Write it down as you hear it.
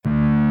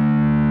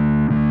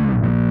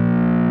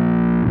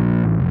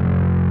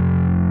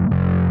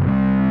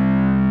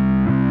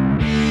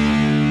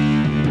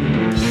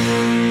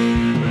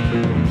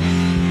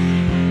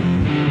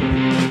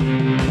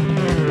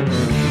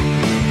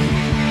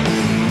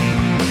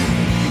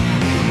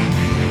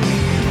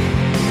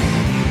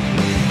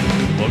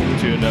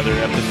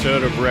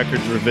episode of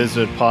Records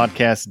Revisited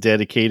podcast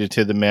dedicated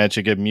to the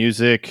magic of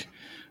music.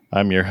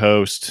 I'm your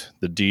host,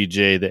 the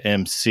DJ, the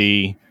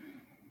MC.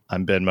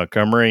 I'm Ben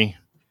Montgomery.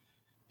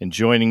 And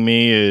joining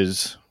me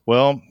is,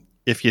 well,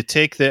 if you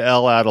take the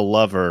L out of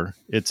lover,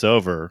 it's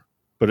over.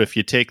 But if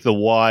you take the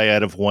Y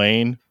out of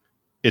Wayne,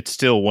 it's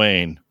still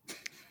Wayne.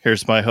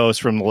 Here's my host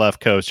from the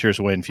left coast.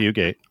 Here's Wayne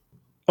Fugate.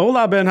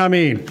 Hola,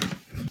 Benjamin.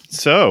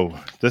 So,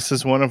 this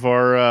is one of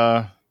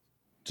our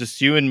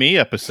just you and me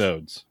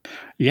episodes.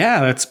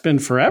 Yeah, that's been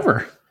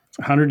forever.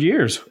 100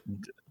 years.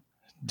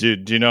 Do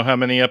you know how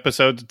many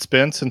episodes it's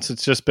been since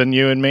it's just been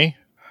you and me?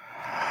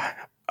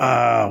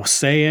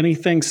 Say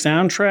Anything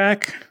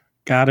soundtrack?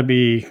 Gotta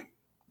be.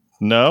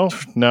 No.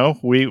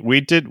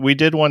 We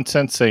did one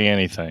since Say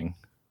Anything.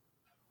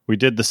 We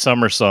did the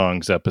Summer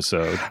Songs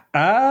episode.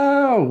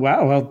 Oh,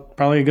 wow. Well,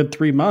 probably a good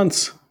 3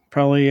 months.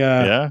 Probably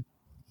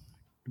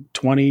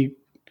 20,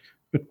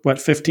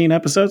 15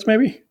 episodes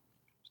maybe?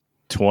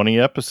 20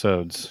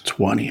 episodes.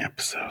 20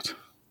 episodes.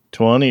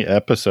 20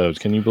 episodes.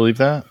 Can you believe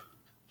that?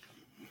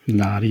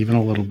 Not even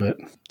a little bit.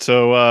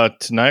 So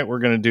tonight we're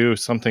going to do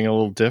something a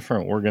little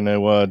different. We're going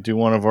to do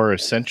one of our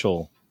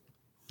essential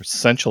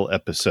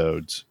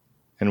episodes.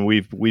 And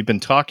we've been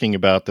talking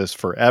about this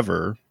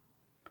forever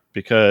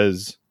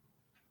because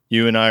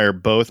you and I are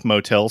both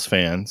Motels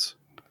fans.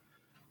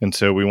 And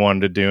so we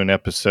wanted to do an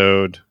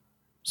episode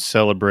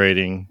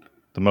celebrating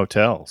the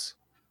Motels.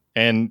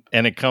 And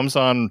it comes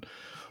on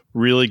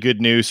really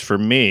good news for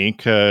me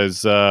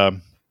because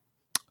I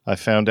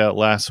found out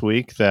last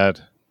week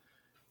that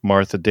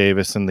Martha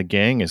Davis and the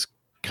gang is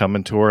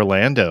coming to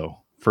Orlando.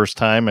 First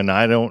time, and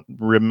I don't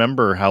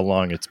remember how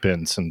long it's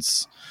been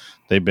since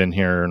they've been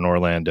here in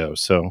Orlando.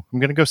 So I'm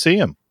going to go see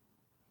them.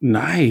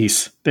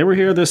 Nice. They were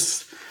here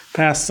this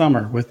past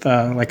summer with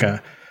like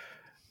an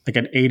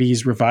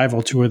 80s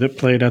revival tour that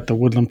played at the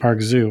Woodland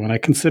Park Zoo, and I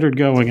considered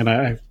going, and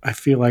I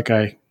feel like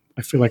I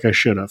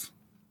should have.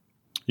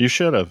 You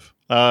should have.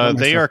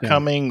 They are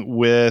coming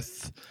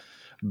with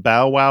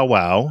Bow Wow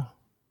Wow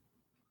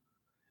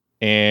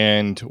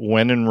and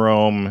When in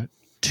Rome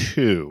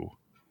 2.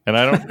 And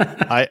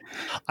I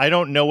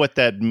don't know what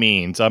that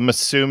means. I'm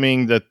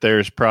assuming that there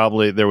was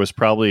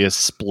probably a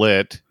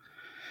split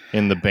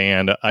in the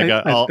band.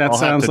 I'll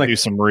have to do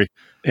some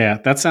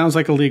that sounds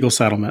like a legal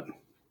settlement.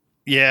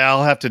 Yeah,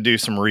 I'll have to do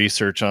some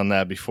research on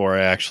that before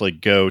I actually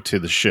go to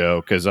the show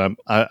because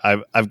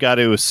I've got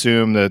to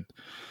assume that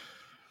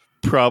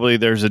probably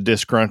there's a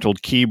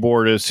disgruntled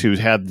keyboardist who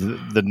had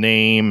the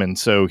name, and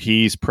so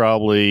he's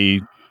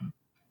probably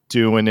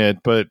doing it.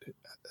 But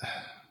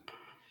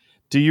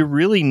do you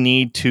really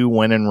need 2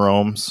 When in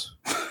Romes?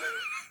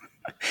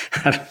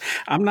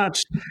 I'm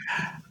not.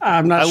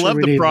 I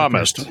love The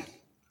Promise.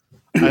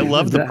 I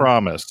love The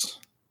Promise.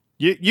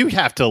 You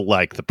have to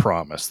like The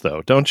Promise,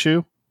 though, don't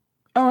you?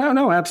 Oh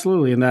no,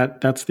 absolutely, and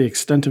that's the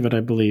extent of it, I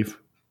believe.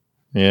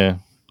 Yeah.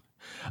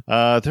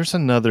 There was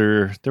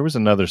another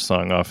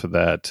song off of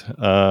that.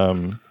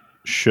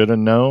 Shoulda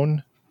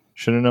Known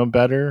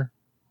Better.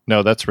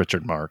 No, that's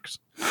Richard Marx.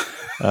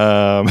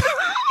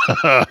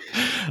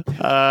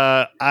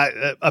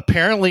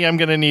 Apparently I'm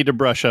going to need to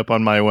brush up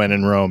on my When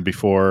in Rome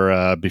before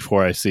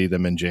I see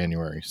them in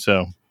January.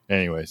 So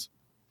anyways,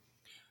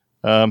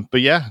 but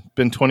yeah,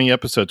 been 20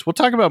 episodes. We'll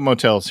talk about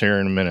Motels here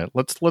in a minute.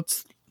 Let's do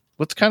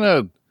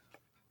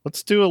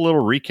a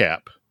little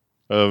recap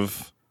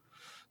of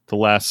the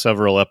last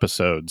several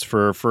episodes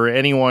for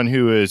anyone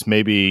who has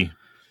maybe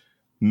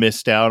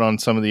missed out on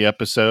some of the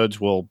episodes.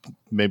 Well,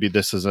 maybe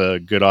this is a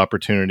good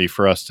opportunity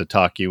for us to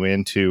talk you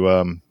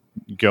into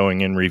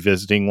going and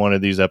revisiting one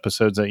of these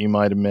episodes that you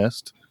might have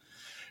missed.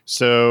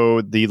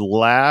 So the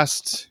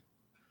last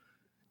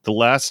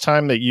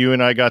time that you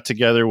and I got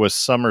together was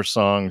Summer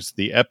Songs.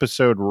 The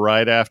episode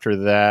right after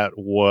that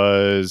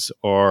was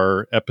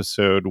our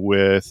episode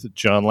with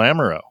John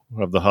Lamoureux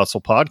of the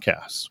Hustle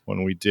Podcast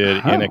when we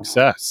did In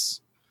Excess.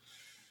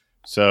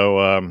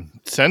 So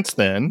since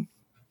then,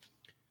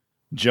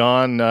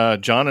 John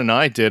and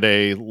I did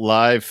a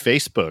live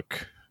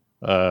Facebook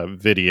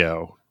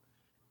video.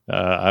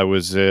 I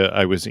was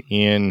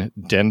in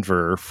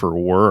Denver for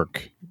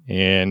work,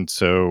 and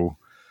so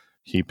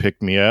he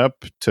picked me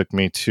up, took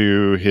me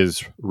to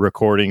his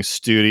recording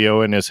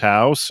studio in his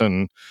house,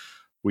 and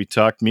we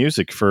talked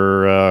music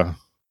for I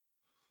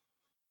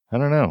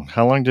don't know,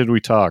 how long did we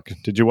talk?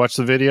 Did you watch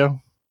the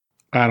video?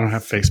 I don't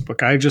have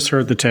Facebook. I just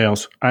heard the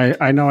tales.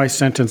 I know I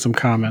sent in some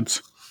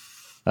comments.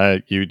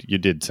 You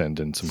did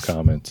send in some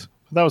comments.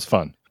 That was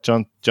fun.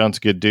 John's a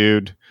good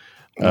dude.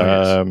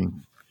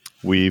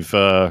 We've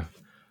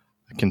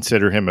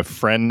consider him a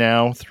friend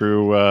now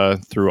through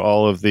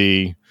all of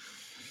the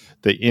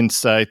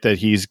insight that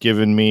he's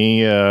given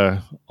me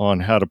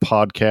on how to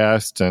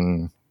podcast,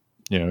 and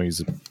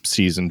he's a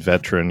seasoned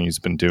veteran. He's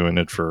been doing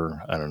it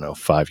for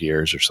 5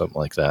 years or something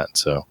like that.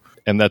 So,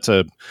 and that's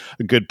a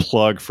good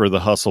plug for the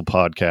Hustle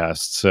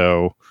Podcast.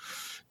 So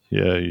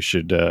Yeah, you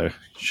should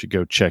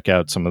go check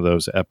out some of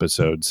those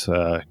episodes.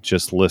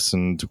 Just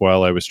listened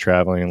while I was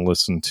traveling and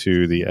listened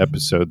to the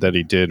episode that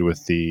he did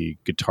with the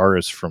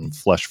guitarist from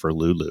Flesh for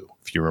Lulu,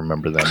 if you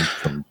remember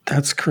them.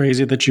 That's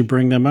crazy that you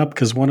bring them up,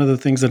 because one of the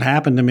things that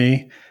happened to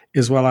me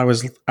is while I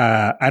was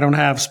I don't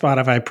have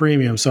Spotify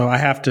Premium, so I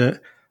have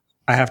to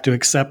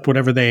accept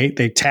whatever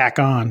they tack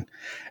on.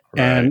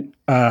 Right. And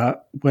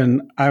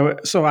when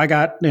I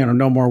got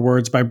No More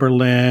Words by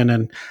Berlin,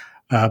 and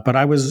but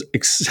I was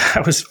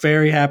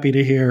very happy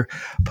to hear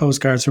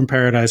Postcards from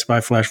Paradise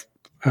by Flesh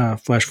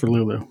for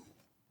Lulu.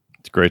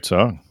 It's a great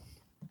song.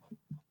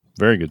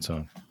 Very good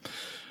song.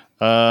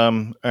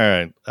 All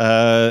right.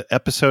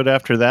 Episode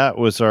after that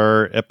was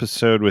our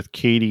episode with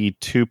Katie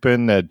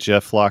Tupin that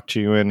Jeff locked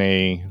you in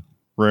a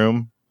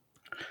room.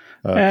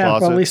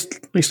 Closet. Well,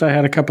 at least I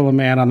had a couple of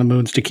Man on the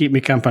Moons to keep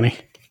me company.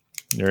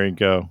 There you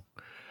go.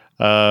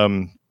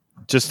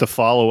 Just to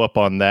follow up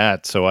on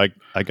that, so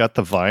I got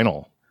the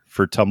vinyl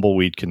for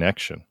Tumbleweed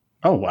Connection.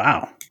 Oh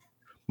wow!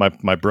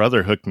 My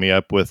brother hooked me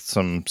up with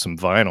some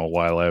vinyl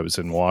while I was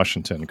in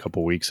Washington a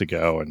couple weeks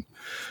ago, and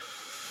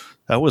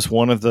that was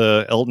one of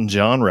the Elton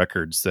John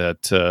records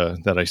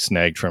that I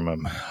snagged from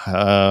him.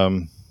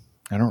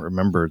 I don't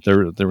remember.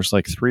 There was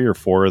like 3 or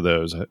 4 of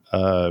those.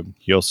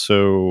 He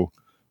also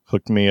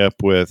hooked me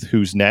up with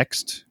Who's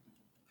Next.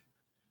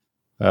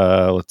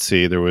 Let's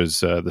see. There was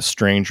The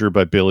Stranger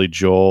by Billy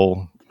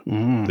Joel.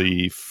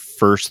 The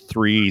first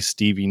 3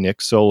 Stevie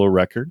Nicks solo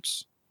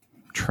records.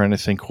 I'm trying to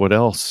think what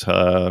else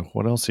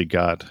he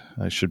got.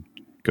 I should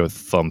go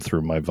thumb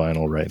through my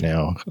vinyl right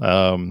now.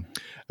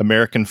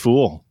 American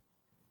Fool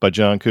by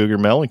John Cougar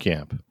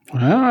Mellencamp.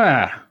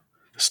 The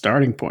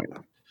starting point.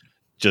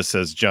 Just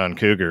says John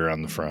Cougar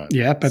on the front.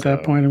 Yep, at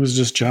that point it was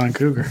just John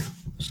Cougar.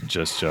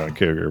 Just John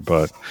Cougar.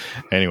 But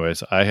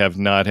anyways, I have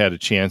not had a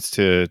chance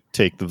to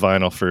take the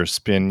vinyl for a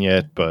spin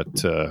yet,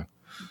 but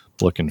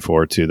looking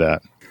forward to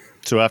that.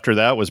 So after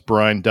that was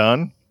Brian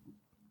Dunn.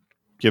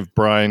 Give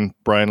Brian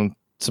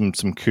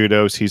some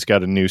kudos. He's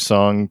got a new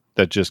song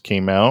that just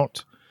came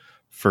out.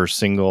 First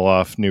single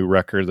off new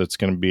record that's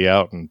going to be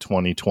out in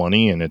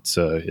 2020, and it's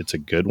a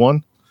good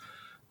one.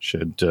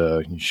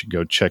 You should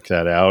go check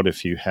that out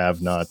if you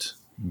have not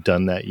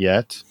done that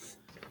yet.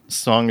 The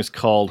song is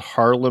called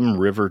Harlem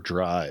River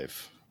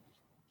Drive.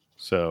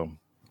 So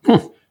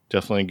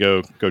definitely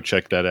go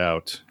check that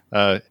out.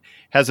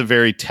 Has a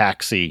very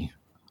Taxi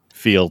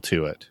feel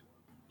to it.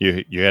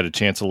 You had a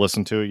chance to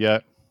listen to it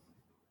yet?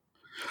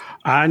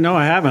 No,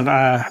 I haven't.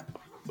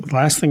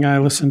 Last thing I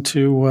listened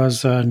to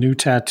was New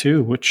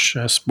Tattoo, which,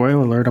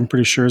 spoiler alert, I'm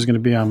pretty sure is going to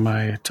be on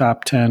my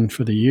top 10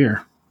 for the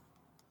year.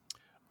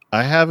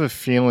 I have a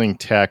feeling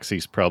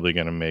Taxi's probably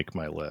going to make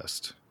my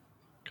list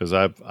because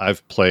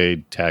I've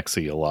played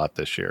Taxi a lot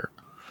this year.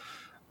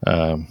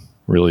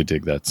 Really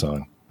dig that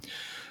song.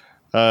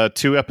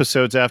 2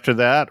 episodes after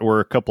that were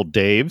a couple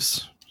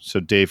Daves.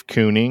 So Dave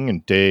Kooning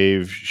and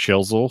Dave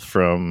Schilzel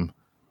from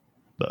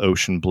the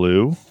Ocean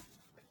Blue.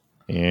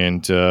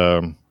 And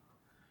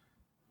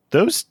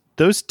those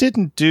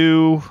didn't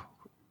do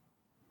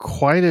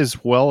quite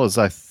as well as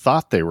I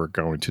thought they were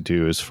going to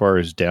do as far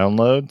as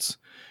downloads,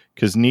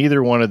 because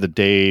neither one of the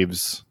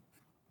Daves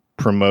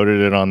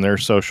promoted it on their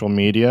social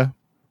media.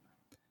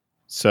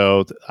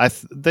 So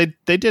they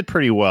did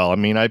pretty well. I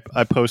mean, I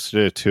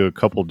posted it to a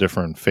couple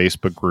different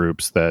Facebook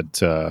groups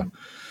that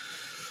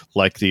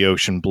like the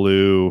Ocean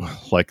Blue,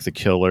 like the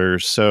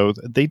Killers. So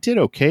they did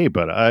okay,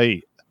 but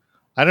I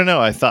don't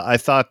know. I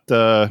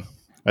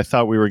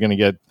thought we were going to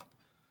get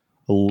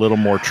a little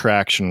more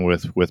traction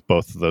with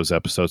both of those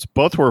episodes.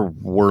 Both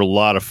were a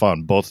lot of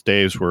fun. Both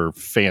Daves were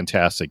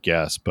fantastic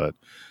guests, but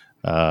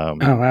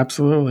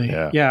absolutely.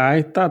 Yeah.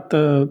 I thought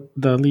the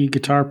lead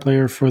guitar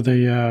player for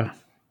the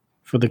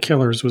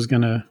Killers was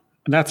gonna.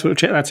 That's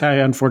how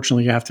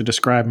unfortunately you have to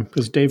describe him,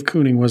 because Dave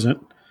Kooning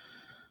wasn't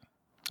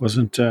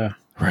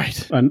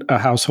right a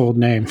household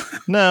name.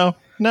 No,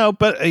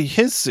 but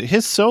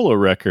his solo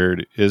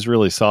record is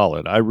really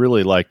solid. I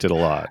really liked it a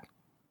lot.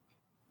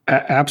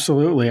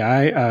 Absolutely,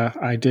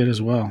 I did as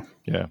well.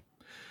 Yeah,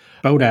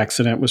 Boat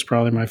Accident was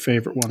probably my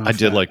favorite one. I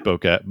did like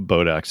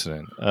Boat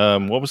Accident.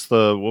 What was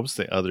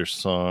the other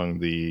song?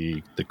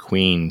 The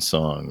Queen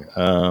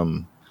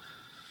song.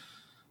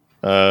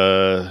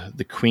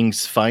 The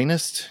Queen's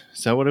Finest.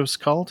 Is that what it was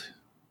called?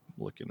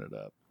 I'm looking it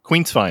up.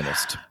 Queen's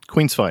Finest.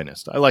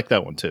 I like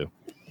that one too.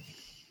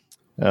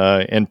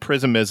 And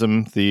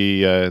Prismism,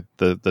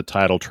 the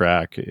title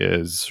track,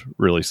 is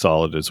really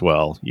solid as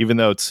well. Even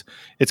though it's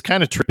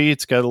kind of trippy,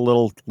 it's got a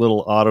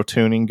little auto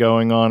tuning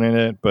going on in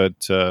it, but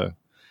it's a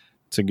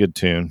good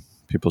tune.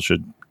 People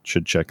should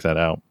check that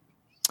out.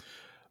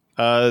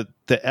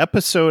 The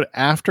episode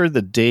after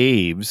the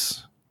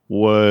Daves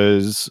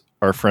was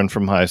our friend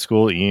from high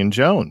school, Ian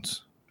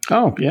Jones.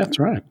 Oh, yeah, that's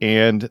right.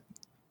 And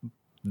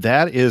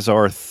that is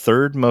our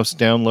 3rd most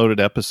downloaded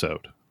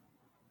episode.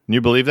 Can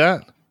you believe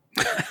that?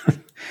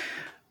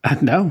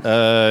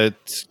 No.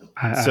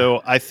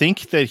 So I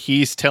think that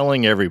he's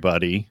telling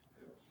everybody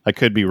I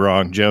could be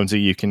wrong.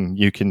 Jonesy, you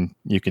can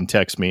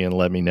text me and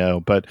let me know.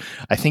 But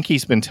I think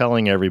he's been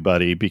telling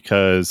everybody,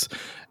 because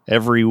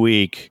every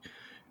week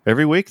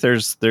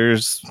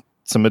there's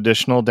some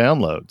additional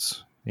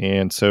downloads.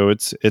 And so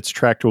it's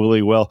tracked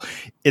really well.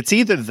 It's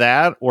either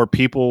that or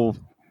people,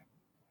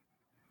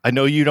 I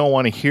know you don't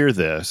want to hear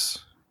this,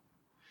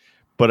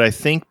 but I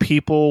think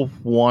people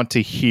want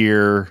to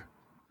hear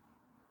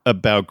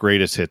about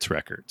greatest hits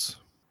records.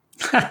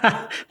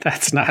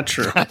 That's not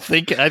true. I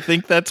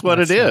think that's what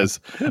it is.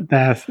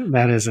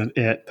 That isn't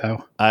it,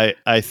 though.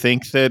 I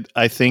think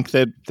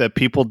that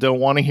people don't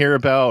want to hear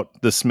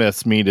about the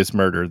Smiths' Meet Is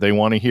Murder. They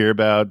want to hear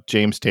about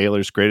James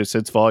Taylor's Greatest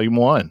Hits Volume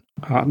 1.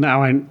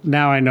 Now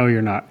I know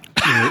you're not.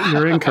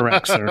 You're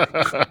incorrect,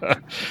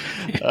 sir.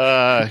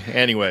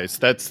 Anyways,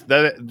 that's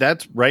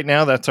right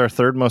now. That's our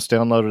third most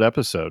downloaded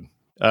episode.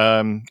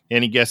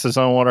 Any guesses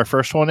on what our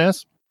first one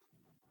is?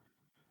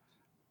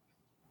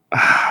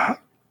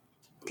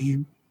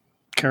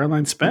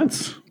 Caroline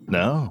Spence.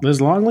 No.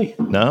 Liz Longley.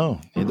 No,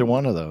 neither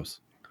one of those.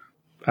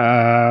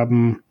 I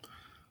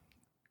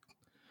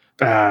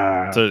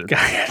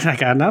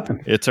got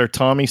nothing. It's our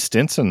Tommy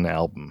Stinson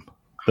album,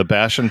 The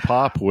Bash and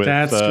Pop with,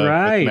 that's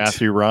right. with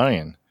Matthew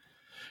Ryan.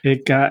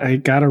 It got a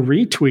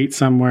retweet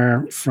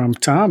somewhere from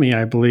Tommy,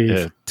 I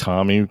believe.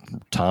 Tommy,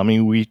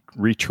 we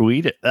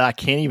retweeted. I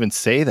can't even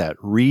say that.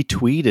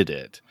 Retweeted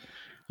it,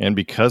 and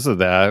because of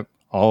that,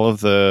 all of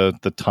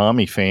the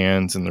Tommy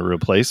fans and the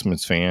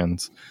Replacements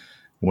fans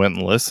went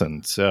and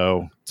listened.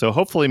 So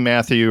hopefully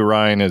Matthew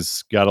Ryan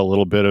has got a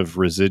little bit of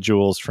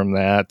residuals from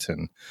that,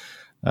 and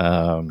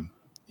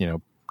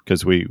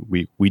because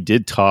we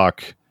did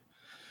talk.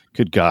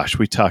 Good gosh,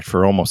 we talked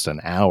for almost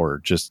an hour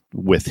just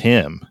with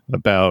him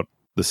about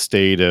the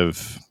state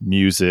of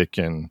music,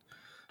 and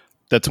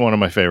that's one of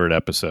my favorite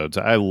episodes.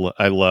 I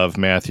love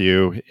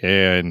Matthew,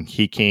 and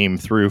he came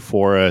through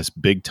for us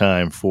big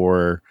time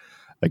for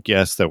a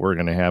guest that we're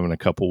going to have in a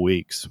couple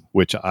weeks,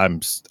 which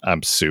I'm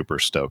super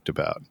stoked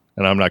about.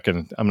 And I'm not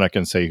going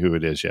to say who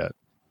it is yet.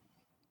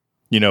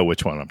 You know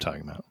which one I'm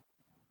talking about.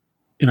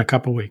 In a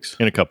couple weeks.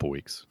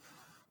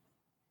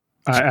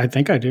 I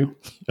think I do.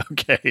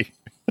 Okay.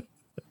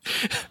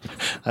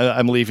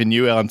 I'm leaving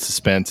you on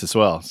suspense as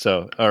well.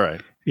 So, all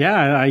right.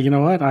 Yeah, you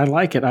know what? I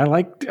like it. I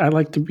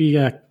like to be.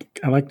 I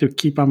like to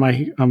keep on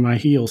my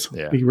heels.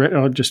 Yeah. Be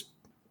just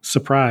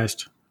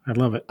surprised. I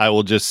love it. I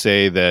will just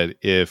say that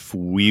if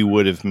we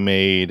would have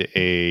made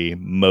a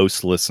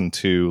most listened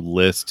to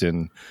list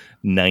in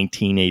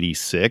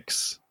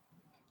 1986,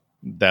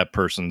 that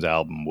person's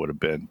album would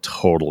have been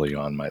totally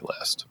on my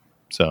list.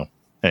 So,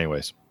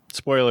 anyways,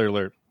 spoiler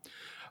alert.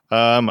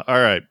 All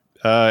right.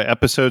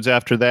 Episodes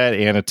after that,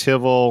 Anna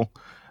Tivell.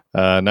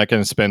 Not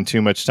going to spend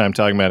too much time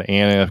talking about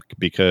Anna,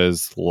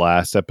 because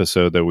last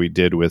episode that we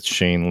did with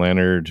Shane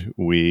Leonard,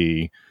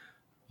 we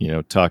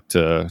talked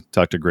a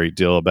great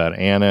deal about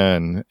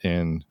Anna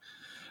and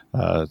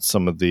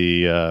some of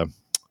the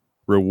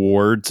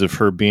rewards of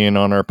her being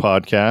on our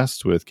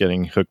podcast with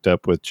getting hooked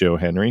up with Joe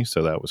Henry.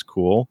 So that was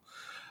cool.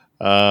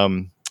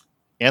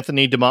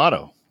 Anthony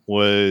D'Amato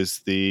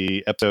was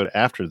the episode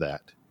after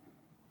that,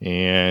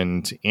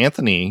 and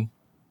Anthony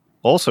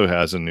also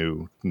has a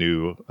new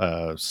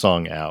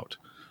song out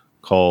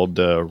called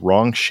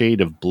Wrong Shade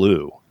of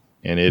Blue,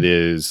 and it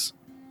is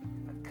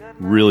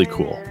really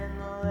cool.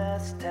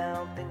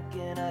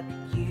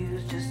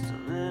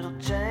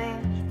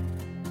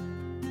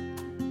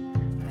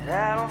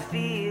 I don't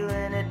feel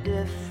any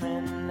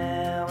different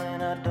now,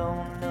 and I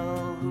don't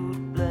know who to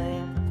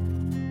blame.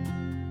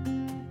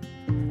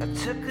 I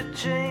took a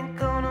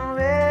drink on a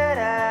red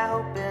eye,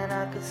 hoping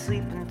I could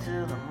sleep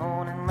until the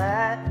morning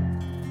light.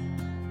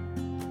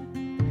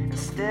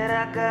 Instead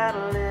I got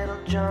a little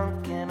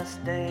drunk and I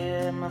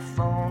stared at my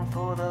phone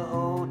for the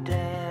whole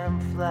damn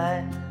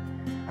flight.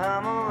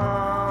 I'm a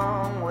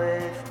long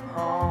way from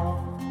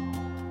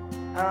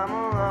home, I'm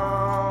a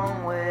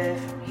long way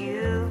from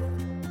you.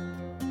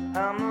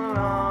 I'm the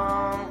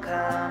wrong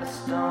kind of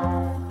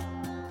stone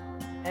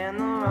and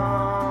the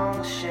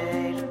wrong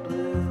shade of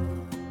blue.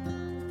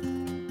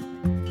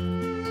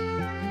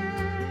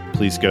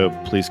 Please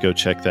go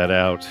check that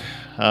out.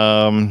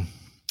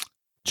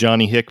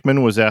 Johnny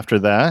Hickman was after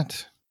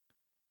that.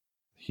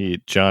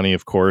 Johnny,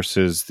 of course,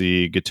 is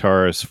the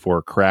guitarist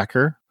for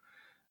Cracker,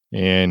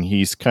 and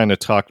he's kind of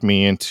talked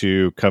me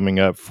into coming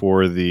up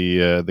for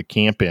the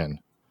Camp In.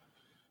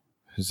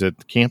 Is it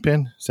the Camp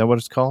In? Is that what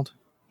it's called?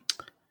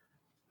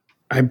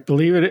 I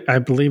believe it. I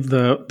believe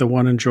the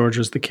one in Georgia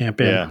is the Camp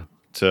In. Yeah.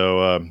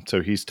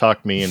 So he's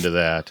talked me into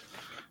that,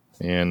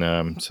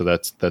 and so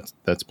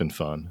that's been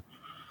fun.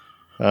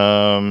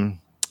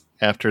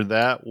 After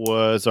that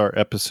was our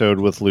episode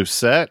with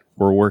Lucette.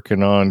 We're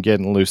working on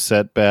getting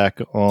Lucette back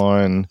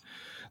on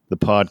the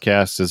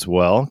podcast as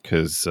well,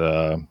 because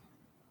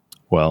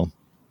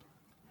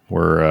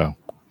we're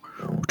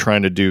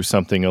trying to do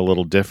something a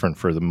little different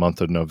for the month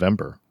of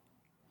November.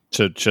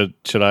 Should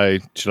I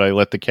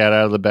let the cat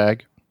out of the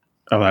bag?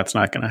 Oh, that's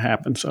not going to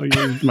happen. So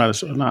you might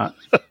as well not.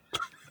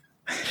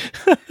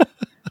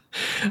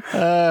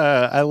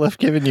 I love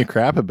giving you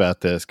crap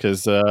about this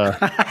because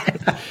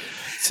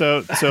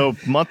so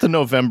month of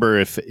November,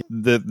 if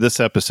this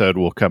episode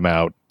will come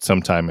out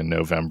sometime in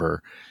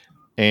November.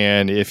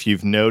 And if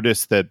you've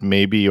noticed that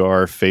maybe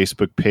our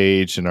Facebook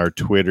page and our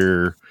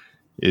Twitter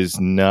is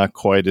not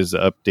quite as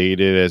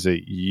updated as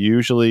it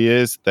usually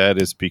is,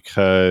 that is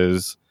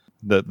because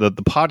the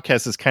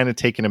podcast has kind of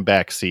taken a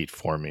back seat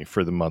for me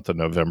for the month of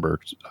November.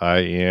 I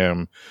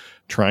am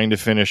trying to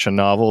finish a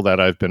novel that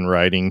I've been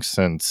writing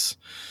since,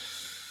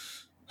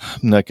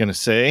 I'm not going to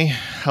say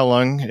how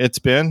long it's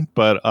been,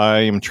 but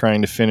I am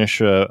trying to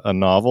finish a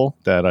novel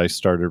that I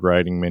started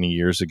writing many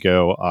years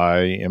ago. I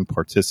am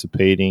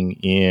participating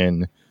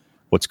in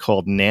what's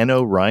called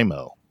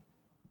NaNoWriMo.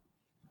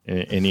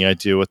 Any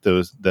idea what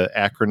the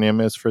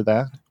acronym is for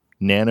that?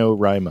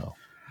 NaNoWriMo.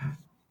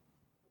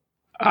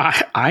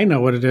 I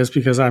know what it is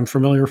because I'm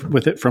familiar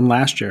with it from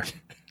last year.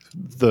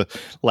 The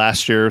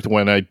last year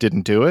when I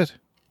didn't do it?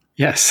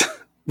 Yes,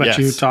 but yes.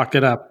 You talked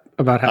it up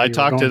about how I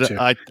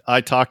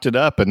talked it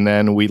up, and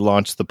then we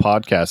launched the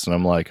podcast, and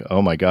I'm like,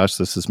 oh my gosh,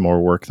 this is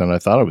more work than I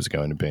thought it was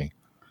going to be.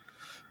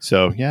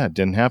 So yeah, it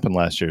didn't happen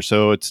last year.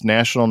 So it's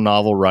National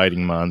Novel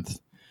Writing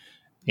Month,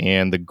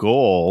 and the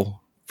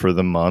goal for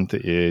the month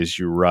is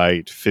you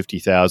write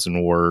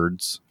 50,000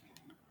 words,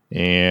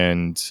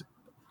 and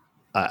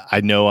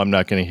I know I'm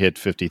not going to hit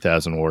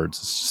 50,000 words.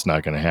 It's just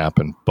not going to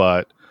happen.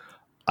 But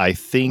I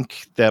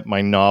think that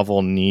my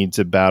novel needs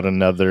about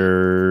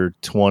another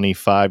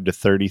 25 to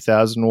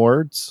 30,000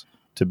 words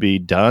to be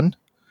done.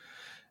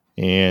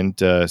 And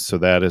so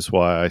that is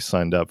why I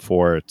signed up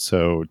for it.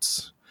 So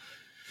it's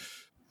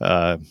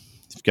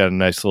you've got a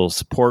nice little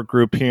support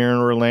group here in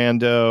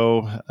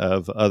Orlando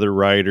of other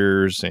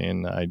writers.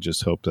 And I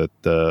just hope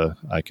that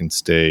I can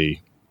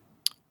stay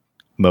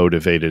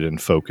motivated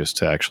and focused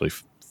to actually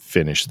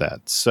finish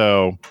that.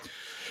 So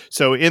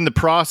in the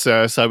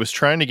process, I was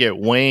trying to get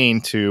Wayne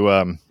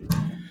to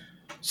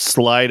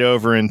slide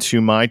over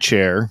into my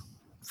chair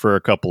for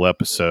a couple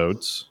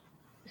episodes,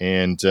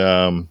 and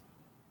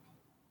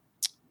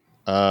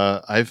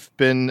I've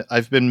been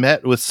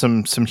met with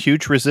some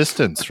huge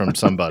resistance from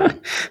somebody.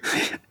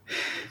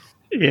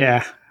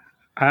 Yeah,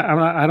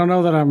 I don't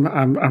know that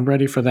I'm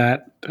ready for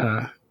that,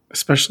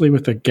 especially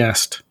with a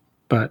guest.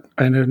 But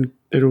I don't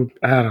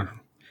know.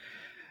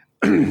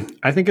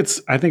 I think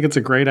it's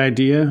a great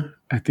idea.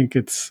 I think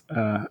it's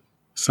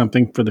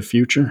something for the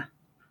future.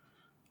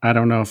 I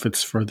don't know if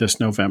it's for this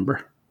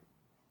November,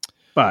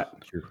 but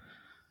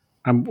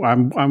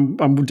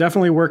I'm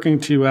definitely working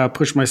to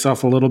push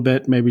myself a little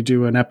bit. Maybe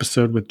do an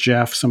episode with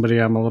Jeff, somebody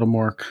I'm a little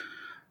more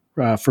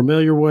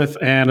familiar with,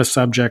 and a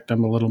subject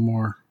I'm a little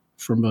more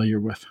familiar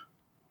with.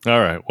 All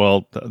right.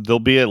 Well, there'll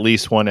be at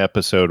least one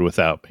episode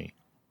without me.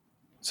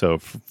 So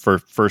for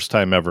first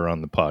time ever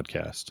on the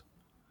podcast.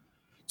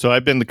 So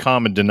I've been the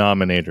common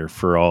denominator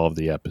for all of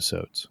the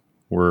episodes.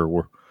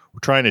 We're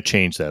trying to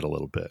change that a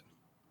little bit.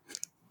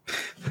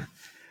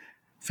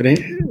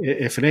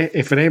 If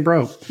it ain't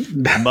broke,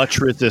 much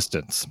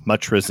resistance.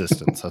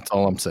 That's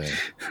all I'm saying.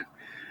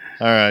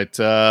 All right,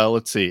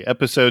 let's see.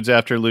 Episodes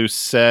after Loose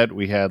Set,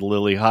 we had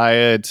Lily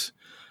Hyatt.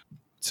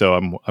 So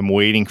I'm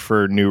waiting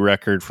for a new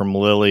record from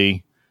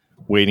Lily.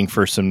 Waiting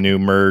for some new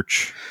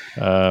merch.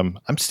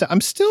 I'm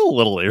still a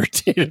little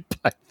irritated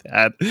by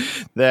that.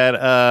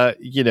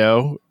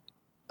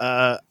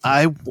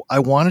 I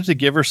wanted to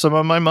give her some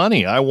of my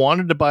money. I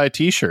wanted to buy a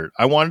T-shirt.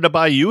 I wanted to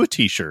buy you a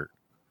T-shirt.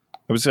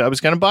 I was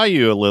going to buy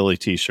you a Lily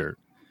T-shirt,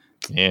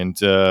 and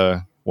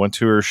went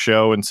to her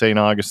show in St.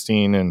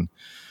 Augustine, and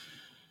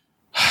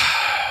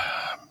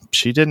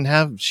she didn't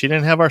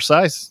have our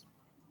size.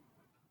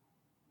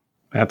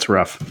 That's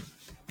rough.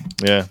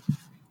 Yeah.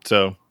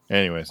 So,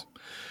 anyways.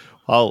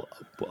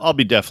 I'll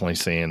be definitely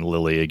seeing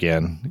Lily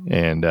again,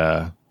 and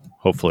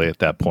hopefully at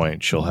that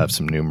point she'll have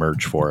some new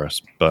merch for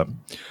us. But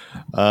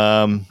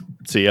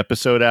see,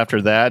 episode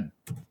after that,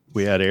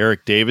 we had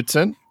Eric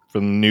Davidson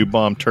from the New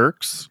Bomb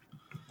Turks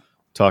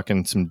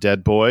talking some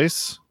Dead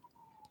Boys,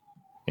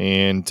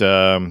 and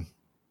I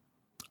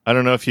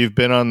don't know if you've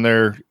been on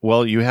their.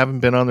 Well, you haven't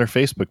been on their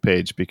Facebook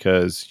page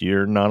because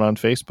you're not on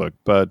Facebook,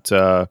 but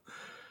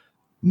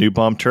New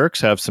Bomb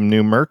Turks have some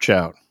new merch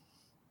out.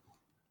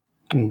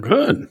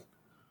 Good.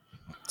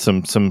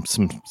 Some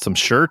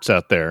shirts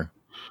out there.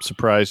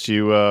 Surprised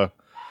you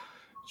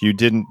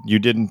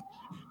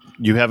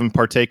haven't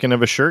partaken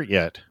of a shirt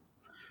yet.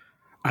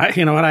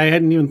 You know what? I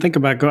hadn't even think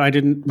about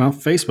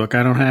Facebook.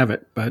 I don't have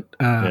it, but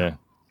yeah.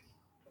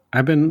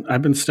 I've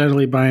been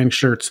steadily buying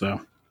shirts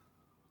though.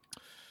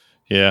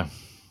 Yeah,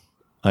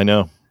 I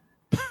know.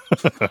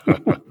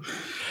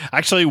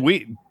 Actually,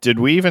 we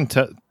even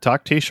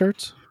talk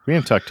T-shirts? We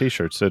didn't talk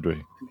T-shirts, did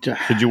we?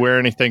 Did you wear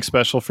anything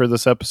special for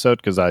this episode?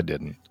 Because I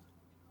didn't.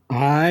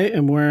 I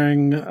am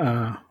wearing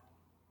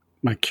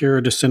my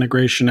Cure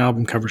Disintegration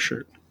album cover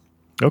shirt.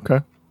 Okay,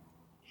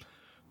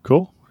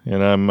 cool.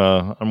 And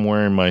I'm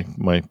wearing my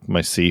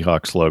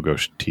Seahawks logo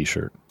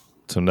T-shirt.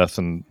 So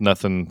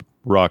nothing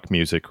rock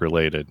music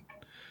related.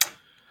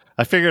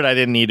 I figured I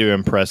didn't need to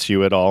impress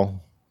you at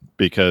all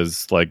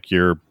because like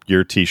your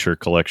t-shirt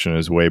collection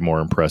is way more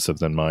impressive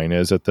than mine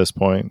is at this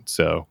point.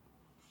 So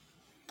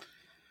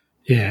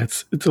yeah,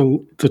 it's a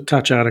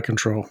touch out of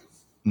control.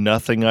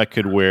 nothing I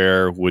could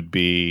wear would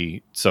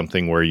be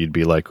something where you'd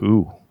be like,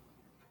 ooh,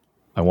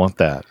 I want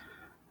that.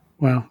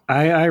 Well,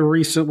 I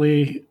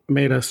recently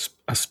made a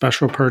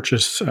special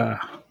purchase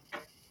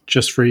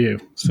just for you.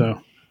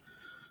 So,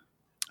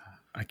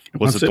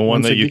 Was it the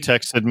one that you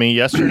texted me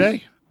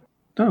yesterday?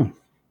 No,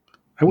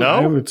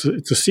 No, it's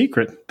a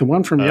secret. The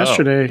one from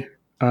yesterday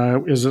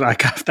is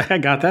that I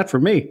got that for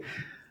me.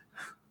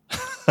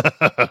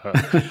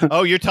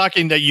 Oh, you're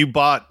talking that you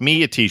bought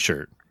me a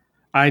T-shirt.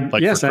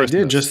 Yes, I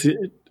did.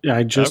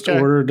 I just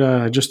ordered.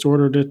 I just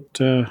ordered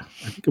it. I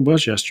think it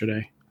was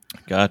yesterday.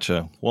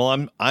 Gotcha.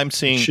 Well, I'm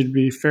seeing. It should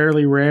be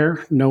fairly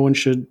rare. No one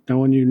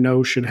you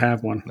know should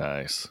have one.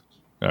 Nice.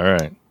 All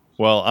right.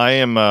 Well,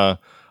 I'm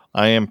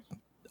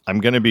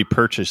going to be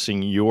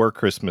purchasing your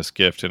Christmas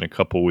gift in a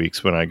couple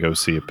weeks when I go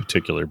see a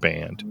particular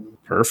band.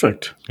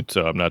 Perfect.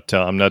 So I'm not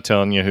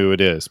telling you who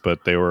it is,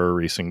 but they were a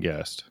recent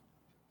guest.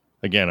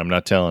 Again, I'm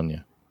not telling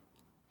you.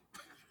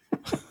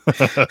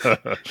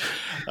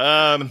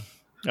 All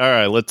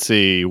right. Let's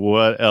see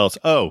what else.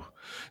 Oh.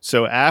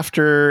 So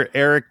after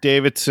Eric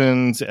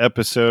Davidson's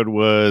episode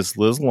was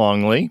Liz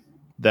Longley.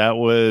 That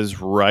was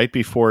right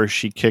before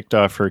she kicked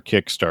off her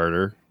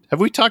Kickstarter.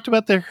 Have we talked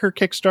about her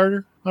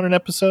Kickstarter on an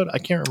episode? I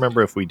can't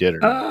remember if we did or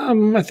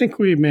not. I think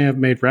we may have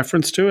made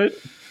reference to it.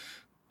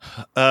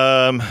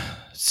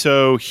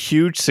 So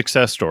huge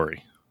success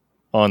story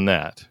on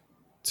that.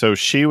 So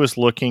she was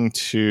looking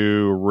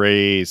to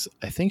raise,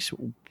 I think,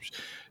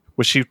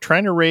 was she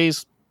trying to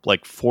raise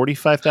like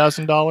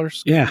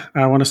 $45,000? Yeah,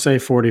 I want to say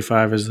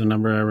 45 is the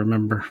number I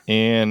remember.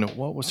 And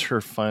what was her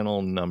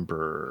final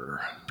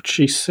number?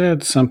 She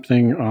said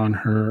something on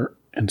her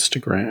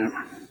Instagram.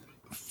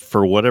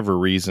 For whatever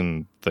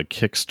reason, the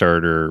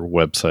Kickstarter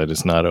website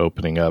is not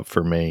opening up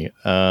for me.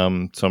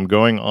 So I'm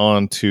going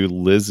on to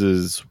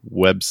Liz's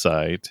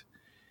website,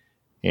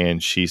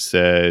 and she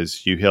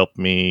says, you helped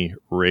me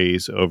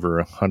raise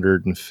over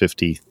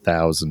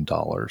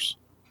 $150,000.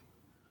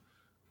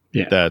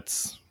 Yeah.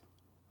 That's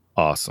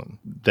awesome.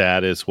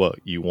 That is what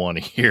you want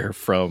to hear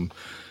from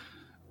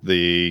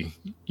the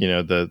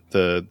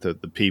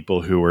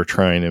people who are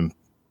trying to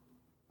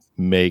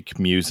make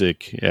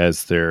music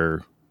as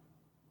their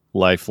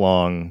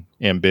lifelong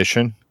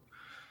ambition,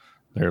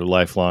 their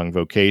lifelong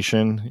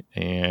vocation.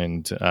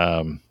 And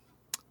I'm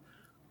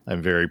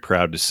very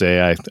proud to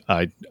say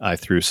I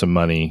threw some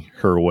money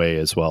her way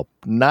as well.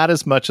 Not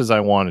as much as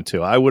I wanted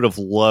to. I would have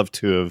loved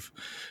to have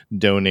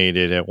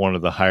donated at one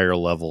of the higher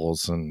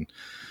levels and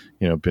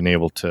been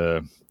able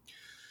to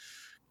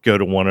go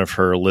to one of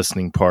her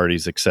listening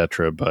parties,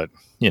 etc. But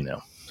I'm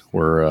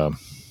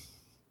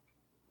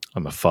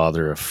a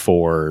father of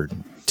 4.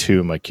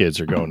 2 of my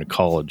kids are going to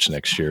college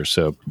next year,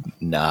 so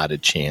not a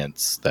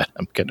chance that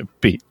I'm going to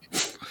be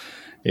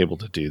able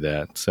to do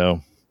that.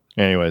 So,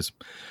 anyways,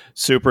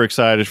 super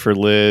excited for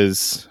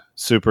Liz.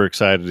 Super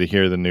excited to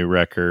hear the new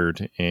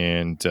record,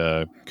 and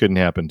couldn't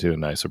happen to a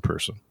nicer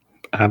person.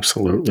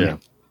 Absolutely. Yeah.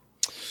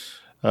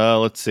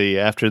 Let's see.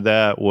 After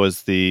that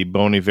was the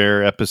Bon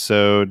Iver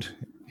episode,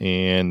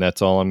 and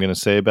that's all I'm going to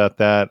say about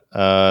that.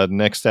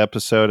 Next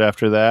episode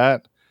after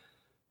that,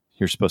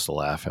 you're supposed to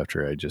laugh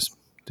after I just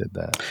did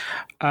that.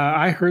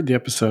 I heard the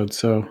episode,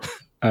 or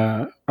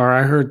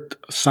I heard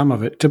some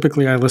of it.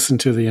 Typically, I listen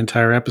to the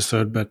entire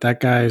episode, but that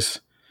guy's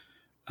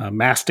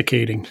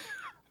masticating.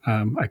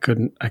 I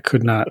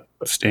could not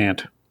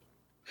stand.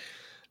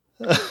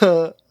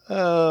 I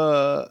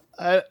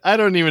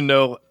don't even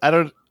know.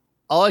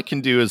 All I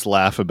can do is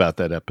laugh about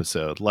that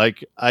episode.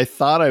 Like I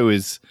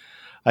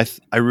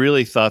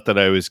really thought that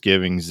I was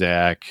giving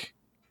Zach,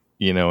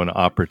 an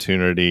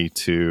opportunity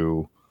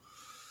to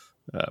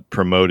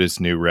promote his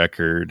new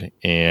record,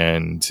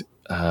 and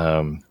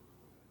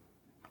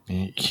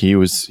he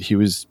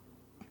was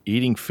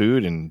eating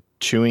food and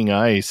chewing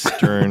ice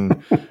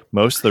during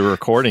most of the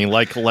recording.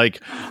 Like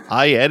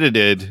I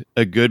edited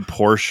a good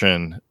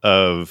portion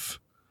of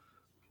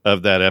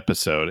that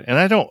episode, and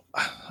I don't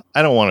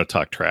want to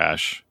talk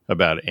trash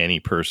about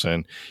any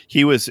person.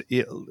 He was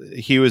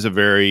a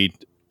very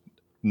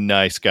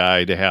nice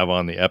guy to have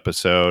on the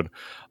episode.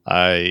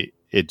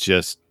 It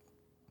just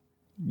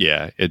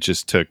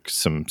took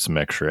some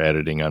extra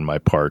editing on my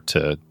part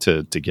to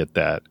get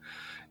that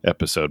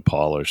episode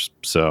polished.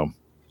 So,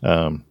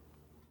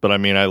 but I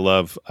mean, I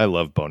love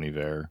Bon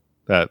Iver.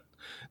 That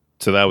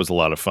was a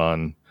lot of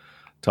fun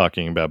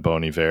talking about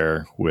Bon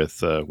Iver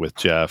with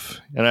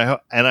Jeff, and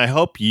I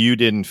hope you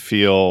didn't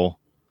feel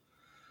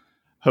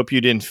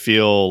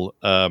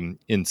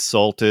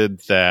insulted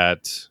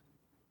that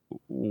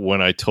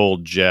when I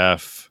told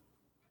Jeff,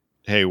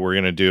 hey, we're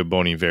going to do a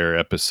Bon Iver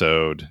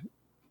episode,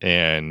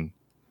 and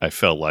I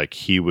felt like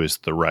he was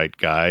the right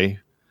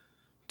guy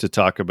to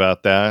talk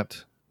about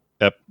that,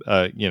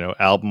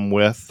 album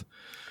with,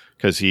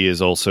 because he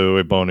is also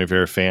a Bon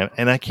Iver fan.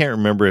 And I can't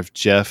remember if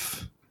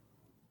Jeff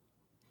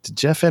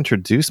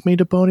introduce me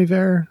to Bon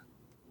Iver.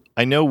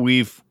 I know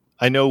we've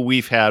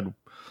had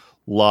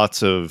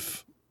lots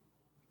of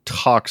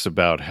talks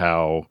about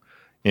how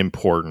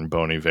important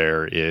Bon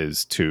Iver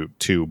is to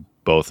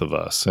both of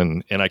us,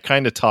 and I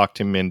kind of talked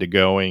him into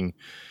going.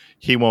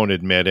 He won't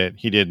admit it.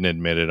 He didn't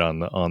admit it on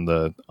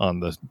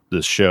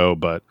the show,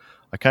 but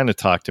I kind of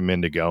talked him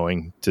into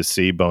going to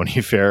see Bon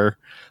Iver,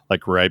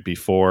 like right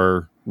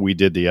before we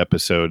did the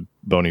episode.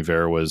 Bon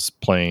Iver was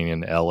playing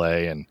in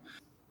LA, and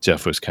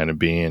Jeff was kind of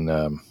being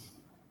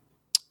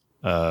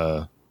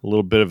a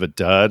little bit of a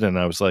dud, and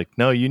I was like,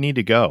 no, you need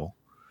to go.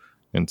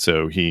 And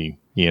so he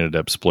ended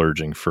up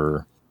splurging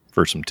for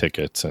some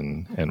tickets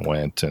and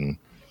went. And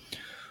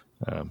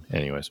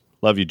anyways,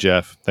 love you,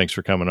 Jeff. Thanks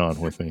for coming on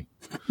with me.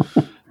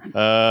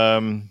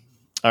 All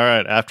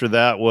right. After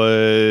that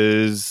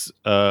was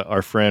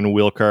our friend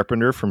Will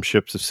Carpenter from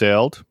Ships Have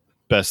Sailed.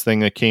 Best thing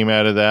that came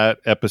out of that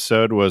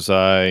episode was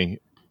I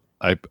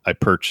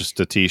purchased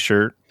a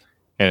T-shirt,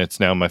 and it's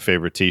now my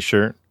favorite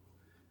T-shirt.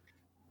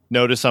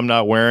 Notice I'm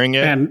not wearing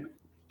it. And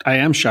I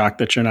am shocked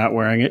that you're not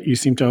wearing it. You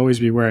seem to always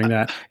be wearing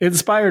that. It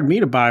inspired me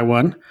to buy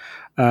one,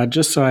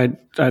 just so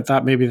I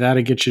thought maybe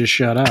that'd get you to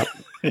shut up.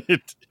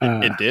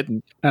 It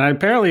didn't. And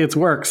apparently it's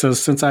worked. So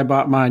since I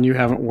bought mine, you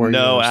haven't worn it.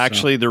 No,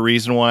 actually, the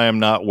reason why I'm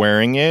not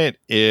wearing it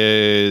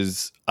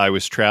is I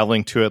was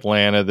traveling to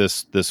Atlanta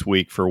this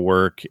week for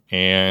work,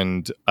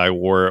 and I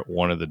wore it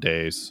one of the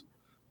days,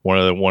 one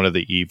of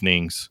the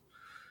evenings,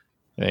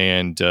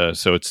 and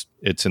so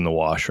it's in the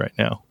wash right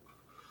now.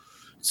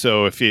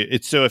 So if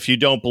you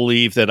don't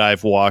believe that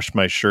I've washed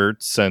my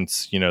shirt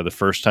since the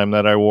first time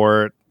that I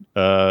wore it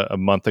a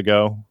month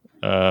ago,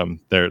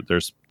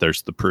 there's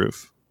the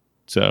proof.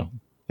 So,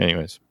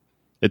 anyways,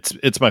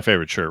 it's my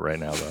favorite shirt right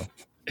now, though.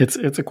 It's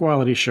a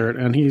quality shirt,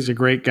 and he's a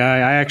great guy.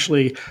 I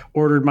actually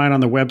ordered mine on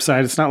the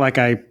website. It's not like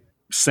I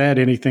said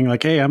anything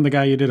like, "Hey, I'm the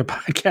guy you did a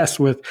podcast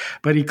with,"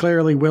 but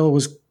Will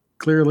was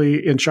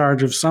clearly in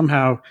charge of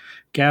somehow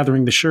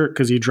gathering the shirt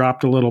because he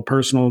dropped a little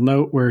personal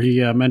note where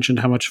he mentioned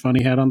how much fun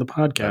he had on the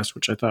podcast,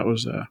 which I thought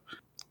was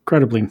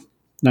incredibly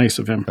nice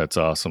of him. That's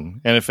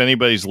awesome. And if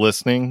anybody's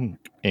listening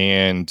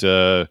and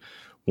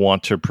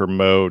want to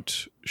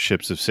promote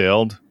Ships Have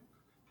Sailed,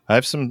 I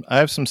have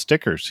some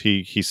stickers.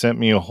 He sent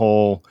me a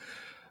whole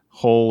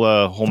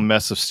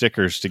mess of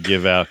stickers to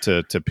give out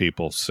to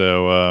people.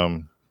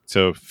 So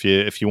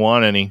if you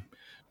want any,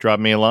 drop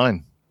me a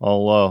line.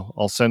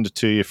 I'll send it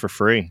to you for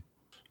free.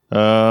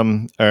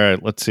 All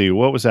right, let's see.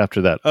 What was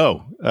after that?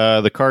 Oh,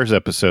 the Cars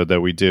episode that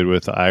we did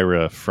with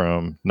Ira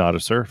from Not a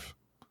Surf.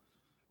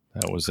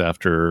 That was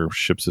after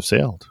Ships Have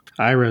Sailed.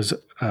 Ira's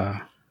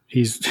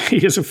he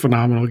is a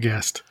phenomenal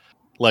guest.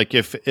 Like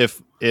if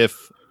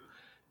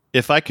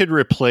I could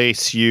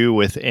replace you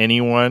with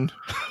anyone,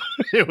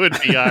 it would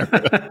be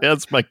Ira.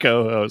 That's my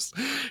co-host.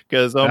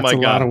 Because that's a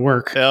lot of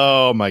work.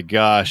 Oh my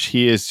gosh,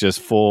 he is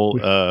just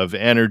full of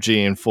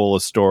energy and full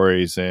of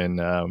stories,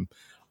 and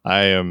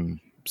I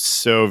am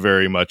so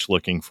very much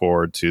looking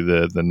forward to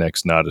the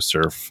next Not a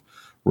Surf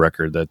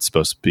record that's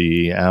supposed to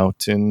be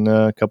out in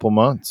a couple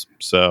months.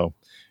 So,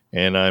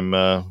 and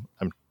I'm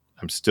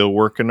still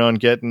working on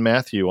getting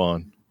Matthew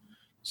on.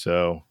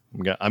 So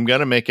I'm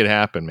gonna make it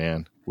happen,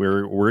 man.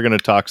 We're gonna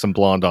talk some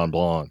Blonde on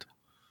Blonde.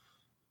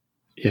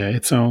 Yeah,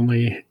 it's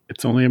only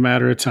a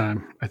matter of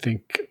time. I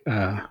think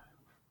it's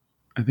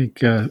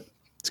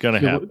gonna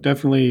happen.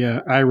 Definitely,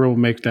 Ira will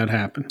make that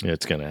happen. Yeah,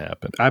 it's gonna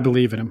happen. I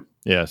believe in him.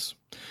 Yes.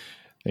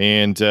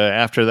 And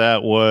after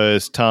that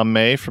was Tom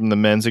May from the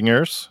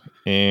Menzingers,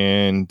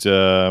 and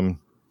I'm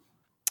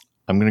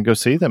going to go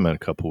see them in a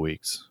couple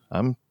weeks.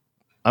 I'm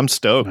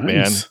stoked,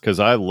 man, because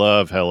I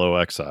love Hello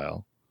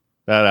Exile.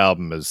 That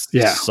album is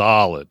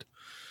solid,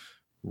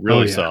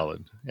 really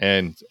solid.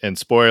 And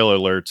spoiler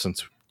alert,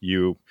 since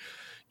you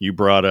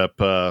brought up,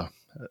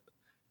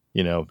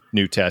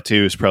 New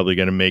Tattoo is probably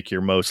going to make your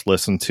most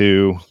listened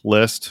to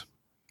list.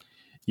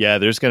 Yeah,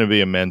 there's going to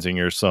be a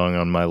Menzingers song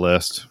on my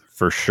list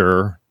for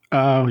sure.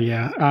 Oh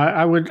yeah,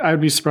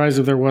 I'd be surprised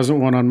if there wasn't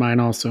one on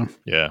mine also.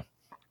 Yeah.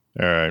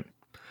 All right.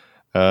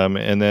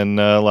 And then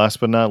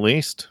last but not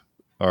least,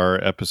 our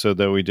episode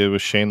that we did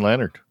with Shane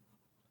Leonard.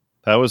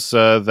 That was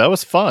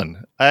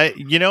fun. I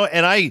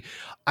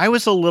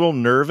was a little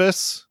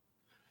nervous,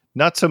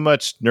 not so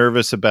much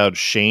nervous about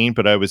Shane,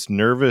 but I was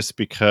nervous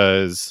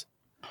because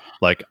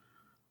like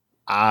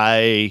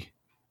I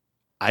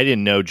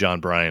didn't know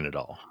John Bryan at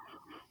all.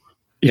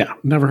 Yeah,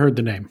 never heard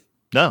the name.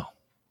 No.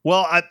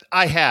 Well,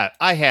 I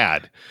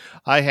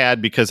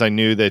had because I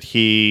knew that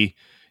he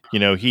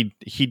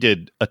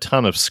did a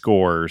ton of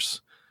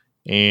scores,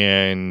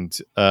 and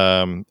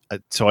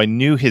so I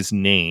knew his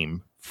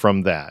name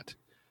from that,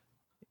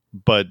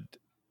 but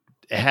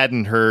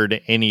hadn't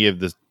heard any of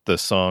the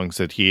songs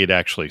that he had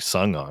actually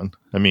sung on.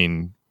 I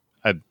mean,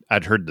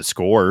 I'd heard the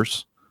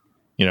scores.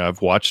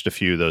 I've watched a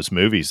few of those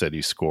movies that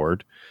he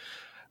scored.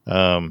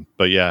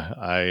 But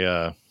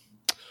yeah,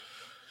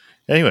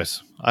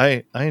 anyways,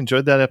 I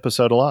enjoyed that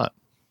episode a lot.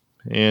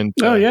 And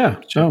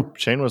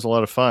Shane was a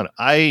lot of fun.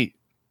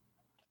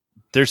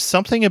 There's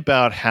something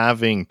about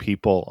having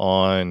people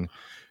on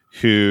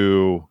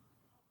who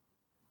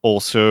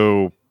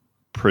also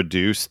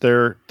produce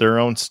their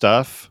own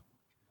stuff.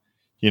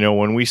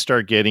 when we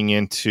start getting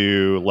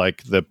into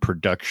like the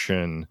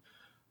production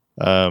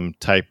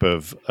type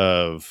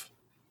of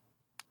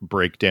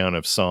breakdown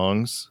of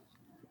songs,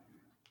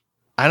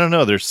 I don't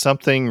know. There's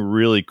something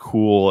really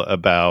cool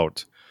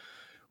about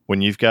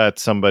when you've got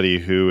somebody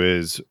who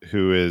is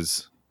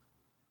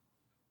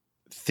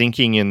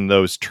thinking in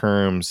those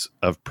terms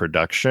of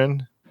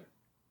production.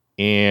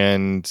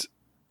 And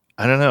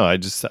I don't know.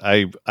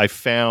 I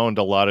found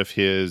a lot of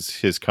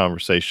his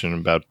conversation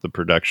about the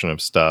production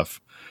of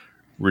stuff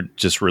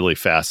just really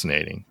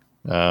fascinating.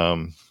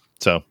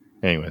 So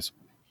anyways,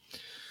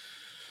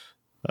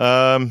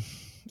 all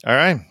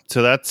right.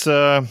 So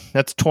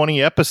that's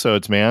 20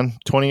 episodes, man.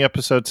 20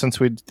 episodes since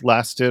we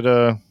last did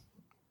an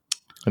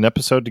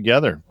episode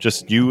together.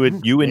 Just you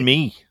and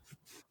me.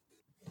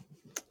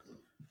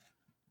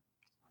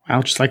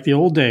 Wow, just like the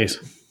old days.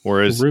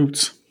 Or as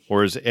roots.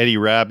 Or as Eddie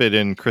Rabbit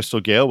and Crystal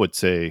Gale would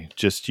say,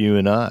 just you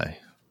and I.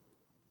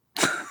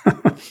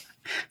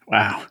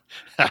 Wow.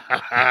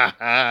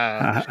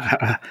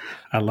 I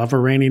love a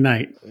rainy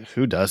night.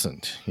 Who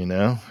doesn't?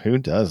 Who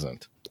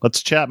doesn't?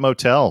 Let's chat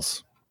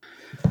motels.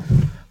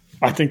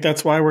 I think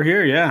that's why we're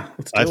here. Yeah.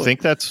 I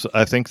think that's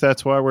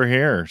why we're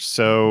here.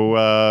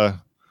 So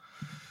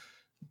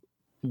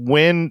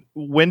when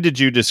did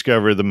you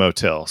discover the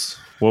motels?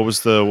 What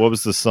was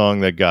the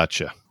song that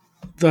got you?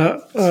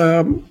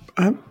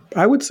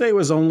 I would say it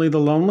was Only the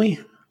Lonely.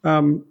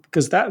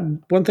 Because that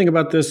one thing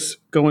about this,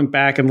 going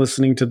back and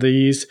listening to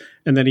these,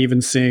 and then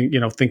even seeing,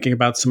 thinking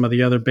about some of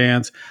the other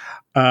bands,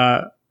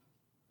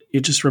 you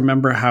just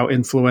remember how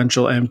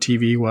influential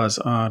MTV was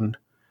on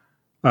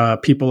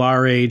people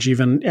our age,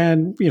 even,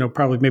 and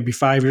probably maybe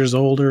 5 years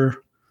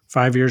older,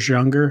 5 years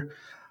younger.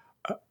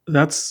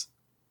 That's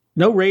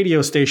no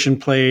radio station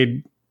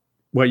played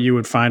what you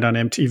would find on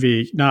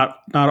MTV. Not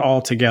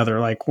all together.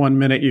 Like 1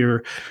 minute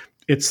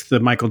it's the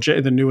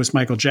the newest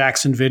Michael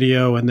Jackson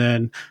video, and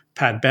then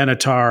Pat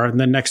Benatar, and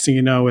then next thing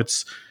you know,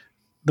 it's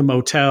the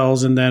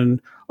Motels, and then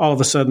all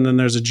of a sudden, then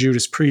there's a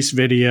Judas Priest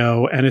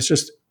video, and it's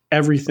just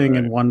everything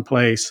in one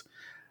place.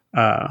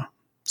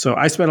 So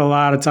I spent a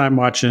lot of time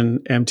watching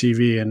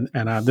MTV, and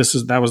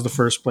that was the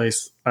first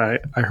place I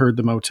heard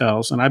the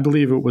Motels, and I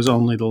believe it was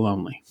Only the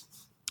Lonely.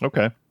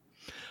 Okay.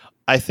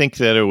 I think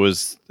that it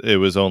was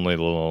Only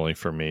the Lonely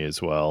for me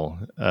as well.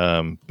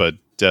 But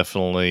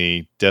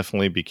definitely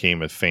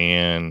became a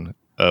fan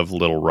of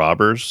Little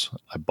Robbers.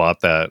 I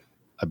bought that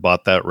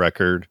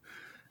record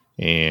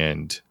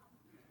and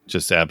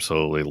just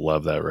absolutely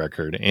love that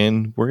record.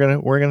 And we're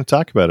gonna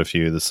talk about a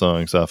few of the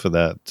songs off of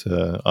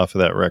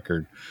that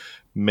record.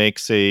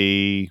 Makes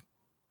many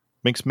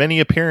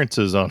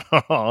appearances on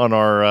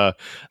our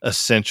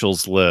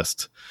essentials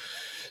list.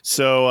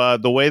 So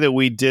the way that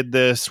we did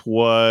this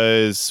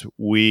was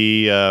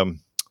we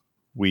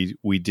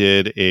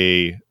did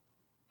a,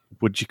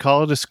 would you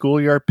call it a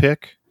schoolyard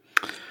pick?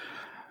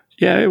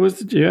 Yeah, it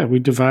was. Yeah, we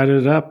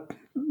divided it up,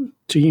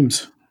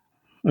 teams,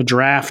 a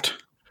draft.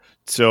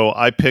 So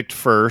I picked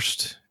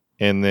first,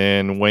 and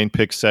then Wayne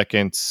picked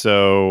second.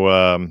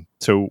 So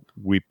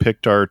we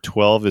picked our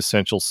 12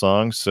 essential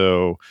songs.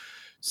 So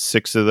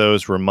 6 of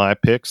those were my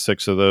picks,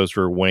 6 of those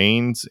were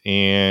Wayne's,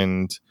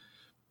 and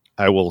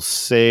I will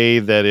say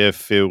that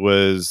if it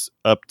was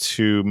up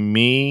to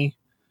me,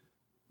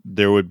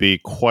 there would be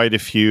quite a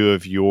few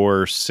of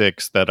your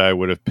 6 that I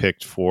would have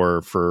picked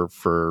for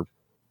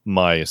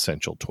my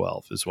essential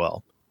 12 as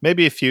well.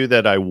 Maybe a few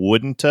that I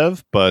wouldn't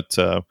have, but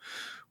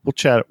we'll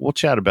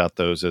chat about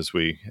those as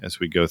we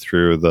go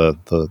through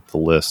the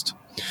list.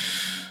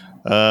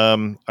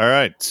 All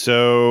right,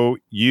 so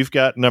you've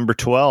got number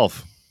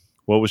 12.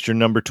 What was your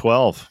number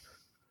 12?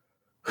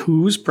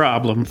 Whose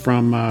Problem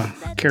from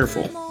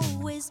Careful.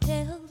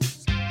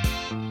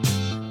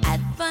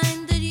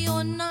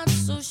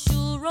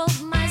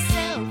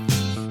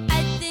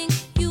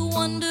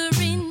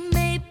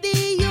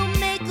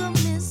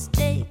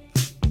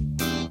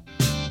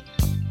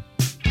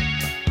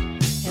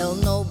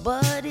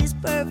 Nobody's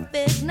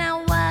perfect.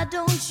 Now why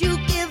don't you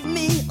give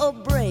me a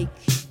break?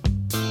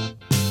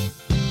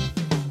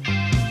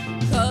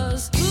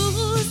 'Cause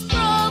whose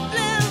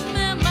problem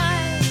am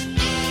I?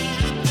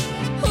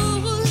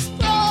 Whose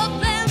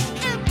problem am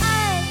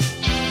I?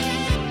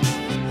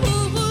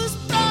 Whose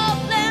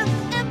problem am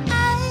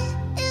I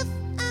if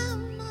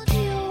I'm not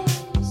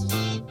yours?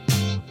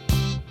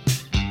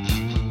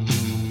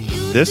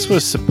 This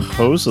was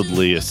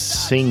supposedly a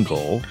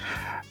single.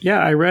 Yeah,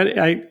 I read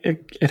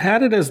it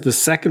had it as the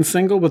second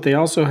single, but they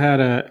also had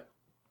I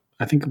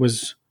think it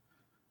was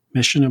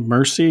Mission of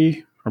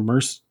Mercy or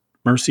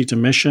Mercy to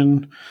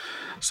Mission,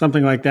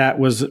 something like that.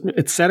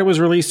 It said it was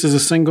released as a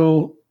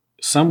single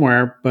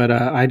somewhere, but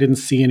I didn't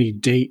see any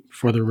date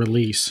for the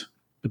release.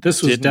 But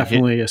this was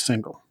definitely a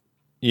single.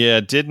 Yeah,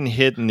 it didn't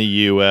hit in the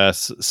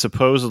U.S.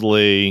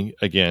 Supposedly,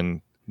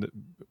 again,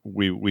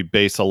 we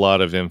base a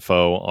lot of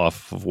info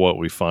off of what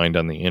we find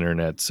on the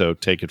internet, so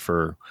take it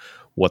for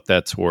what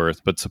that's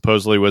worth, but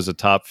supposedly was a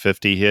top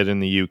 50 hit in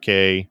the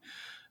UK,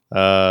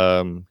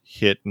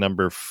 hit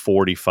number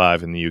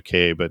 45 in the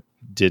UK, but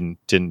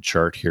didn't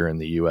chart here in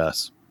the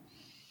US.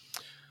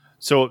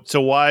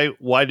 So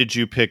why did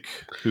you pick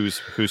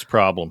Whose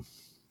Problem?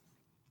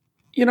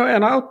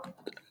 And I'll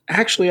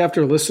actually,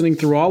 after listening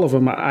through all of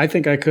them, I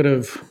think I could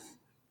have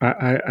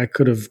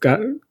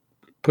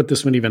put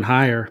this one even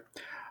higher.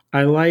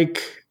 I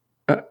like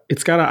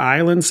it's got an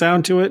island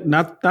sound to it,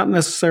 not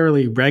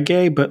necessarily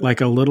reggae, but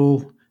like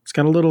it's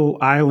got a little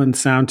island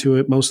sound to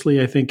it, mostly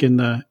I think in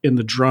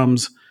the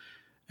drums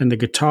and the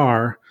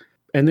guitar.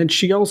 And then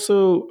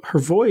her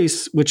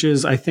voice, which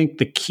is I think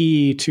the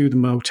key to the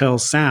Motel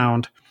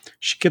sound,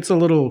 she gets a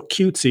little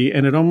cutesy,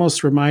 and it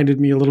almost reminded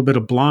me a little bit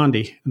of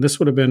Blondie. And this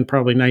would have been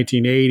probably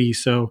 1980,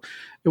 so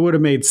it would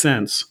have made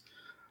sense.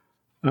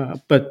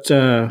 But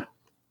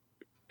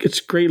it's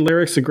great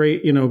lyrics, a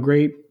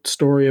great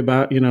story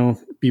about,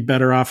 be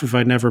better off if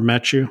I never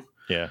met you.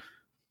 Yeah.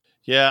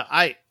 Yeah.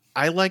 I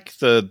like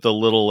the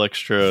little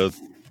extra,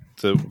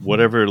 the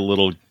whatever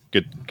little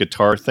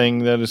guitar thing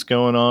that is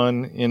going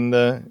on in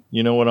the,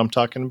 you know what I'm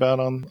talking about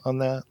on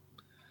that?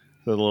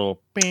 The little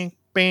bing,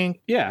 bing.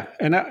 Yeah.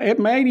 And it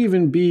might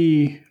even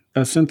be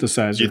a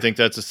synthesizer. Do you think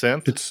that's a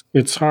synth?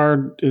 It's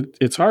hard.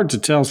 It's hard to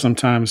tell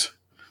sometimes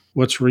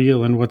what's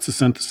real and what's a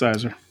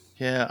synthesizer.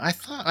 Yeah, I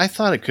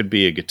thought it could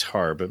be a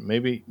guitar, but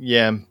maybe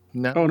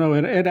no. Oh no,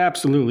 it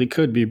absolutely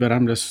could be, but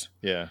I'm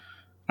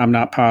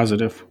not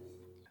positive.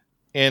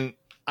 And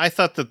I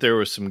thought that there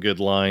were some good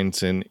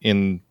lines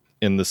in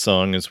the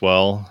song as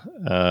well.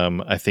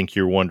 I think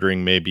you're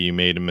wondering maybe you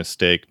made a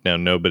mistake. Now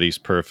nobody's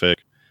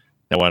perfect.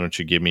 Now why don't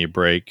you give me a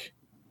break?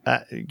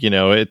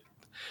 It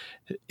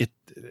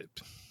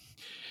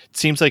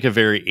seems like a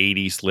very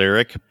 80s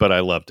lyric, but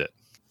I loved it.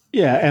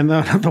 Yeah, and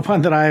the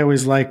one that I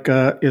always like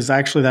is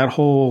actually that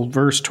whole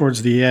verse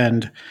towards the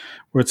end,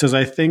 where it says,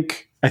 I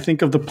think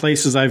of the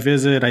places I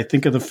visit, I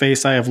think of the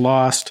face I have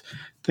lost.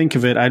 Think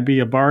of it, I'd be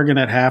a bargain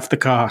at half the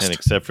cost. And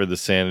except for the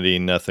sanity,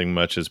 nothing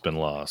much has been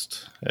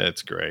lost.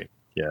 It's great.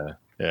 Yeah.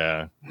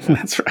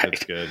 That's right.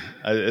 That's good.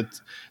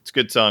 It's a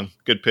good song.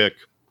 Good pick.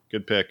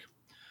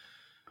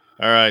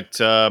 All right,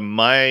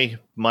 my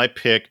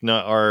pick,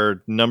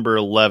 our number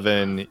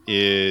 11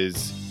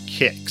 is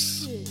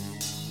Kicks.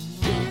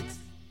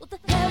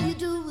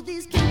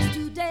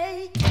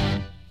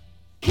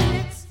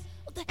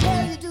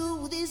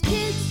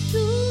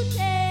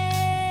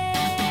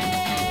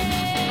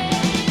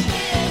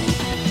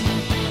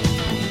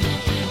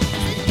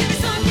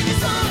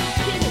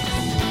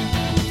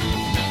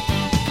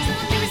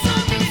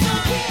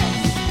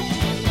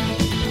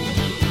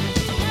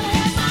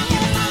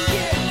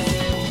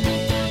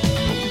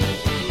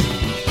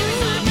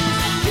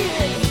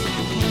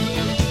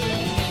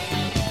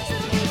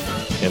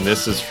 And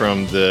this is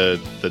from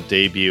the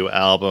debut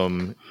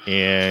album,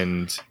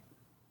 and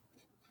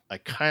I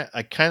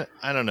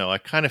don't know. I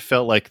kind of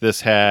felt like this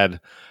had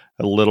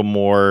a little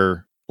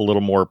more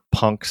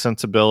punk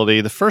sensibility.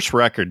 The first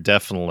record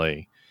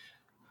definitely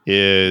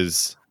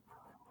is.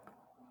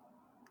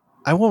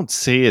 I won't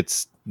say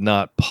it's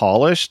not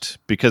polished,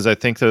 because I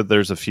think that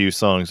there's a few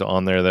songs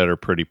on there that are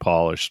pretty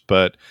polished,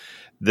 but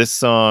this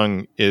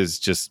song is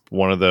just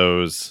one of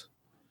those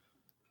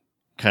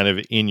kind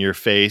of in your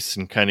face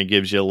and kind of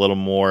gives you a little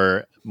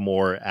more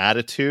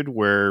attitude,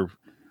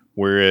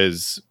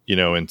 whereas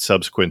in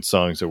subsequent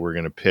songs that we're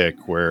going to pick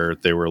where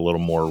they were a little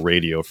more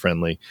radio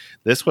friendly,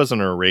 this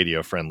wasn't a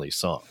radio friendly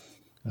song.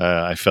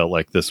 I felt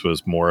like this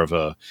was more of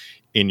a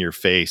in your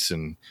face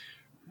and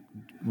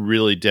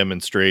really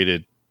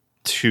demonstrated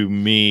to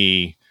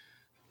me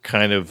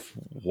kind of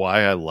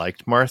why I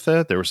liked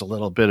Martha. There was a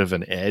little bit of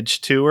an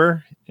edge to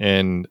her,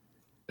 and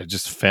I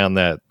just found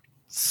that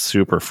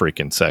super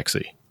freaking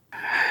sexy.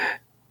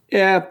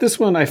 Yeah, this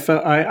one I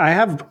felt I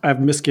have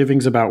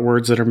misgivings about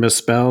words that are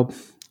misspelled,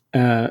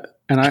 and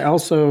I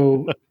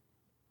also,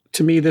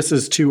 to me, this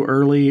is too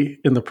early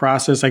in the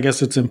process. I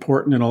guess it's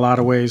important in a lot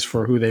of ways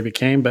for who they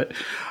became, but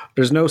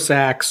there's no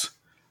sax.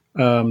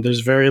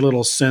 There's very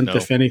little synth,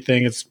 if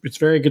anything. It's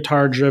very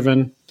guitar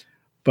driven,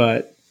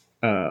 but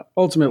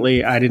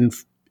ultimately, I didn't.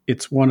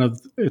 It's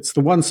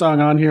the one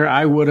song on here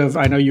I would have.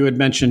 I know you had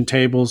mentioned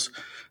Tables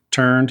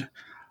Turned.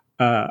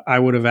 I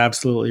would have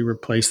absolutely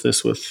replaced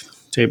this with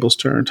Tables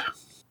Turned.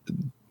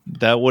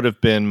 That would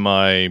have been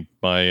my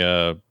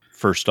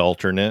first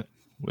alternate,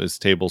 was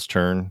Tables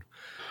Turned.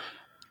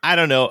 I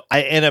don't know.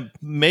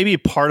 Maybe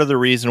part of the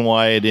reason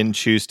why I didn't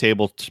choose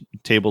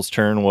Tables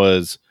Turned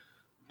was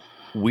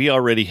we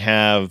already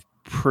have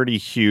pretty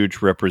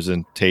huge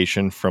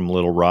representation from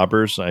Little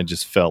Robbers. I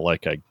just felt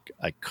like I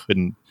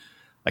couldn't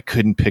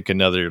pick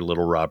another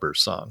Little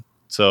Robbers song.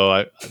 So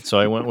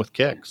I went with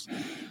Kicks.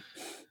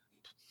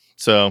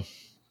 So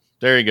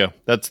there you go.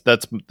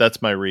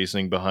 That's my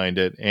reasoning behind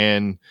it.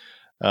 And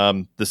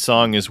the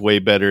song is way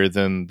better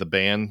than the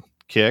band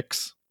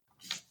Kicks.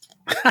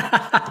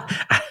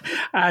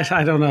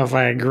 I don't know if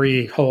I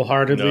agree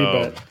wholeheartly,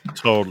 but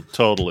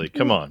totally.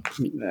 Come on.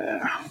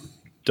 Yeah.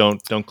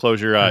 Don't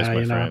close your eyes,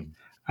 my friend.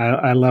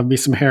 I love me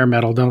some hair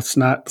metal. Let's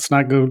not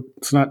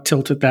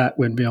tilt at that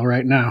windmill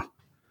right now.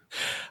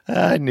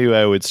 I knew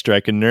I would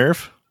strike a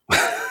nerve.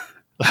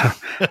 I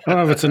don't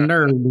know if it's a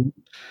nerve.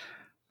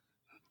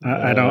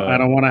 I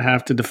don't want to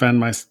have to defend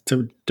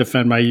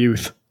my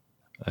youth.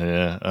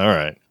 Yeah. All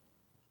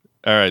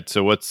right.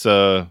 So what's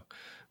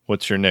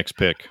your next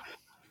pick?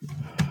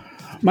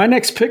 My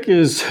next pick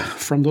is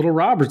from Little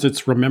Roberts.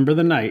 It's "Remember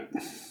the Night."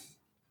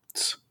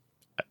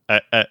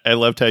 I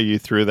loved how you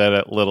threw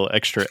that little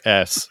extra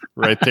S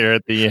right there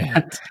at the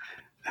end.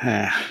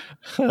 I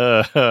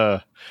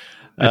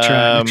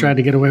tried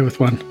to get away with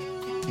one.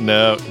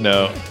 No.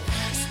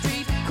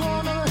 Street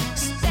corner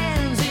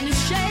stands in the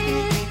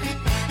shade,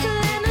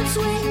 linen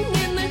swing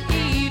in the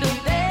heat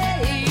of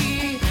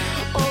day.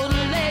 Old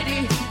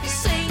lady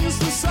sings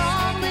the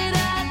song that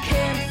I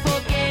can't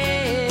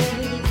forget.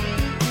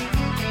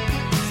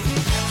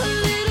 A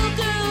little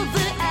girl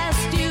that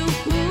asked you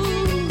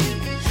who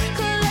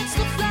collects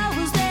the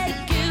flowers they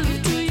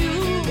give to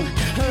you.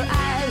 Her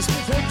eyes,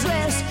 her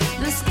dress,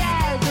 the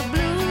sky, the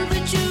blue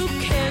that you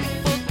can't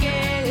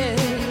forget.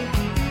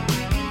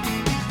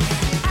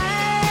 I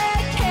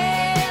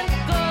can't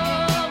go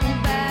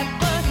back,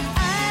 but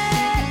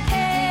I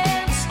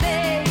can't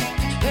stay.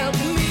 Help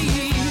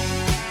me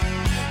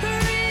remember.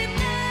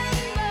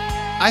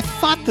 I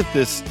thought that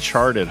this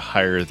charted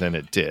higher than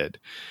it did.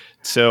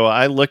 So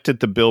I looked at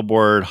the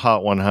Billboard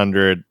Hot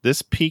 100.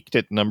 This peaked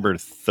at number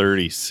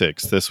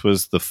 36. This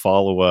was the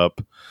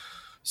follow-up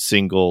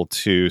single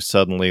to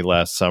Suddenly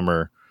Last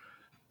Summer.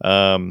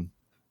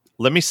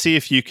 Let me see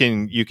if you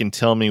can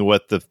tell me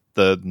what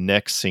the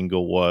next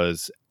single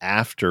was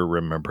after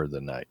Remember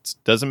the Nights.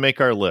 Doesn't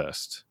make our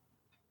list.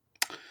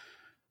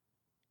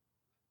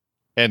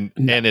 And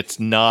it's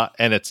not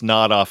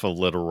off of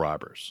Little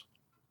Robbers.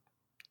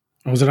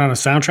 Was it on a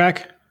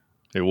soundtrack?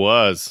 It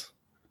was.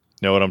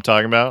 Know what I'm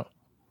talking about?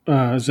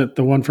 Is it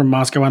the one from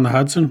Moscow on the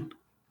Hudson?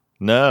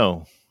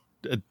 No.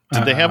 Did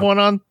they have one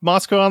on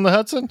Moscow on the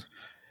Hudson?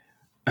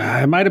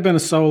 It might have been a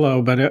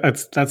solo, but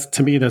that's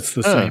to me that's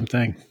the same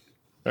thing.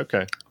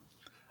 Okay.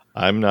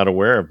 I'm not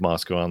aware of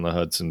Moscow on the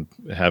Hudson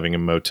having a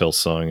Motel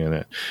song in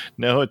it.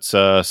 No, it's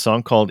a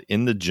song called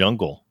In the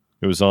Jungle.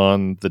 It was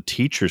on the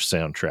Teacher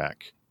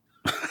soundtrack.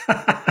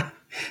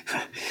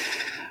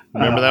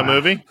 Remember that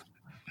movie?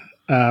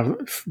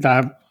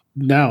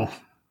 No.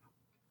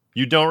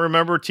 You don't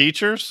remember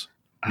Teachers?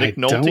 Nick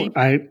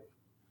Nolte?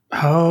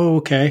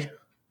 Okay.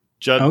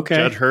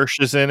 Judd Hirsch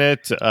is in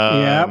it.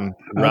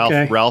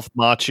 Ralph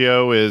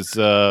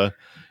Macchio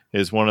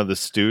is one of the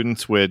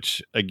students,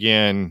 which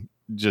again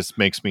just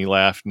makes me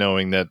laugh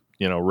knowing that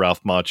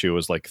Ralph Macchio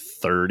was like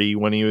 30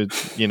 when he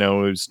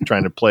was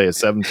trying to play a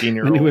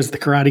 17-year-old. When he was the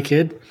Karate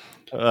Kid.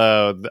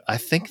 I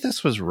think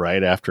this was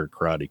right after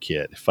Karate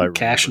Kid. If I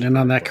cashing in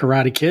on that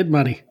Karate Kid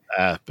money.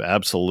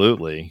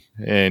 Absolutely.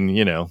 And,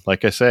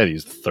 like I said,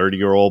 he's a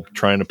 30-year-old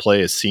trying to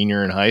play a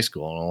senior in high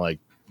school. And I'm like,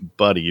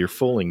 buddy, you're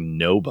fooling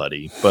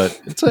nobody. But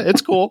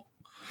it's cool.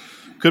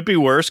 Could be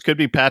worse. Could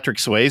be Patrick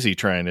Swayze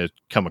trying to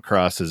come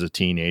across as a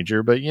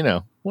teenager. But,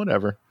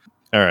 whatever.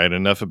 All right.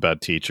 Enough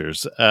about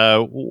Teachers.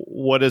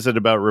 What is it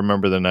about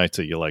Remember the Nights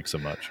that you like so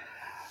much?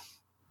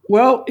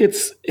 Well,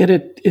 it's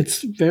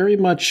very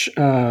much...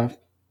 it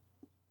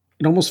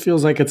almost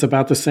feels like it's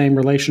about the same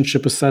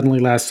relationship as Suddenly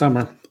Last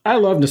Summer. I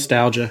love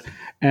nostalgia,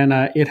 and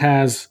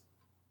it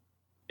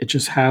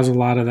just has a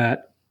lot of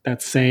that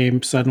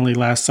same Suddenly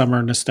Last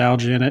Summer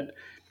nostalgia in it.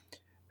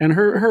 And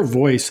her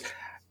voice,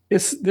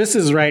 this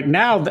is right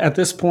now at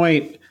this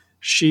point,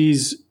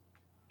 she's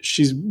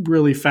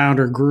really found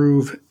her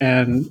groove,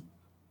 and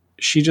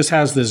she just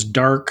has this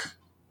dark,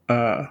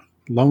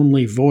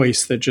 lonely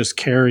voice that just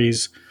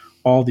carries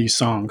all these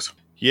songs.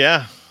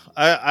 Yeah.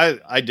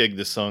 I dig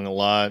this song a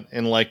lot,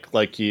 and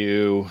like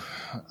you,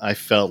 I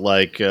felt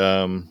like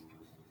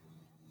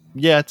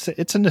it's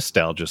a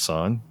nostalgia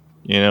song.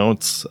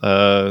 It's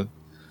I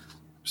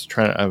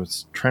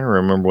was trying to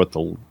remember what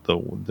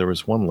there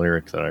was one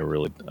lyric that I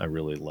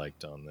really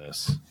liked on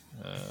this.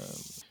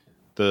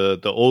 The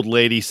old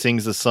lady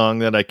sings a song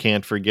that I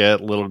can't forget.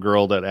 Little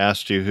girl that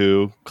asked you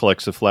who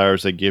collects the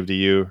flowers they give to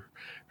you.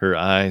 Her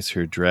eyes,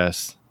 her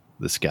dress,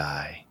 the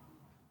sky.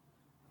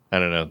 I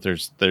don't know.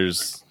 There's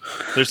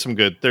some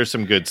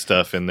good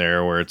stuff in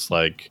there where it's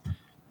like,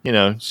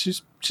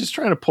 she's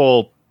trying to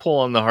pull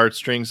on the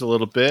heartstrings a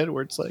little bit.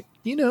 Where it's like,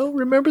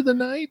 remember the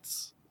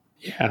nights.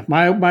 Yeah,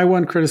 my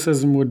one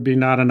criticism would be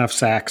not enough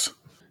sax.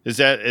 Is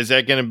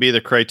that going to be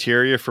the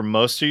criteria for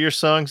most of your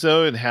songs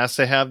though? It has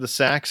to have the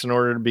sax in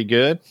order to be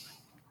good.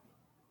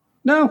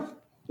 No,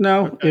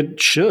 okay.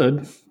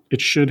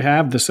 It should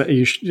have the.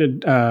 You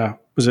should.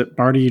 Was it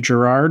Marty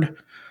Gerard?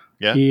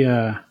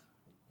 Yeah.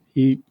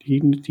 He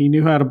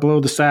knew how to blow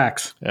the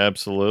sax.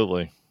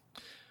 Absolutely.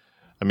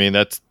 I mean,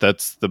 that's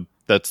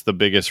the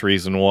biggest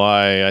reason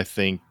why I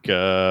think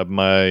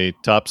my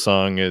top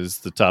song is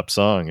the top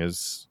song.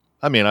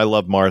 I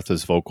love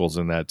Martha's vocals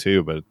in that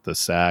too, but the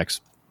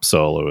sax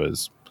solo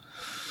is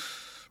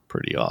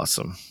pretty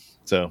awesome.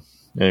 So,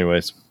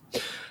 anyways,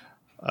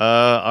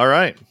 all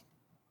right.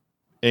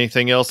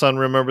 Anything else on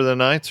Remember the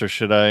Nights, or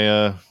should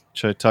I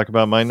talk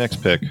about my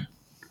next pick?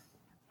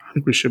 I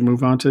think we should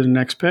move on to the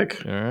next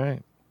pick. All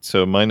right.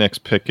 So my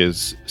next pick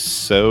is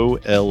So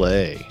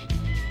L.A.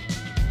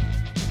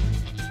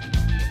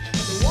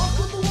 Walk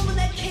with the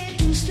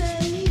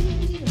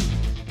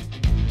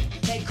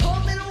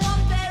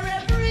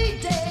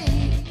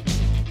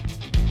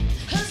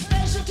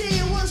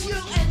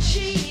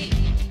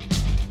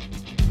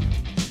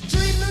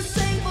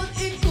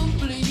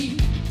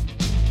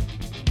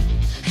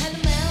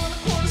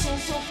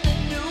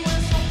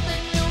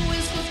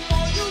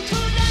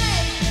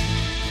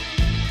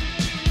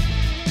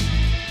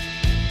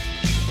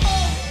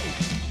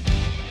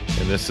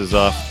is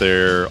off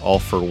their All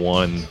for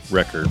One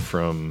record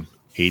from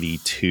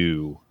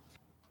 '82.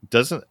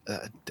 Doesn't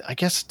I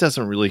guess it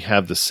doesn't really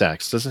have the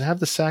sax. Does it have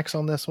the sax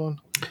on this one?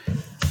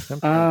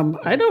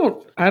 I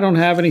don't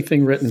have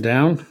anything written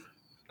down.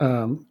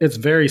 It's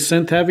very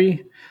synth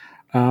heavy.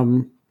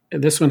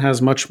 This one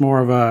has much more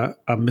of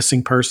a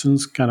Missing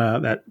Persons kind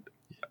of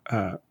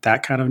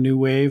that kind of new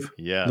wave.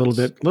 Yeah, a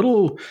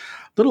little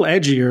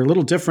edgier, a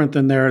little different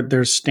than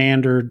their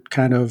standard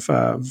kind of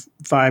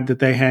vibe that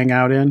they hang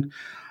out in.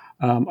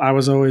 I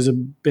was always a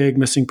big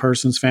Missing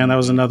Persons fan. That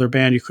was another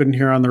band you couldn't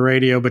hear on the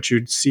radio, but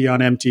you'd see on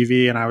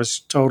MTV, and I was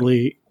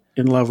totally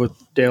in love with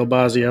Dale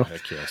Bozzio.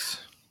 Heck yes.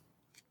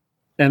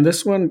 And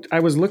this one, I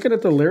was looking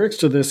at the lyrics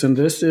to this, and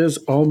this is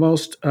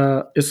almost,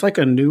 it's like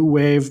a new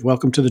wave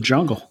Welcome to the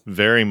Jungle.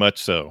 Very much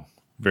so.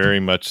 Very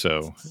much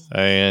so.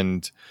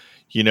 And,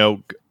 you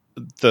know,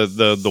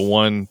 the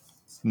one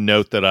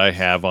note that I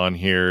have on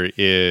here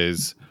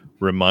is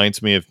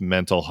reminds me of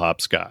Mental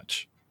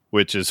Hopscotch,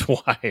 which is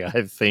why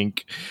I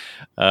think,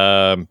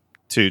 to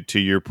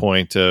your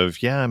point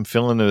of, yeah, I'm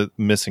feeling a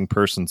Missing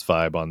Persons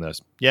vibe on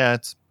this. Yeah,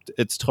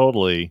 it's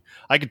totally,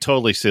 I could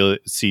totally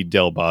see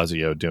Del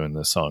Bozzio doing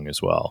this song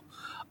as well.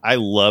 I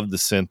love the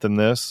synth in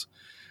this,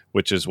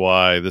 which is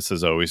why this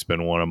has always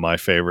been one of my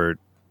favorite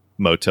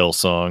Motel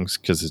songs,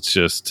 because it's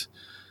just,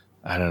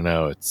 I don't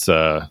know,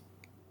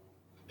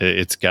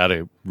 it's got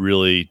a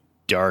really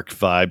dark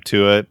vibe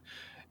to it.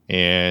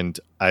 And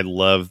I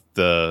love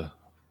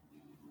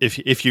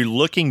if you're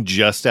looking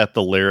just at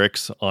the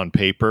lyrics on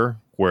paper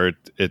where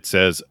it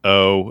says,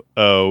 oh,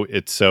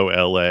 it's so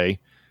LA.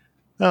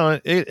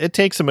 No, it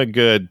takes them a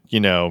good,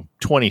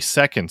 20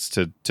 seconds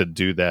to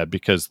do that,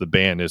 because the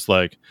band is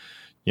like,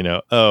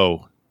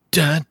 oh,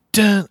 dun,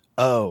 dun,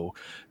 oh,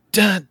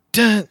 dun,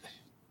 dun.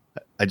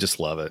 I just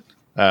love it.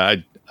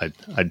 I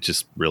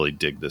just really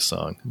dig this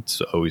song.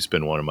 It's always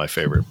been one of my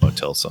favorite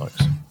Motel songs.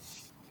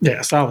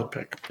 Yeah, solid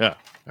pick. Yeah.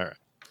 All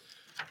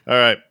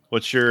right.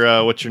 What's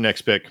your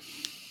next pick?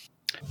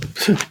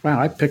 Wow,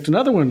 I picked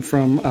another one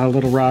from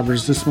Little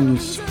Robbers. This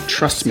one's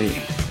Trust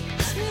Me.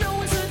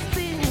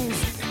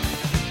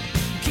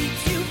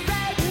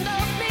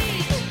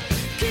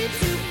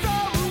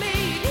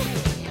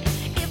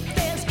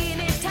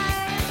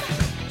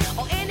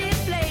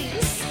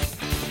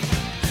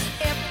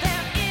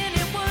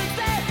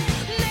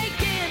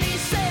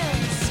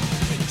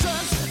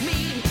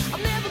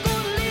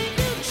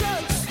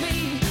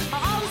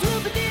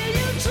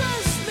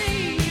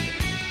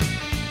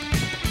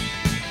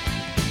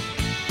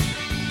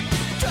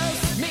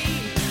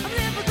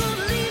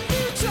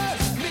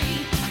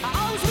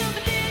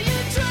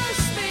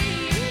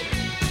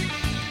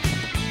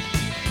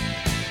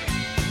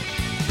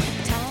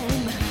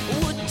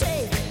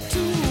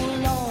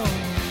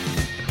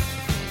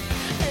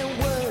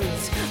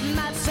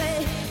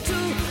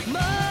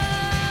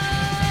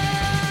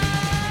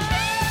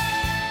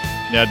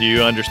 Now, do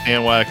you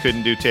understand why I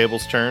couldn't do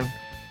Table's Turn?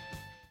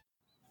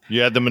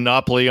 You had the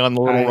monopoly on the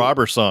Little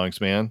Robber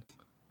songs, man.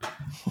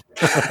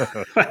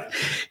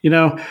 If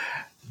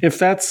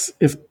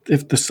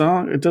the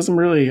song, it doesn't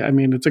really, I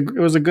mean, it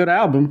was a good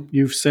album.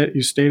 You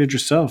stated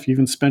yourself, you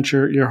even spent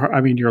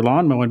your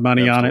lawn mowing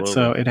money on it.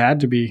 So it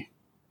had to be,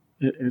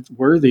 it's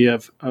worthy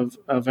of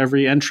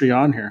every entry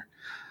on here.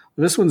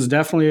 This one's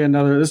definitely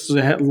this is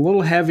a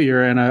little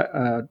heavier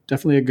and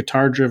definitely a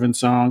guitar driven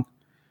song.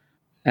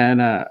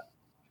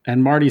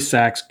 And Marty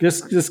sax.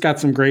 This got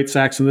some great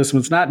sax in this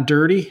one. It's not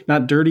dirty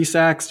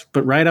sax,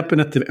 but right up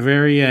and at the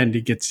very end,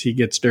 he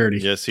gets dirty.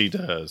 Yes, he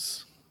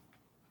does.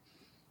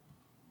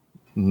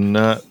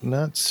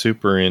 Not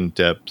super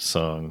in-depth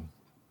song.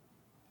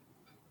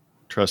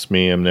 Trust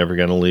me, I'm never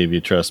gonna leave you.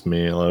 Trust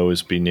me, I'll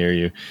always be near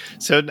you.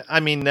 So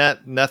I mean,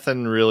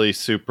 nothing really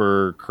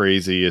super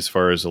crazy as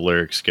far as the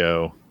lyrics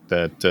go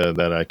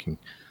that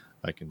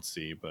I can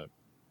see, but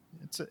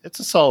it's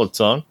a solid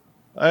song.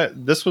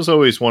 This was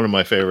always one of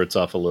my favorites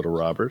off of Little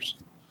Robbers.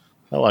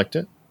 I liked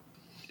it.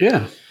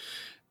 Yeah.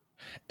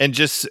 And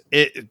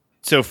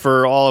so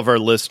for all of our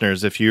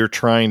listeners, if you're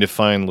trying to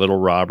find Little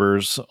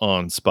Robbers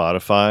on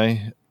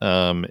Spotify,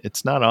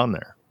 it's not on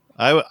there.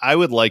 I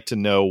would like to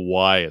know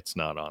why it's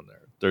not on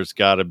there. There's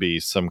got to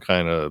be some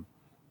kind of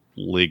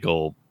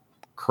legal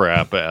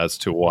crap as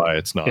to why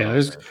it's not on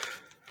there.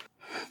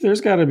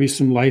 There's got to be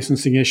some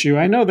licensing issue.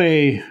 I know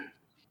the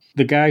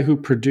guy who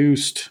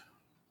produced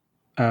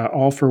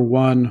All for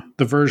One,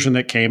 the version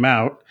that came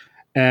out,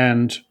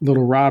 and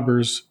Little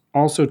Robbers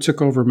also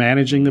took over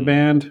managing the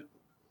band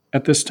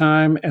at this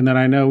time. And then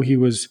I know he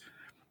was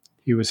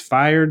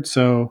fired,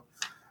 so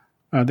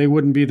they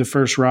wouldn't be the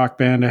first rock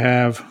band to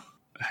have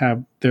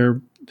their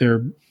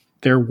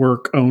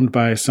work owned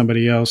by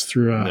somebody else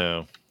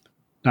through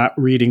not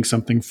reading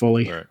something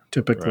fully,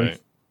 typically. Right.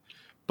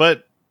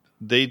 But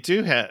they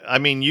do have. I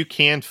mean, you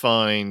can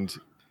find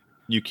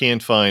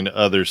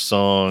other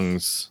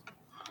songs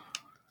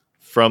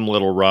from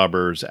Little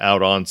Robbers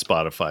out on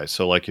Spotify.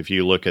 So like if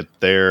you look at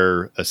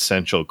their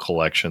essential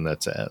collection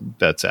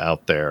that's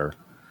out there,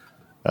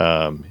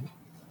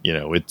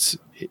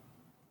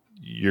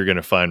 you're going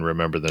to find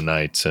Remember the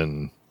Nights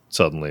and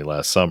Suddenly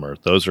Last Summer.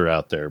 Those are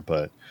out there,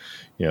 but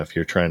if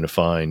you're trying to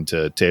find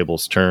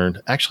Tables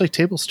Turned, actually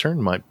Tables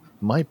Turned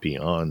might be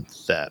on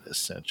that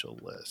essential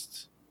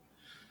list.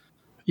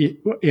 Yeah,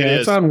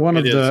 it's on one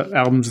of the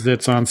albums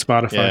that's on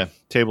Spotify. Yeah,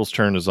 Tables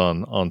Turned is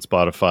on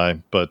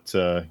Spotify, but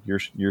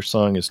your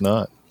song is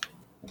not.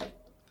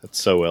 That's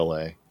so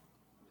LA.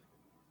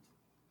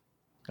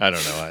 I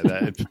don't know.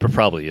 It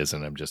probably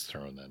isn't. I'm just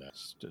throwing that out.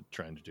 Just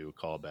trying to do a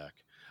callback.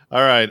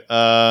 All right.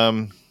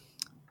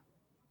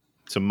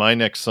 So my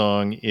next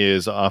song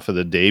is off of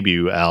the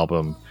debut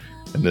album,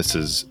 and this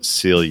is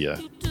Celia.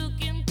 You took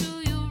him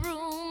to your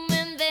room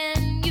and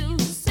then you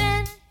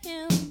sent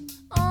him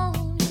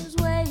on his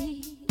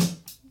way.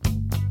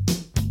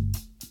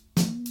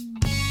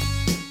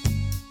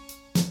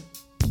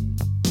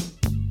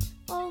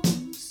 Oh,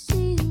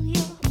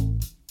 Celia,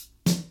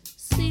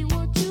 see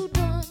what you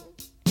done.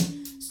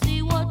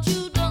 See what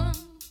you done.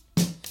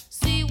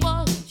 See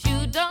what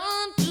you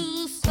done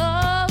to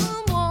someone.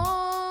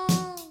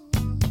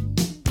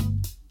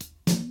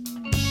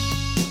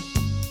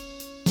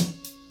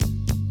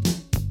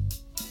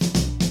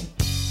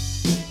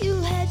 You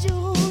had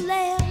your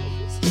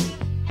laughs,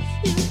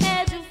 you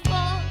had your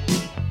fun.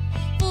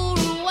 For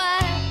a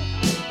while,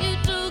 you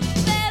took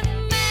that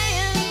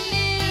man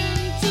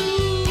into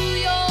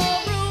your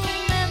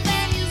room and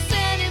then you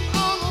sent him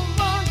on the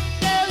run.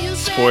 Girl, you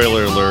sent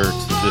Spoiler him on alert,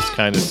 the run. this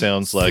kind of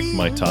sounds like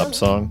my top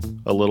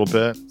song a little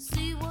bit.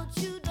 See what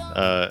you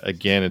done.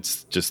 Again,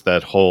 it's just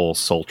that whole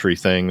sultry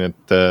thing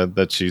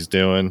that she's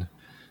doing,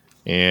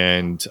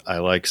 and I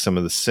like some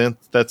of the synth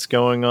that's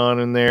going on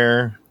in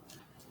there.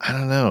 I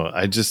don't know.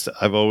 I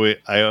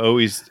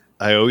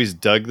always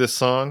dug this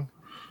song,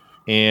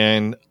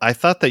 and I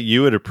thought that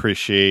you would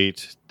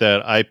appreciate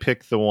that I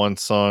picked the one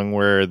song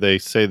where they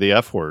say the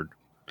F word.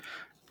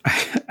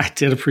 I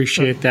did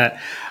appreciate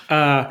that.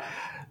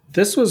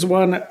 This was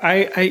one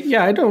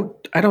I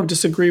don't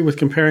disagree with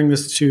comparing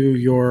this to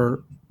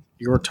your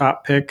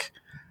top pick.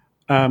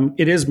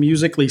 It is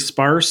musically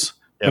sparse,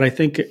 but I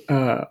think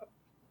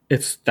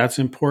that's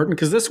important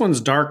because this one's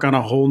dark on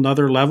a whole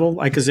nother level.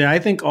 Like I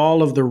think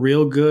all of the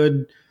real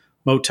good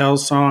Motel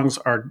songs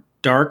are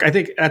dark. I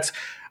think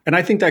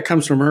that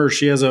comes from her.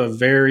 She has a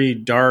very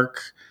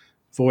dark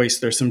voice.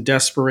 There's some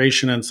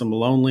desperation and some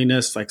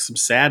loneliness, like some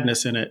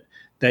sadness in it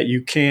that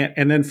you can't.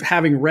 And then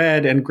having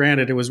read, and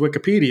granted it was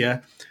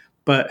Wikipedia,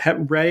 but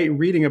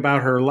reading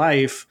about her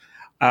life,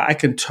 I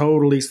can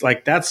totally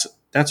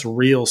that's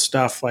real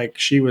stuff. Like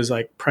she was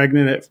like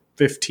pregnant at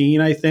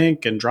 15, I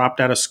think, and dropped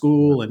out of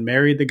school and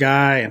married the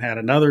guy and had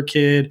another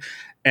kid.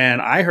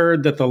 And I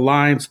heard that the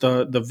lines,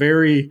 the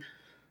very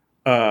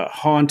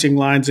haunting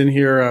lines in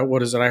here.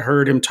 What is it? I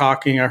heard him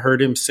talking. I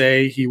heard him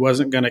say he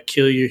wasn't going to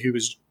kill you. He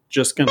was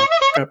just going to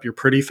f up your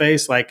pretty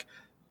face. Like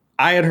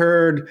I had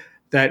heard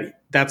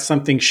that's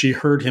something she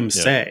heard him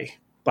say.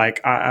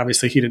 Like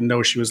obviously he didn't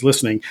know she was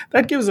listening.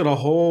 That gives it a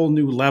whole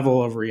new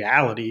level of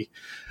reality.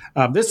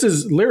 This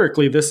is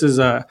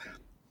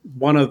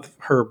one of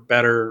her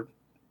better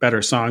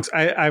songs.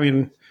 I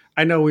mean,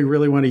 I know we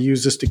really want to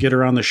use this to get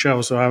her on the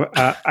show. So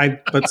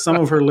but some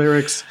of her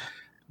lyrics,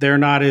 they're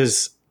not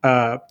as,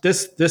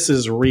 this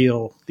is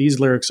real. These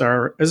lyrics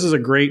this is a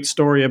great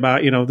story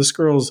about, this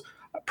girl's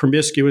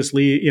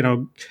promiscuously,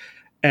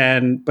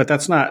 but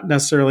that's not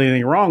necessarily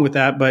anything wrong with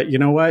that. But you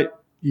know what?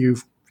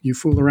 You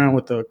fool around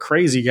with a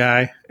crazy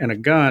guy and a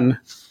gun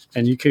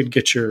and you could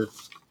get your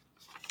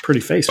pretty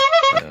face.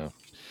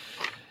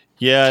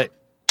 Yeah.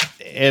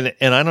 And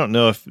I don't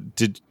know if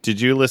did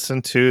you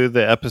listen to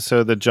the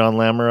episode that John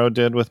Lamoureux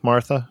did with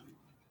Martha?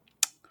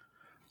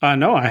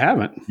 No, I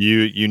haven't.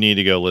 You need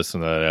to go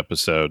listen to that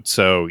episode.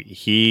 So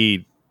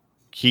he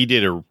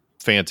did a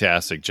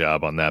fantastic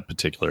job on that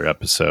particular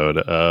episode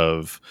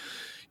of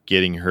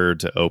getting her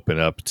to open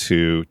up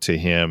to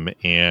him.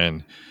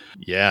 And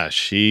yeah,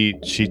 she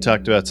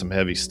talked about some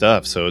heavy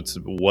stuff. So it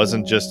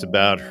wasn't just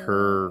about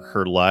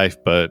her life,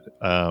 but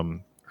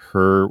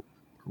her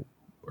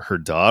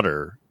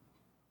daughter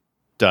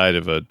died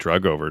of a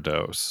drug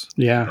overdose.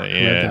 Yeah.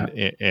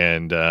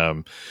 And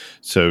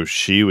so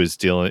she's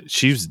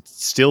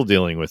still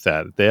dealing with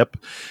that.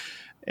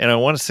 And I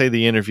want to say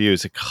the interview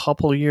is a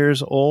couple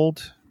years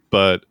old,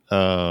 but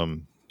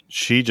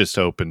she just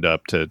opened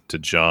up to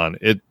John.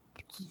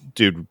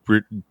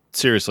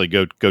 Seriously,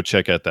 go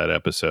check out that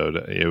episode.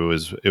 It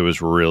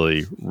was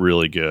really,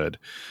 really good.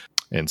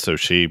 And so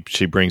she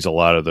brings a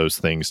lot of those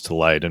things to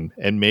light, and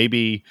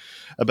maybe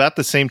about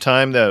the same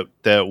time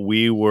that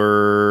we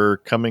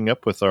were coming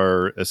up with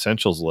our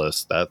essentials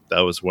list, that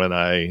was when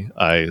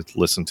I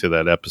listened to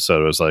that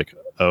episode. I was like,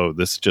 oh,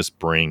 this just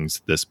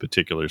brings this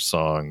particular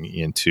song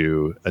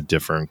into a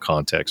different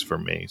context for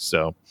me.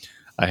 So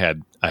I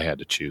had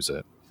to choose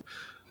it.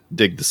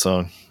 Dig the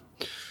song.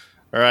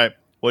 All right,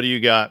 what do you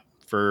got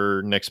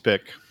for next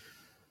pick?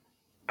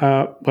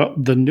 Well,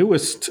 the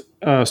newest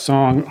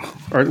song,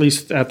 or at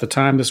least at the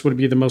time, this would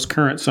be the most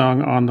current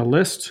song on the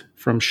list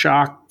from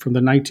Shock, from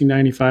the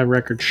 1995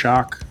 record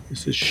Shock.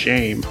 This is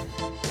Shame.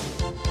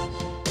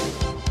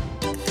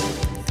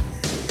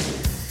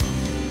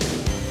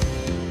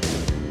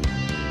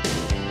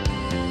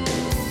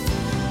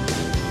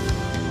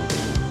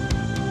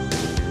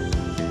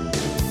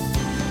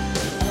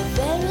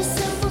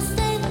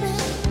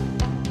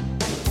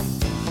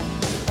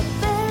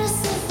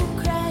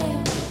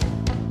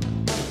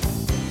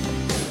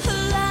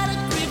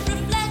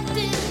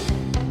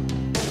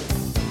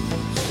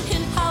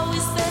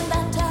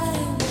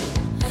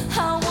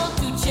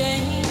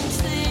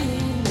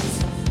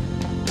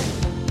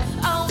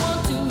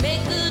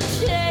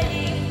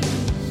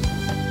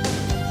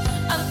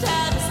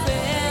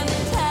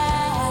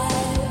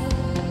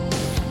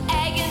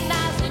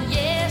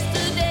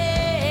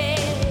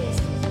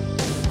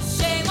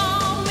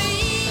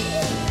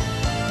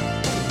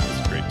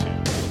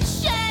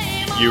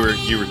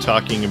 you were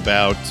talking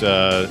about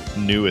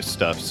newest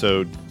stuff.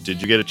 So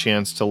did you get a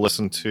chance to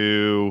listen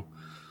to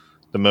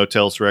the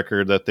Motels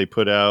record that they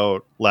put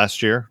out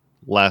last year?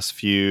 Last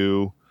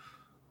few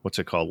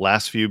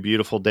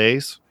beautiful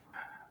days?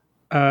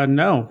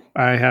 No,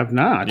 I have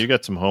not. You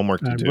got some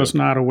homework to do. I was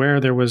not aware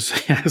there was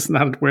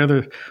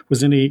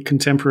any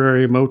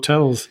contemporary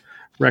Motels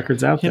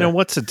records out there. You know,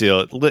 what's the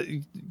deal?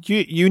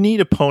 You need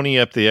to pony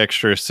up the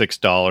extra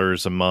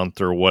 $6 a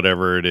month or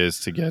whatever it is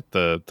to get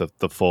the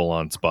full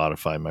on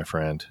Spotify, my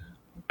friend.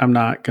 I'm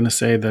not going to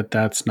say that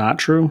that's not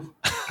true.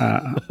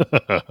 I'm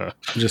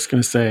just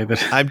going to say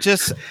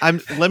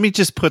that. Let me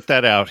just put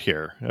that out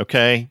here,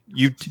 okay?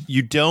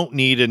 You don't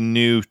need a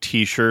new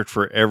T-shirt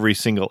for every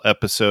single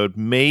episode.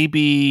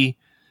 Maybe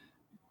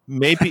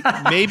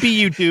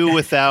you do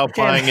without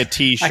buying a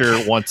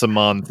T-shirt once a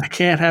month. I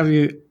can't have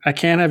you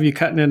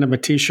cutting into my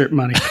T-shirt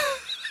money.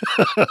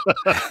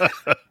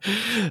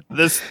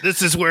 This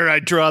is where I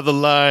draw the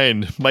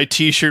line. My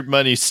T-shirt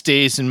money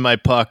stays in my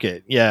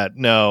pocket. Yeah,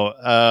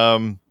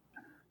 no.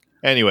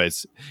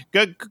 Anyways,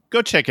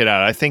 go check it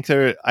out. I think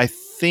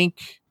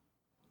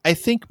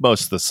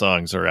most of the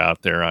songs are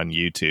out there on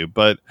YouTube,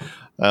 but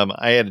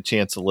I had a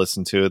chance to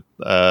listen to it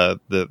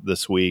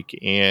this week,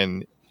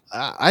 and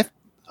I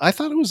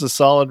thought it was a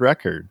solid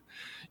record.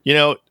 You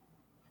know,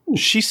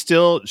 she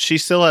still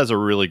has a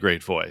really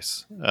great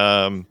voice.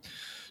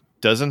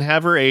 Doesn't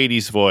have her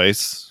 80s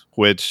voice,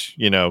 which,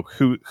 you know,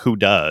 who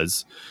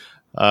does?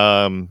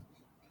 But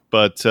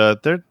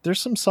there's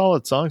some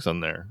solid songs on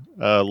there.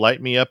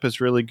 Light Me Up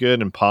is really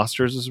good.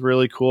 Imposters is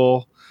really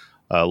cool.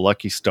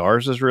 Lucky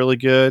Stars is really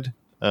good.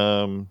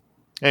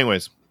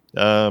 Anyways,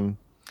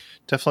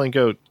 definitely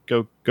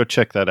go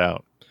check that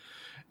out.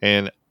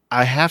 And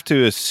I have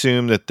to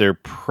assume that they're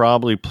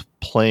probably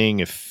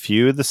playing a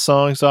few of the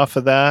songs off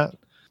of that,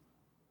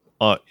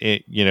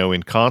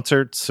 in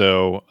concert.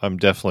 So I'm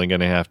definitely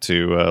going to have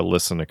to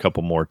listen a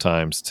couple more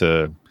times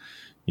to,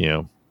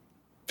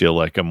 feel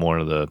like I'm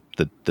one of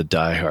the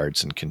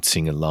diehards and can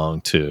sing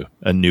along to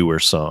a newer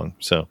song.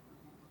 So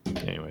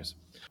anyways,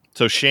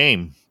 so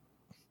Shame,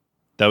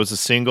 that was a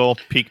single,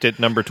 peaked at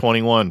number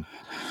 21.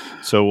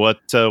 So what?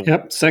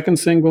 Yep. Second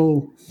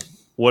single.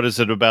 What is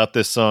it about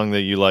this song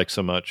that you like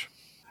so much?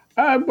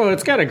 Well,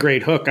 it's got a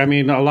great hook. I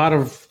mean, a lot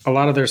of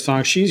their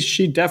songs,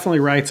 she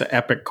definitely writes an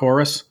epic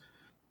chorus.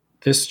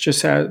 This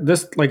just has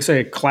this, like I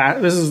say,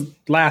 this is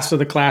last of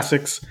the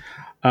classics.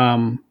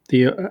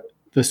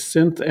 The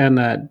synth and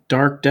that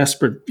dark,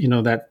 desperate,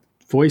 that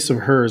voice of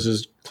hers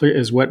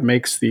is what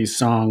makes these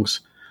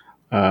songs,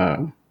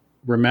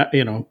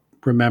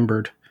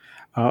 remembered.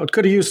 It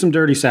could have used some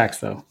dirty sax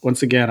though.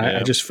 Once again, yeah.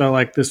 I just felt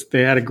like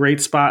they had a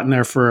great spot in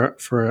there for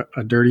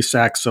a dirty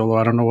sax solo.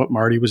 I don't know what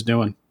Marty was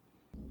doing.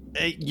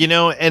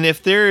 And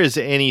if there is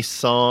any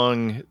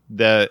song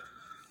that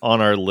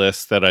on our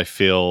list that I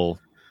feel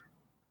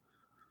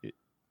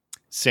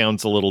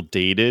sounds a little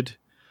dated,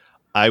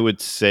 I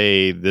would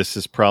say this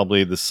is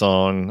probably the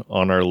song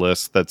on our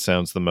list that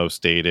sounds the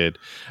most dated.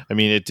 I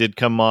mean, it did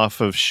come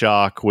off of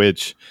Shock,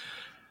 which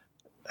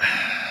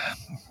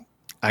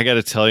I got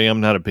to tell you, I'm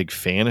not a big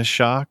fan of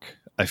Shock.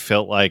 I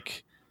felt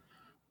like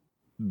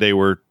they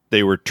were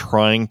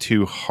trying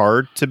too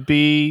hard to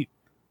be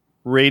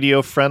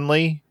radio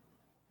friendly,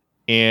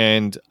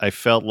 and I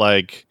felt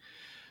like,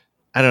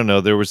 I don't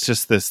know, there was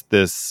just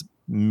this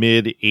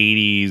mid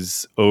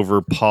 80s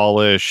over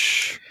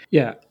polish.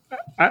 Yeah.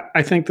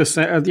 I think that's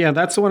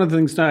one of the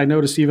things that I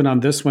noticed even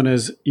on this one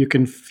is you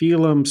can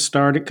feel them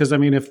starting, because I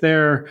mean, if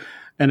they're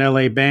an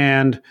LA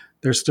band,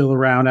 they're still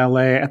around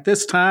LA at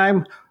this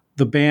time.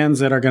 The bands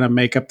that are going to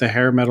make up the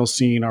hair metal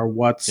scene are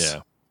what's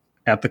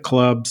at the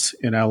clubs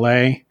in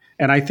LA,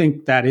 and I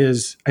think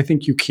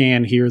you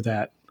can hear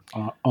that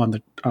on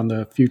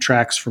the few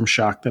tracks from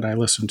Shock that I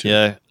listened to.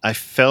 Yeah, I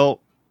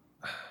felt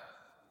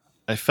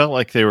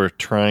like they were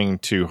trying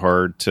too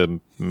hard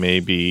to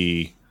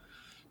maybe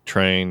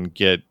try and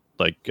get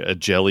like a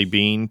Jelly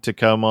Bean to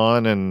come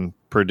on and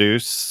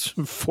produce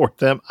for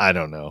them. I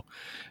don't know.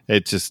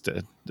 It's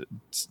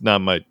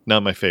not my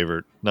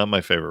favorite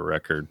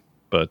record,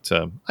 but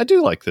I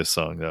do like this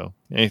song though.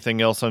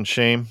 Anything else on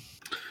Shame?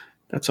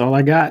 That's all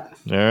I got.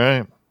 All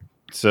right.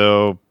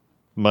 So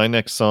my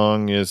next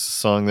song is a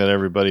song that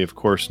everybody of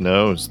course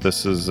knows.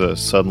 This is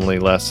Suddenly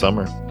Last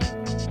Summer.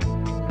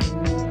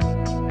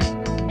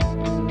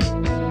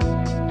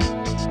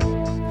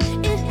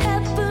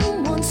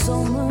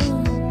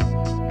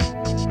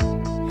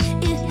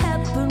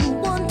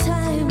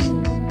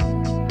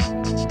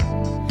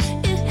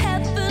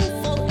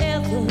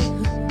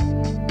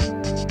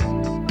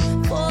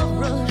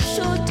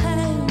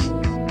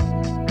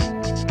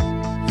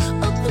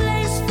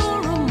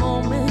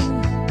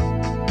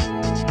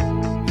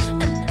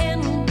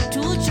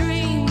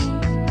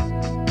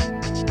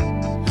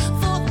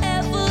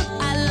 Forever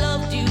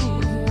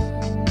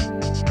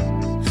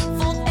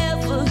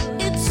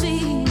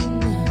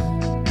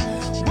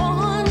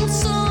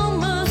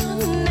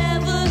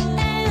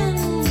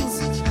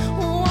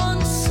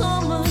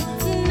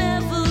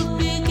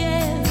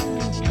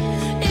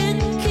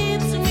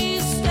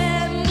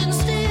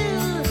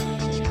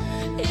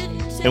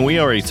And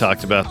we already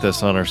talked about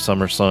this on our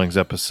Summer Songs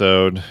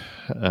episode.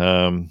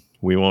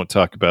 We won't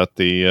talk about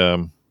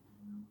the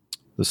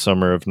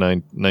summer of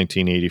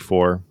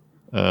 1984.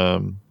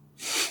 That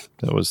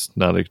was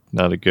not a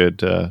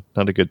good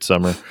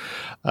summer.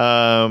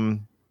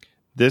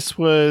 This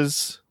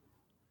was,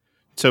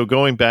 so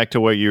going back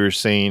to what you were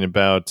saying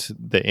about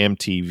the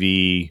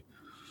MTV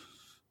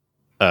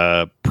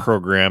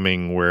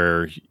programming,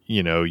 where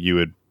you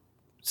would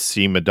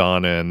see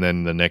Madonna and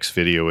then the next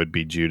video would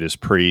be Judas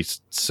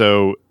Priest.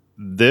 So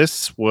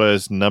this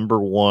was number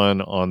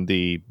one on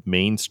the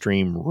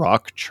mainstream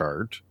rock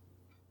chart,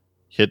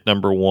 hit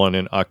number one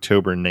in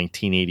October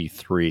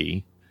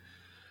 1983,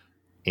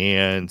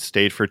 and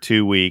stayed for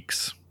 2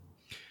 weeks.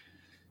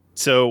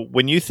 So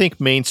when you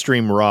think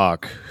mainstream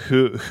rock,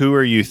 who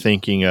are you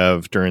thinking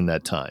of during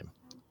that time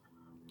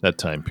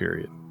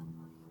period?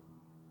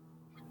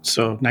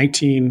 So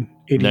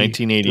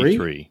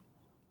 1983.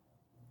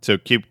 So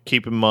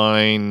keep in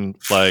mind,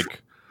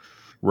 like,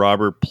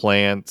 Robert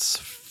Plant's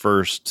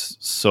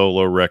first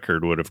solo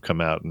record would have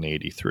come out in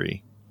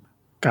 83.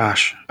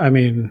 Gosh, I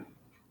mean,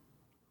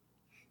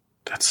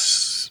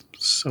 that's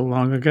so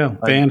long ago.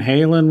 Van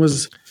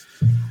Halen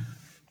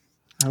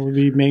that would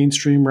be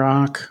mainstream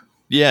rock.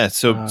 Yeah,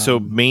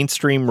 so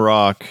mainstream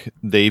rock,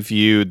 they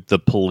viewed The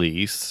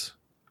Police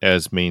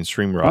as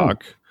mainstream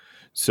rock.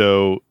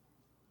 So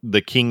The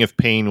King of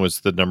Pain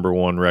was the number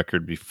one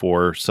record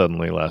before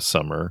Suddenly Last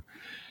Summer.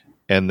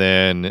 And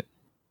then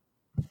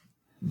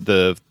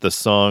the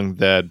song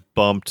that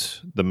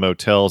bumped the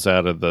Motels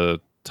out of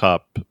the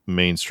top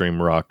mainstream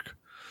rock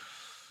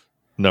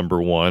number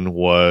one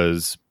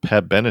was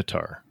Pat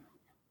Benatar.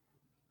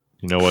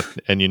 You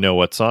know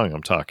what song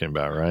I'm talking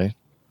about, right?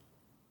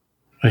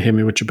 Hit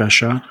Me With Your Best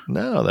Shot?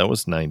 No, that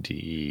was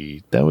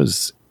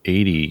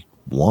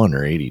 81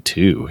 or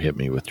 82. Hit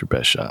Me With Your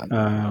Best Shot.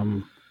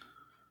 Love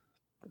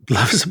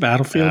Is a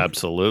Battlefield?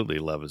 Absolutely,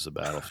 Love Is a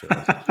Battlefield.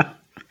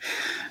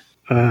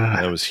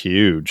 That was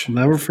huge. I'll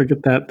never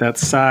forget that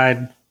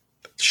side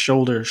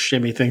shoulder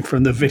shimmy thing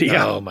from the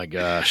video. Oh my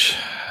gosh!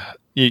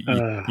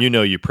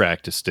 You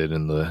practiced it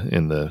in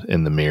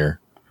the mirror.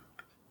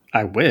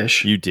 I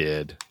wish you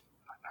did.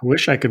 I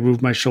wish I could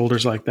move my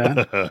shoulders like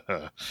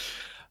that.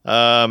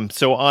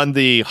 So on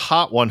the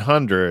Hot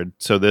 100,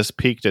 so this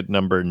peaked at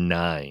number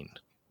 9.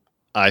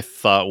 I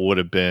thought would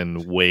have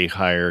been way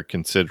higher,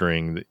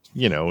 considering that,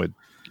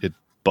 it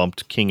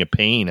bumped King of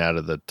Pain out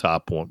of the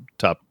top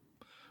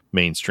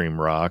mainstream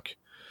rock,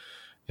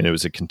 and it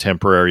was a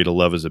contemporary to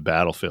Love Is a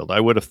Battlefield. I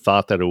would have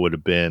thought that it would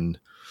have been,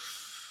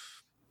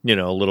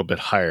 a little bit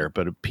higher,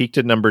 but it peaked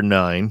at number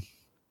 9.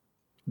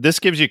 This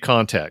gives you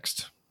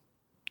context.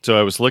 So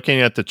I was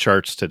looking at the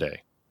charts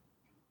today.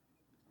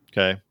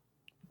 Okay.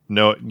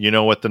 No, you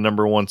know what the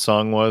number one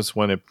song was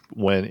when it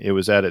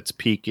was at its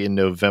peak in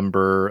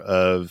November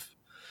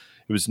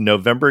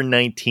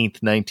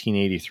 19th,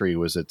 1983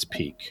 was its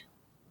peak.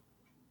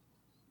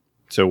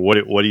 So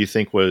what do you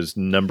think was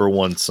number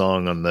one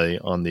song on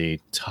the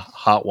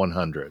Hot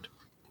 100?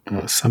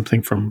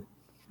 Something from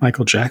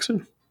Michael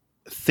Jackson?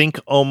 Think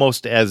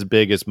almost as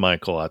big as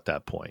Michael at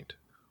that point.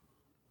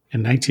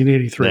 In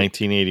 1983.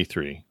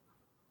 1983.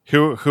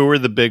 Who were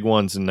the big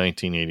ones in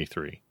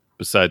 1983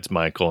 besides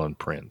Michael and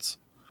Prince?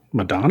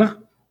 Madonna?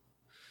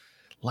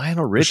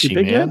 Lionel Richie,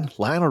 man. Yet?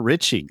 Lionel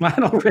Richie. I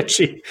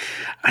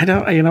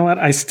don't, you know what?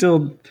 I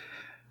still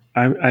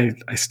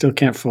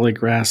can't fully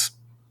grasp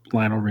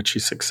Lionel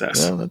Richie's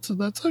success. Well, that's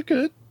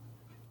good.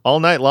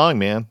 All Night Long,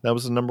 man. That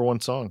was the number one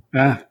song.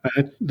 No,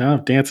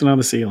 Dancing on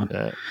the Ceiling.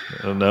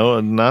 No,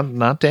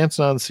 not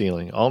Dancing on the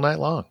Ceiling. All Night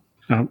Long.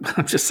 I'm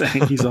just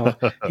saying he's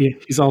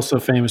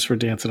also famous for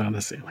Dancing on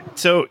the Ceiling.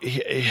 So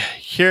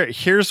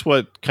here's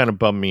what kind of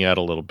bummed me out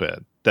a little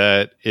bit,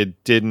 that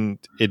it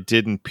didn't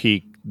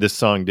peak. This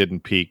song didn't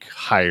peak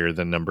higher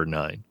than number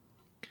 9.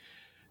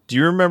 Do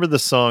you remember the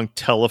song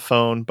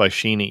 "Telephone" by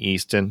Sheena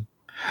Easton?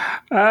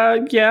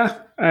 Yeah,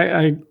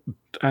 I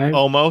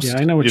almost. Yeah,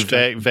 I know what you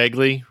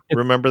vaguely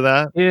remember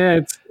that. Yeah,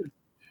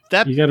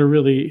 that you got to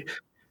really.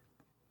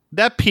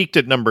 That peaked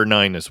at number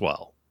 9 as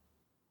well.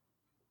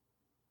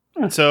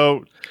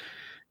 So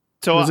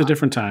it was a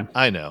different time.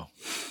 I know,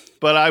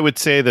 but I would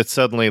say that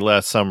Suddenly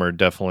Last Summer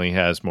definitely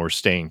has more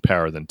staying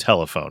power than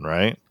Telephone,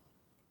 right?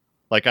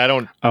 Like I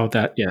don't. Oh,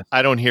 that yeah.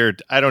 I don't hear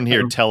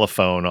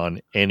Telephone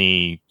on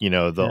any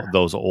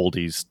those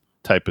oldies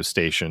type of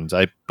stations.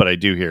 But I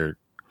do hear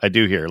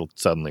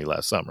Suddenly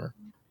Last Summer.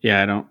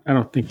 Yeah,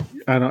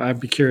 I'd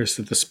be curious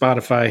if the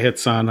Spotify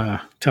hits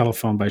on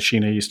Telephone by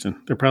Sheena Easton.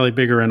 They're probably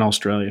bigger in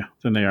Australia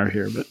than they are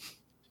here, but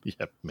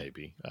yeah,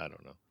 maybe. I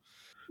don't know.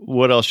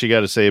 What else you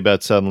got to say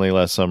about Suddenly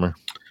Last Summer?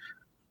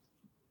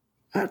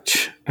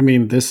 I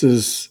mean, this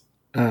is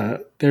I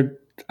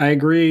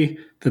agree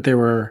that they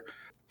were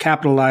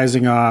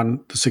capitalizing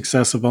on the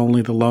success of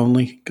Only the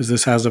Lonely, because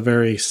this has a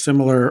very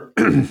similar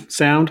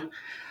sound,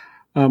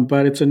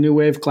 but it's a new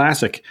wave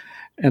classic.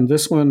 And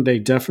this one, they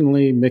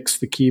definitely mix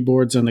the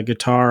keyboards and the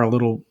guitar a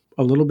little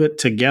bit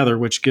together,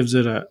 which gives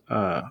it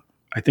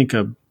I think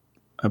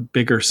a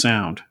bigger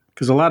sound.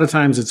 Because a lot of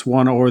times it's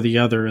one or the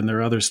other in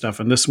their other stuff,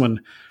 and this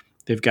one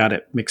they've got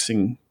it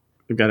mixing.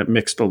 They've got it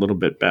mixed a little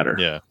bit better.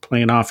 Yeah.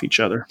 Playing off each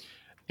other.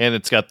 And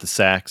it's got the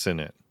sax in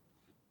it.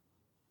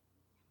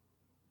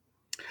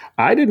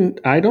 I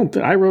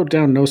wrote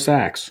down no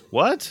sax.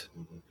 What?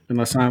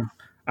 Unless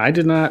I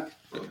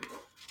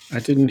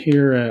didn't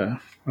hear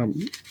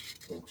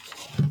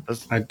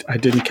I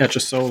didn't catch a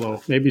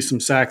solo. Maybe some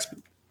sax,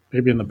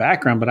 maybe in the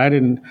background, but I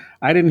didn't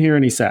hear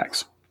any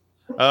sax.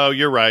 Oh,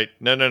 you're right.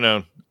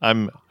 No.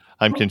 I'm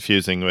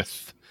confusing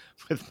with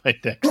my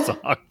next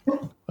song.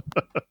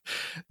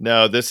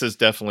 No, this is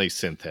definitely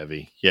synth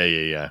heavy.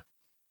 Yeah.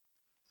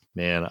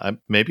 Man,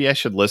 maybe I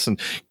should listen.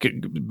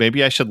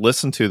 Maybe I should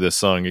listen to this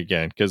song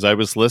again, because I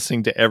was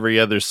listening to every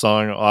other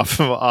song off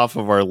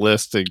of our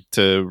list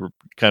to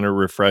kind of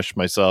refresh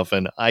myself,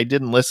 and I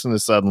didn't listen to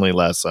Suddenly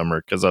last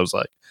summer because I was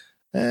like,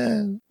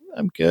 I'm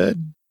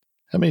good.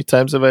 How many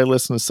times have I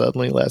listened to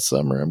Suddenly last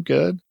summer? I'm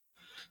good.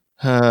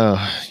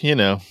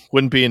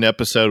 Wouldn't be an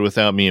episode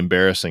without me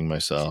embarrassing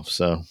myself.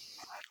 So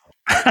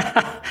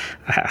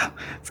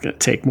it's going to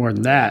take more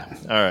than that.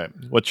 All right.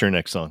 What's your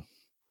next song?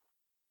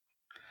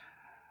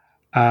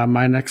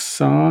 My next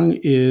song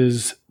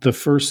is the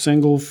first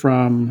single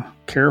from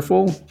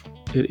Careful.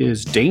 It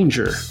is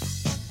Danger.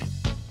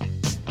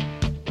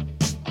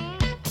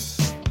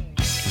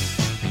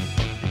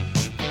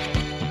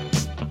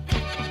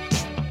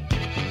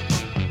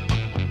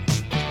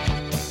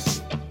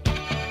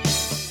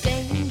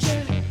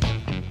 Danger,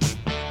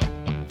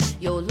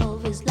 your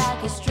love is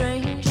like a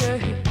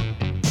stranger,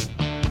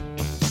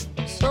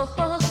 so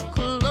close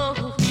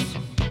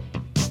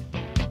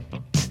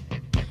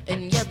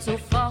and yet so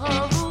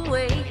far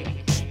away.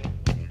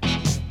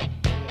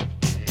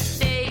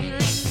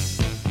 Daily,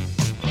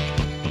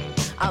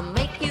 I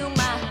make you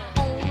my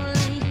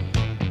only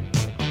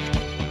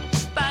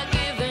by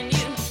giving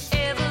you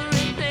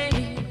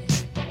everything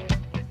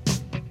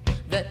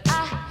that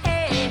I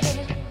had.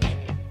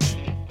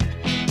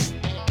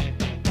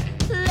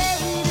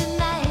 Late at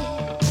night,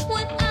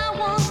 when I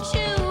want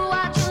you,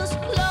 I just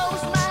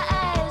close my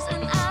eyes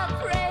and I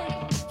pray.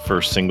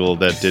 First single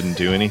that didn't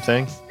do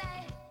anything?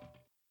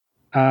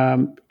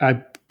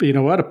 You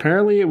know what?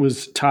 Apparently it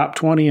was top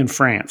 20 in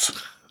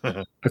France,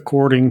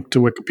 according to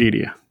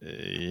Wikipedia.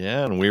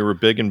 Yeah, and we were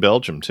big in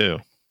Belgium too.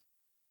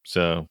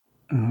 So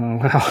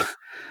Well,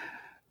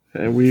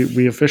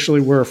 we officially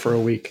were for a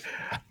week.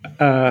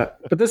 But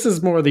this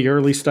is more of the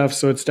early stuff,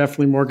 so it's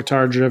definitely more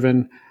guitar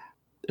driven.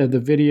 The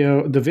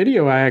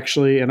video I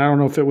actually, and I don't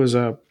know if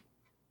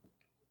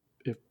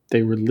if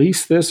they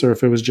released this or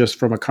if it was just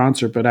from a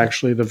concert, but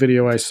actually the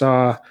video I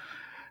saw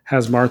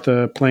has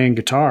Martha playing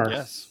guitar.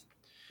 yes.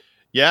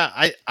 Yeah,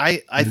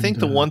 I think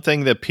the one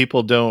thing that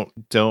people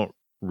don't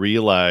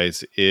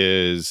realize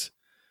is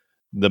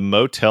the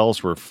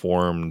Motels were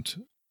formed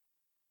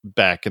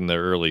back in the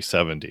early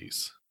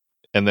 70s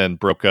and then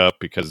broke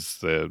up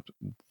because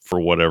for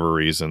whatever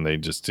reason they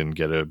just didn't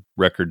get a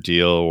record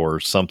deal or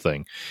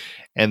something.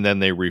 And then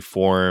they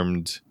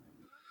reformed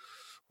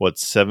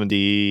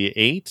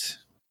 78?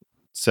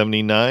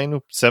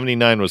 79?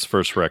 79 was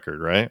first record,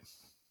 right?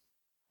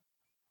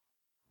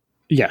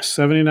 Yes,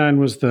 79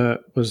 was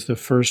the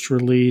first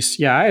release.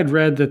 Yeah, I had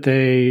read that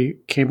they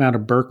came out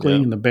of Berkeley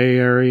in the Bay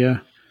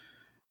Area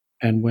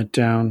and went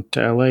down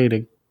to LA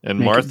to And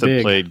make it Martha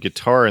big. played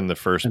guitar in the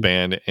first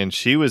band, and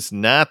she was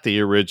not the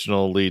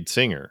original lead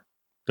singer.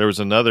 There was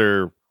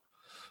another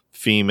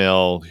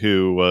female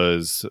who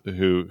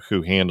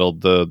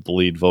handled the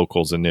lead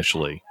vocals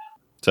initially.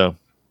 So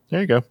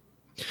there you go.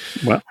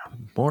 Well,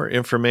 More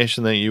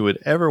information than you would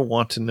ever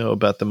want to know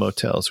about the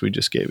Motels. We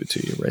just gave it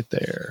to you right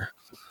there.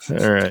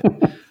 All right.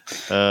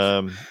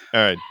 All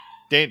right.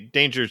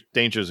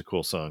 Danger's a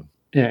cool song.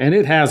 yeah, and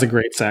it has a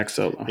great sax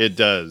solo. It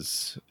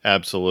does.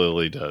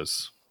 Absolutely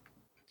does.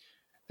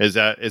 Is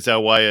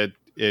that why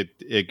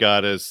it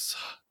got as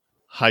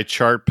high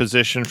chart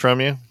position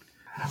from you?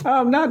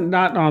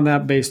 Not on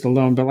that based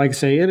alone, but like I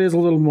say, it is a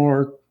little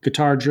more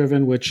guitar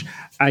driven, which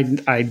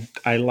I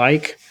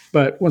like.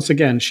 But once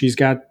again, she's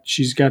got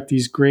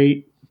these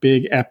great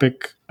big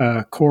epic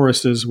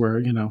choruses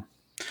where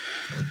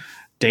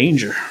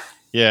danger.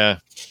 Yeah.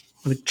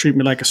 Like, treat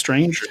me like a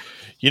stranger.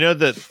 You know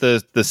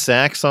the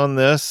sax on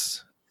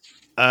this,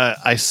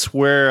 I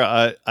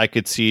swear I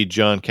could see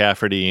John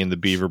Cafferty and the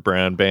Beaver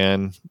Brown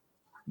Band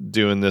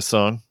doing this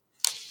song.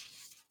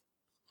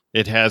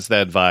 It has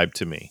that vibe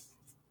to me.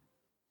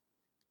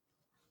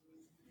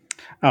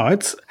 Oh,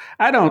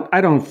 I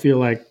don't feel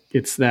like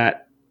it's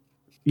that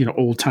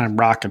old time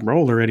rock and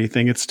roll or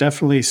anything. It's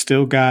definitely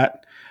still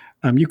got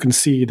you can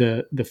see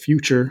the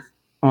future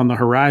on the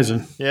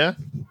horizon. Yeah.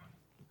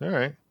 All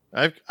right.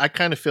 I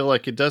kind of feel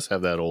like it does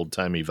have that old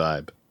timey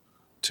vibe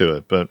to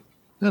it, but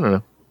I don't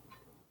know.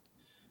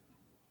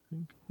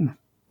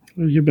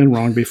 You've been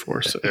wrong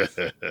before, so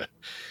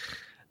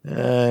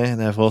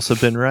And I've also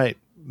been right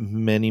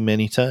many,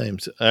 many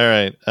times. All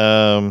right.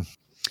 All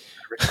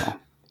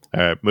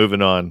right.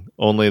 Moving on.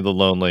 Only the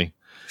Lonely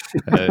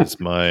is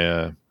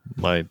my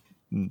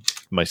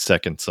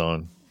second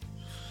song.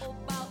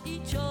 About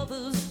each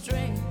other's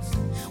strengths,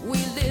 we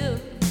live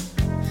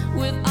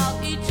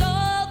without each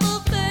other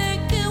thinking.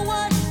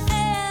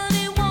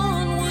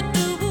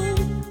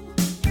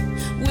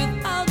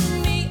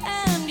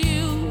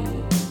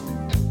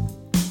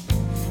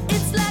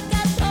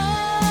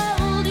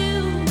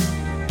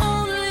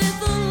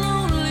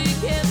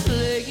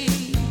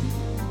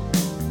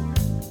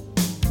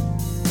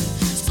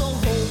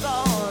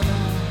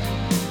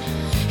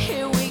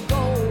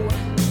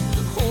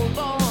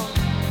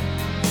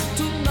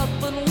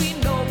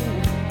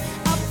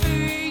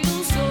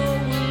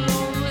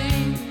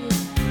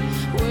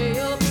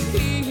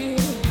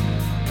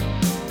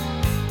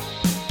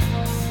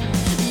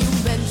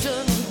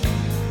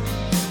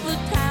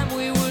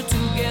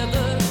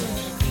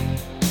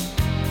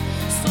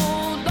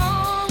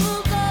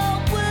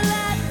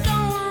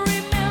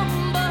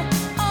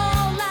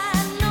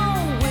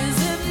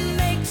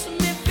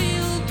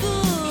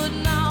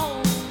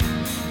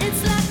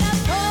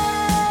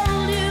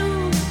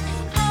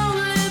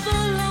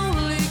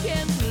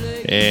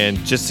 And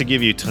just to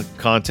give you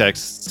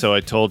context, so I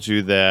told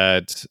you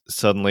that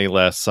Suddenly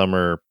Last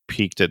Summer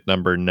peaked at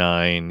number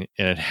 9,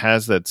 and it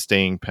has that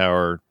staying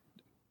power.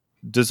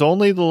 Does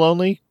Only the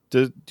Lonely,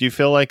 do you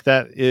feel like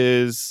that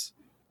is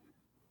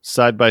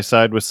side by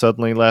side with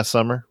Suddenly Last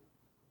Summer?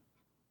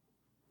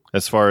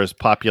 As far as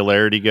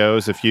popularity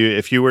goes, if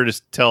you were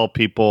to tell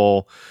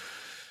people,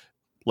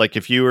 like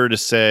if you were to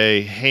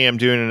say, hey, I'm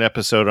doing an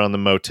episode on the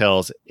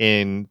Motels,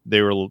 and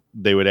they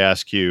would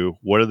ask you,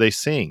 what do they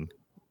sing?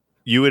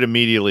 You would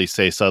immediately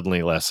say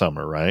Suddenly Last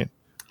Summer, right?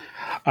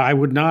 I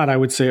would not. I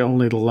would say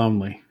Only the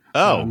Lonely.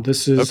 Oh,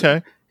 this is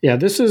okay. Yeah,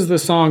 this is the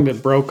song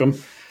that broke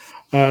them.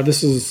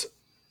 This is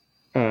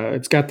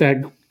it's got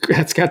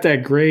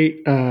that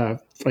great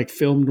like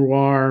film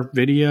noir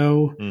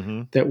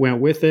video that went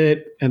with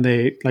it, and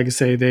they, like I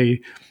say, they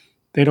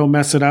don't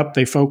mess it up.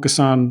 They focus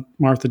on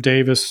Martha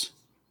Davis.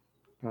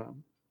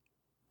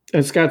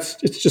 It's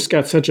just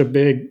got such a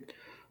big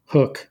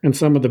hook and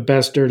some of the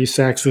best dirty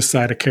sax this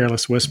side of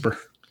Careless Whisper.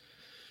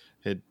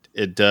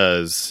 It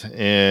does.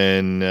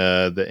 And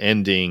the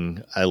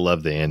ending, I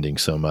love the ending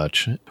so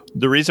much.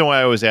 The reason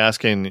why I was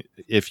asking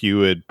if you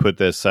would put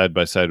this side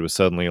by side with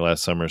Suddenly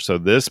Last Summer, so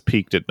this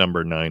peaked at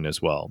number 9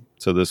 as well.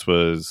 So this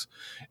was,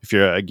 if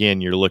you're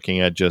looking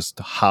at just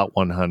Hot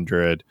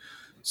 100.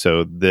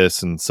 So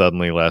this and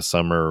Suddenly Last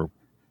Summer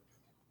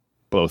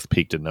both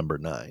peaked at number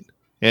 9.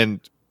 And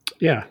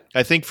yeah,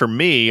 I think for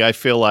me, I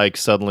feel like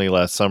Suddenly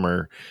Last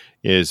Summer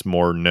is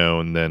more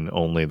known than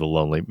Only the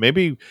Lonely.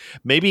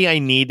 Maybe I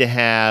need to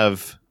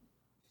have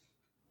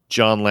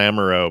John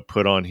Lamoureux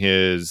put on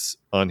his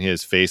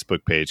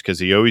Facebook page, because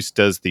he always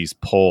does these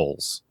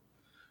polls.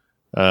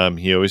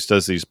 He always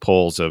does these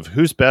polls of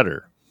who's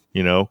better.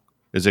 You know,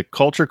 is it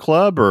Culture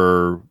Club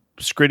or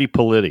Scritti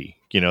Politti?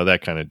 You know,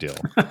 that kind of deal.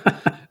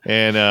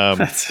 And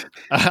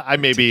I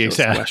may be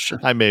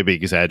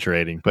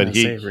exaggerating, but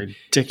That's a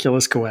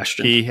ridiculous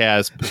question. He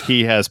has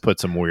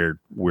put some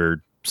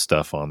weird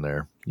stuff on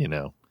there, you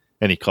know,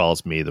 and he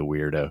calls me the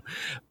weirdo,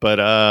 but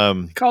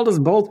he called us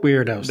both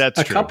weirdos. That's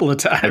a true. couple of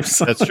times.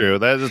 That's true.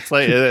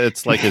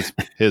 It's like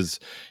his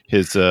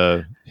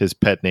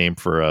pet name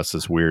for us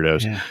is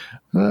weirdos. Yeah.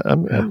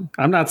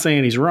 I'm not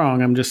saying he's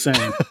wrong. I'm just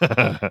saying.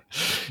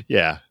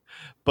 Yeah,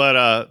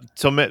 but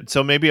so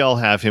maybe I'll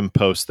have him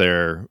post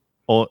there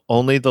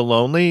Only the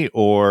Lonely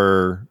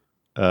or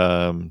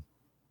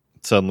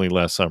Suddenly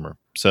Last Summer.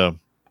 So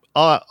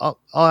I'll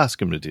ask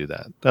him to do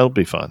that. That'll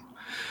be fun.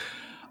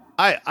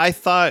 I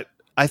thought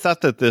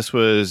that this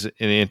was an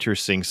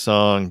interesting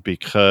song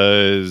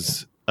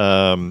because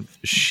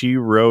she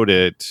wrote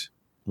it.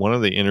 One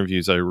of the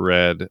interviews I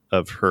read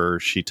of her,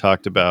 she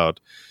talked about,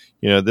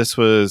 you know, this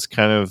was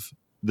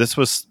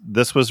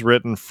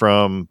written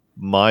from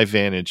my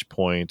vantage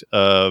point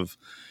of,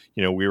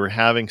 you know, we were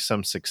having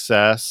some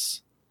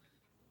success,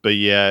 but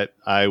yet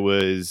I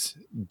was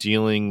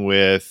dealing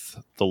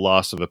with the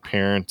loss of a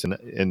parent,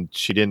 and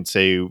she didn't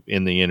say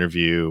in the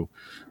interview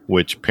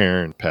which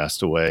parent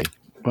passed away.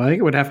 Well, I think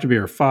it would have to be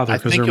her father,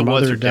 because her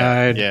mother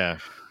died. Yeah,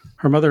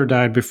 her mother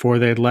died before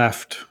they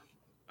left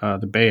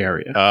the Bay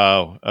Area.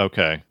 Oh,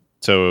 okay.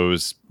 So it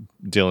was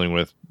dealing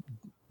with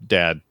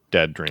dad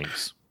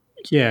drinks.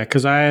 Yeah,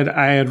 because I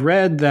had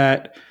read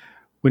that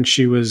when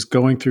she was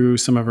going through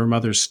some of her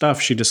mother's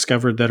stuff, she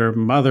discovered that her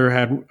mother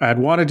had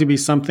wanted to be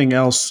something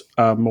else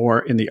more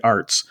in the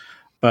arts,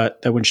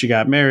 but that when she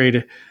got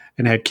married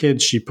and had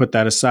kids, she put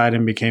that aside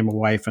and became a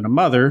wife and a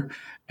mother.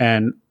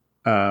 And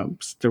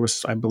there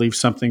was, I believe,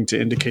 something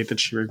to indicate that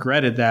she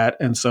regretted that,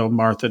 and so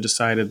Martha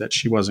decided that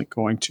she wasn't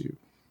going to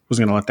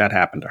let that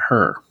happen to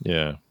her.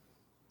 Yeah.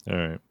 All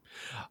right.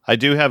 I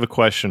do have a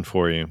question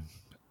for you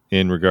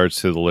in regards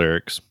to the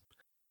lyrics.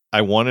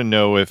 I want to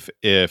know if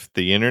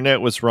the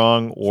internet was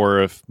wrong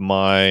or if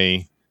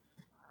my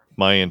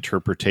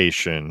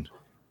interpretation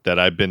that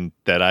I've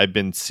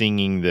been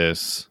singing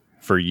this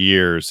for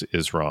years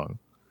is wrong.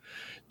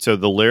 So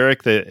the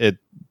lyric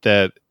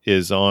that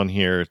is on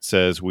here, it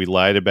says, "We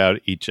lied about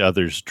each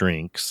other's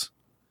drinks.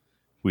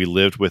 We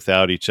lived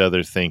without each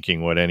other,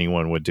 thinking what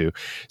anyone would do."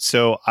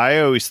 So I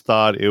always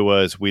thought it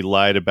was, "We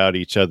lied about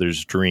each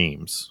other's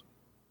dreams."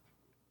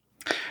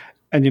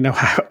 And, you know,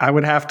 I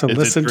would have to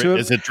listen to it.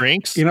 Is it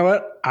drinks? You know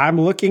what? I'm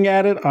looking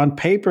at it on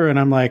paper and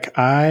I'm like,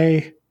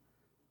 I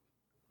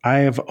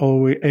have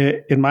always,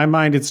 in my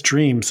mind, it's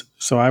dreams.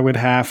 So I would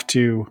have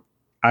to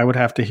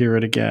hear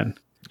it again.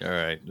 All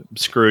right.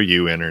 Screw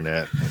you,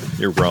 internet.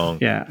 You're wrong.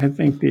 Yeah, I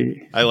think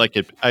I like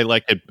it.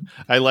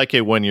 I like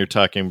it when you're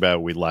talking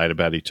about we lied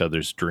about each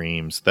other's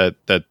dreams. That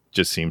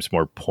just seems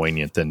more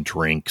poignant than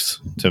drinks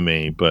to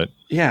me. But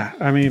yeah,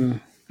 I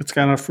mean, it's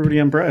got a fruity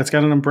umbrella. It's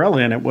got an umbrella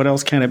in it. What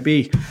else can it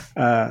be?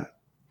 I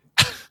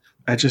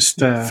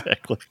just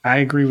exactly. I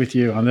agree with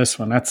you on this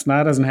one.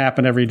 Doesn't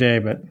happen every day,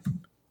 but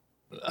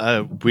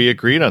we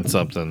agreed on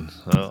something.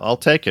 I'll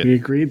take it. We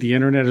agreed. The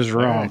internet is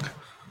wrong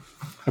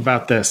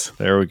about this.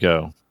 There we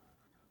go.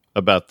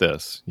 About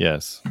this,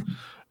 yes.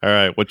 All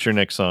right. What's your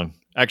next song?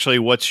 Actually,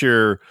 what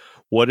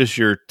is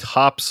your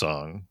top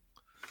song?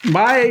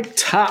 My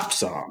top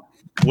song.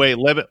 Wait,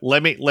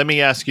 let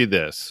me ask you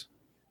this.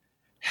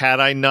 Had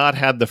I not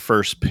had the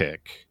first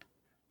pick,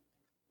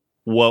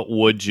 what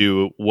would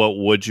you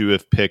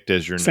have picked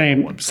as your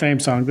number one? Same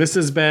song. This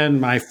has been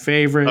my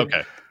favorite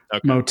Okay.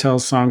 Motel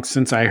song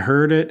since I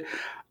heard it.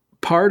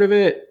 Part of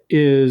it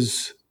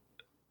is,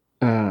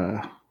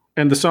 and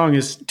the song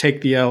is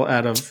 "Take the L"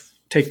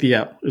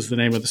 is the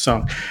name of the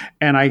song,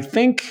 and I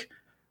think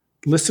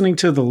listening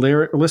to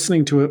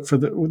it for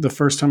the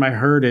first time I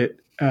heard it,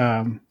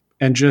 and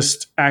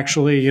just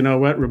actually,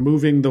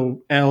 removing the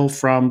L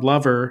from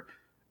Lover,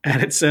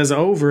 and it says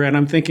Over, and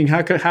I'm thinking,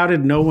 how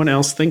did no one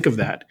else think of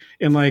that?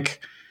 And like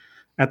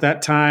at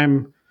that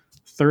time,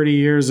 30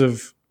 years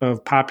of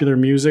popular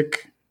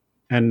music,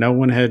 and no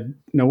one had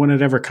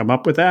ever come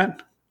up with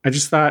that. I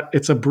just thought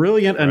it's a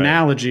brilliant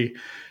analogy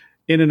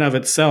in and of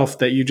itself,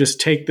 that you just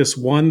take this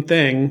one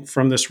thing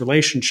from this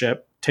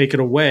relationship, take it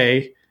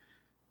away,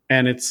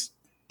 and it's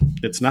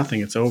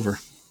nothing. It's over.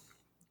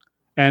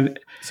 And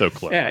so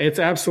clever. Yeah, it's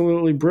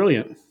absolutely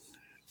brilliant.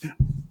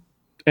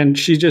 And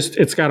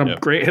it's got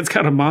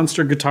a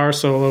monster guitar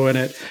solo in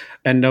it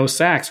and no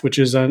sax, which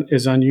is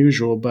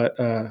unusual, but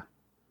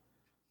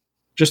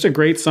just a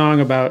great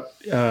song about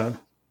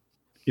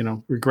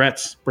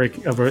regrets,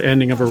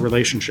 ending of a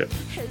relationship.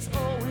 Has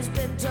always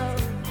been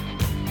tough.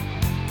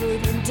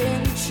 Good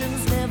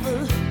intentions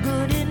never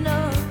good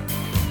enough.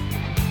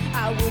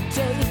 I would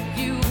take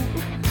you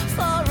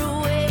far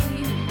away.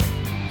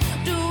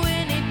 Do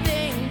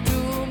anything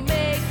to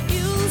make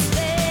you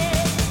stay.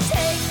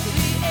 Take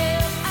the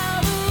air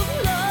out of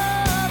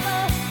love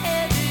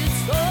and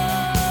it's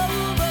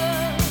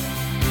over.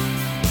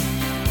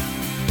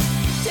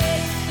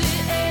 Take the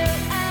air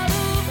out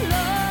of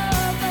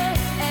love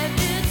and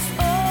it's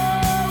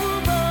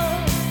over.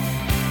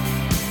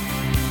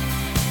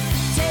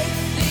 Take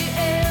the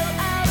air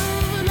out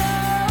of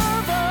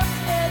love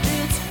and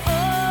it's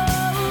over.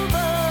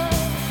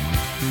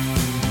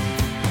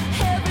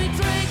 Every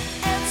drink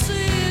and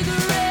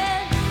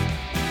cigarette,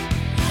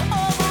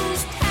 all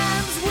those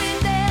times we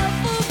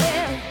never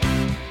met.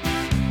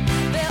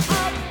 There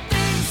are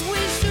things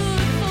we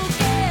should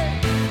forget.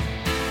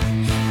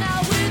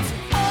 Now it's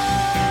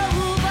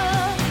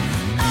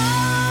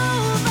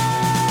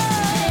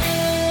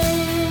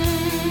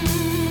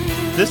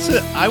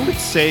I would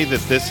say that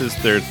this is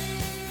their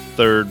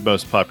third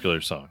most popular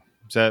song.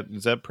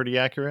 Is that pretty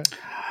accurate?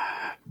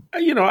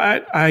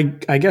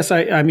 I guess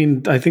I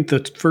mean, I think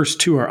the first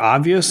two are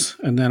obvious,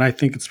 and then I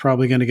think it's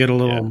probably going to get a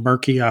little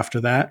murky after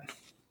that.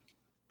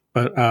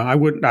 But I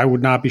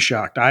would not be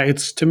shocked.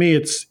 To me,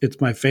 it's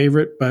my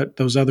favorite, but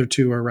those other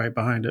two are right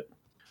behind it.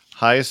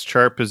 Highest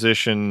chart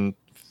position,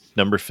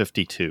 number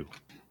 52.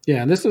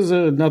 Yeah, and this is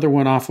another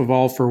one off of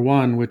All for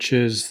One, which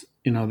is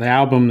the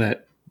album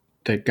that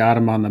got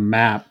him on the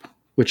map,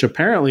 which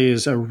apparently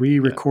is a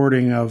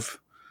re-recording of.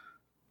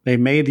 They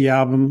made the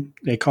album.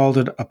 They called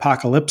it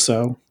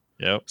Apocalypso.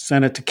 Yep.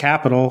 Sent it to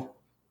Capitol,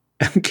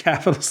 and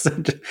Capitol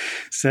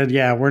said,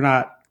 "Yeah, we're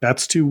not.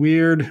 That's too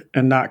weird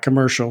and not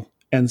commercial."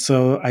 And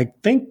so I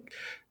think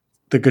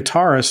the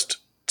guitarist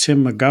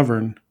Tim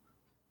McGovern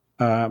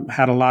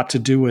had a lot to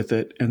do with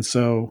it. And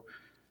so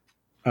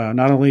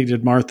not only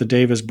did Martha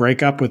Davis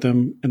break up with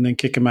him and then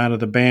kick him out of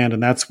the band,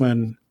 and that's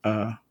when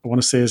I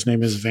want to say his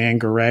name is Van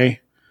Garay,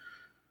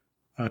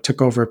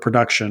 took over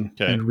production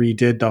and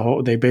redid the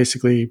whole. They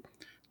basically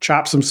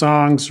chopped some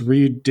songs,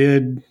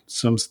 redid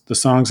the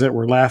songs that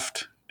were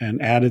left, and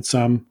added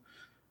some,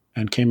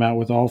 and came out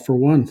with All for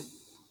One.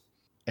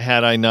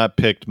 Had I not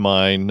picked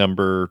my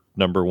number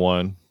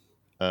one,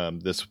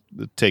 this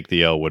Take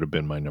the L would have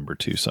been my number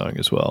 2 song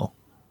as well.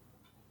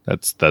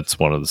 That's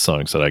one of the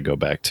songs that I go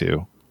back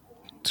to.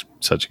 It's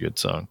such a good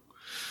song.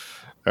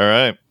 All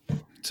right,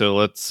 so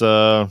let's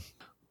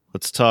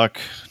talk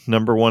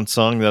number 1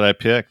 song that I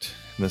picked.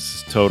 This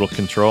is Total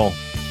Control.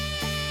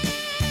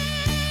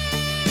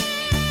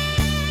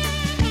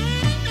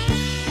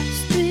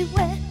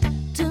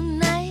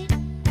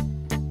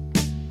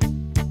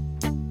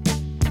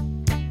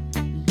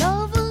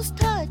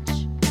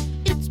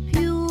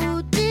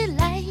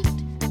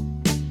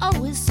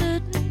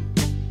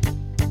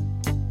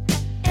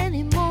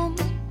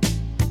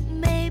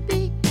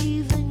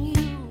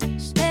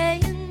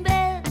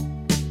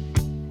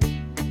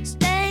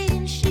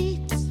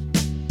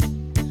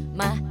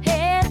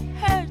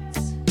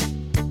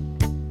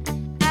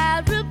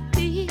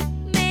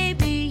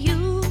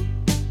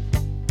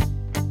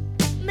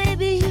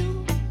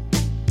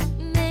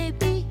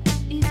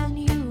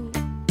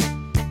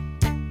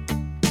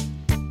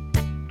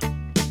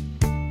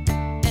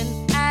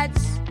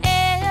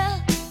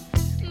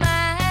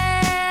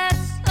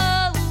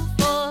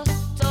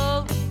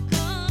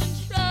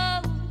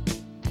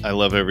 I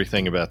love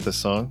everything about this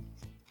song.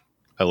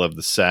 I love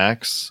the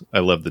sax. I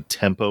love the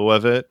tempo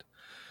of it.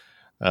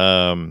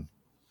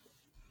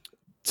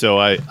 So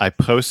I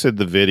posted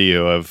the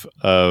video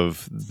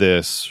of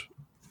this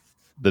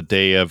the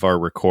day of our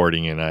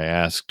recording, and I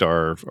asked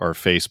our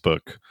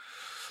Facebook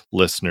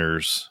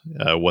listeners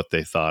what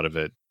they thought of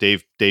it.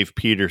 Dave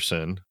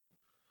Peterson,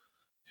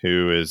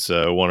 who is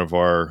one of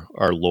our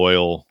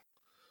loyal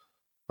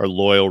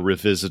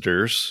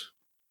revisitors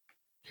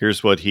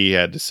Here's what he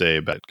had to say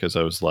about it, because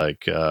I was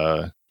like,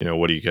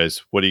 what do you guys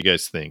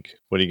think?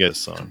 What do you guys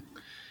song?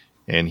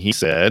 And he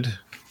said,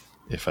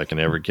 if I can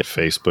ever get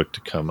Facebook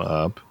to come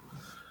up.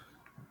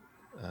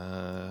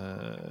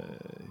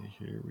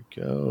 Here we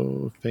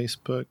go.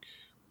 Facebook,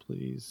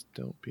 please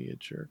don't be a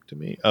jerk to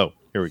me. Oh,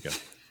 here we go.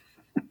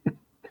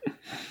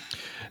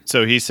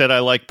 So he said, I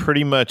like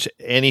pretty much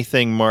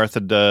anything Martha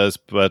does,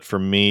 but for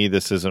me,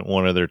 this isn't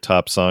one of their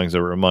top songs. It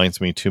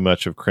reminds me too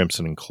much of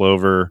Crimson and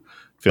Clover.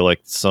 I feel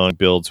like the song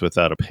builds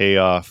without a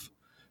payoff.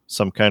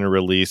 Some kind of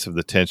release of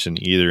the tension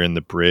either in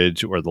the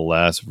bridge or the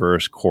last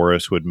verse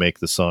chorus would make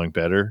the song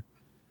better.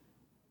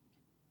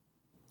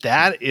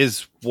 That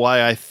is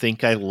why I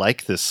think I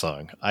like this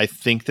song. I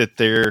think that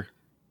there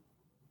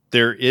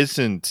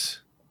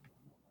isn't...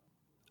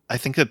 I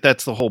think that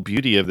that's the whole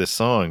beauty of this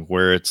song,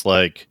 where it's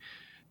like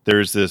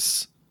there's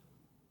this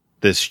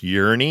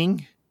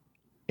yearning,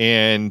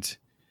 and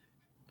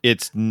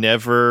it's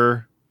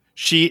never...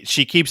 She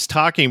keeps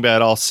talking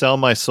about, I'll sell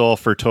my soul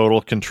for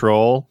total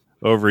control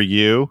over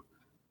you.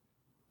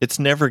 It's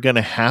never going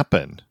to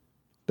happen.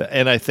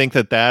 And I think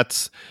that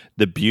that's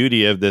the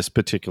beauty of this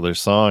particular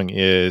song,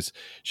 is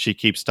she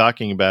keeps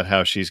talking about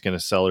how she's going to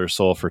sell her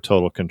soul for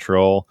total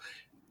control,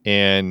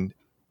 and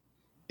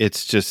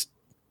it's just,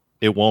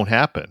 it won't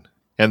happen.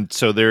 And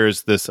so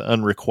there's this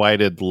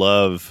unrequited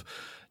love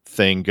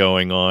thing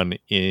going on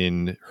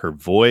in her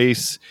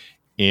voice,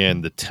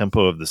 in the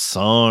tempo of the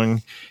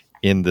song,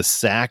 in the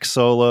sax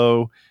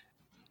solo,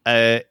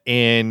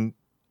 and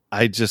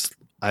I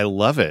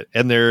love it.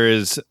 And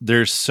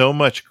there's so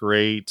much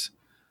great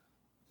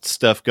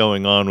stuff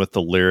going on with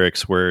the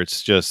lyrics, where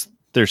it's just,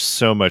 there's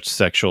so much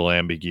sexual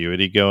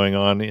ambiguity going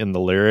on in the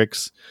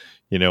lyrics,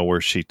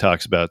 where she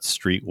talks about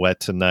street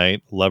wet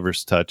tonight,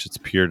 lover's touch, it's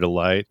pure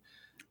delight.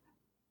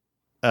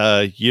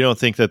 You don't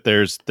think that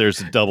there's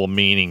a double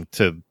meaning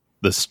to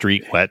the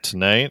street wet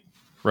tonight,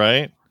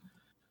 right?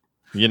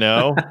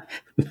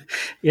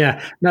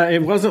 Yeah, no,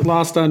 it wasn't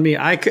lost on me.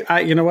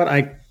 You know what?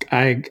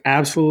 I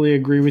absolutely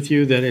agree with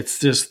you that it's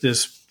just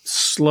this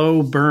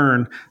slow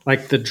burn,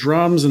 like the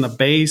drums and the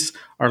bass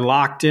are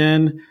locked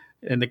in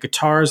and the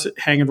guitars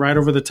hanging right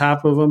over the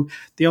top of them.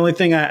 The only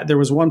thing, there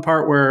was one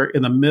part where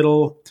in the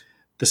middle,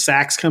 the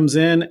sax comes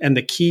in and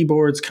the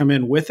keyboards come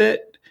in with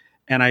it.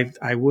 And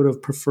I would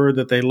have preferred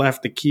that they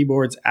left the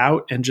keyboards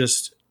out and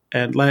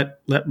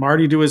let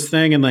Marty do his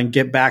thing, and then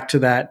get back to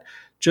that.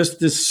 Just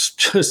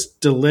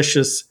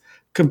delicious,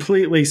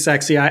 completely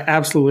sexy. I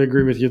absolutely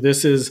agree with you.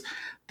 This is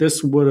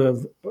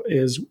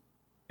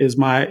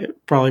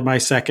probably my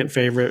second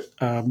favorite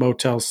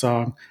Motel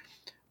song.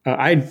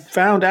 I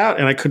found out,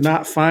 and I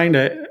couldn't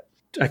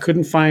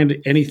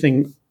find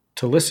anything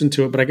to listen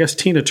to it, but I guess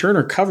Tina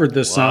Turner covered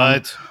this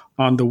song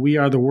on the We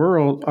Are the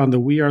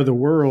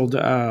World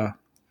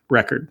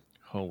record.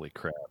 Holy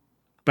crap.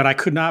 But I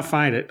could not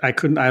find it. I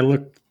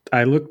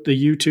looked the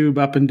YouTube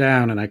up and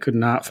down, and I could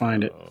not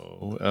find it.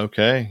 Oh,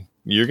 okay.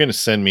 You're going to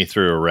send me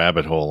through a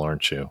rabbit hole,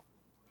 aren't you?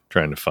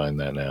 Trying to find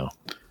that now.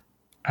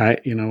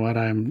 You know what?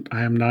 I am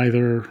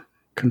neither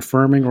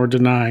confirming or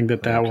denying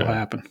that will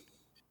happen.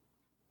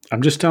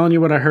 I'm just telling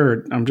you what I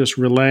heard. I'm just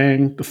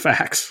relaying the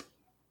facts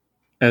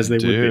as they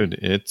would be. Dude,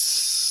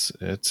 it's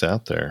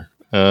out there.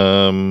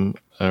 All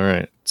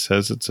right. It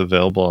says it's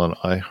available on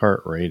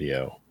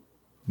iHeartRadio.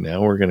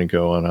 Now we're going to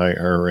go on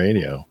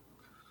iHeartRadio.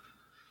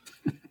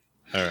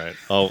 All right.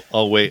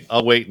 I'll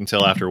wait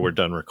until after we're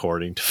done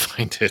recording to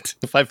find it.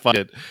 If I find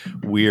it,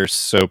 we are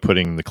so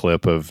putting the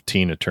clip of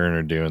Tina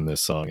Turner doing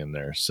this song in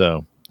there.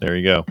 So there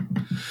you go.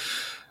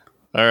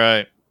 All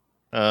right.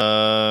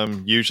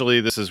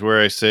 Usually this is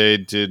where I say,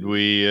 did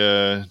we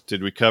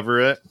cover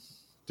it?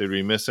 Did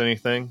we miss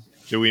anything?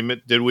 Did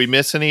we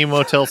miss any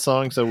Motel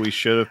songs that we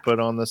should have put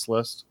on this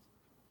list?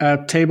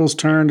 Tables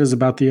Turned is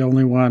about the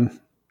only one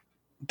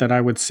that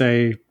I would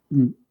say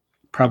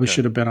probably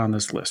should have been on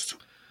this list.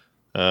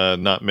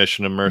 Not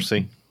Mission of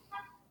Mercy.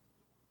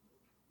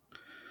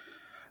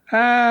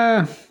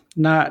 Not.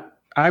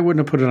 I wouldn't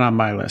have put it on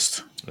my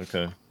list.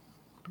 Okay.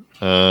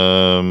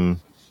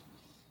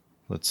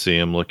 Let's see.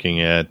 I'm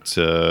looking at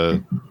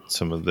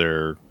some of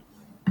their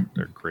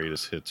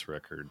greatest hits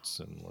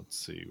records, and let's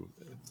see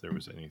if there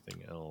was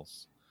anything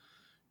else.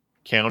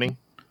 Counting?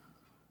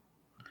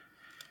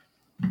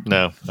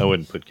 No, I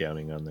wouldn't put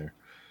Counting on there.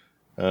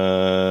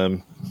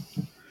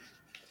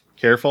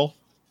 Careful?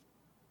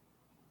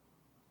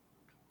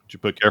 Did you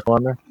put Careful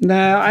on there?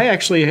 No, I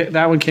actually,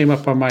 that one came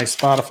up on my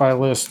Spotify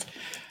list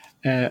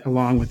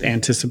along with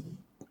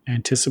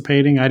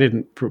Anticipating. I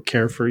didn't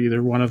care for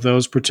either one of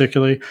those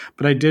particularly,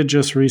 but I did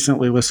just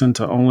recently listen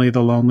to Only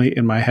the Lonely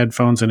in my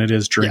headphones, and it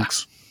is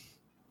Drinks.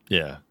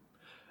 Yeah.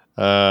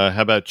 How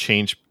about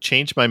Change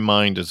My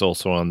Mind is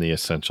also on the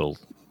Essential,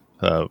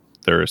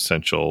 their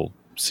Essential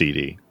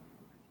CD.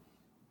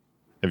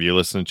 Have you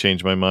listened to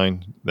Change My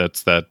Mind?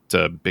 That's that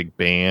big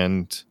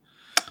band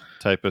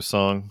type of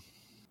song.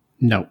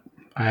 No,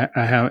 I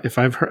have. If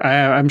I've heard,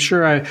 I'm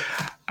sure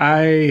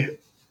I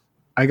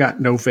got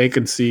No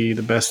Vacancy,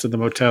 The Best of the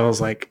Motels,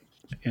 like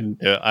in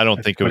Yeah, I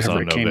don't think it was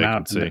whenever on it No came out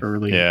in Vacancy. the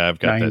early Yeah, I've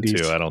got 90s. that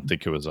too. I don't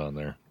think it was on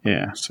there.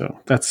 Yeah, so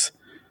that's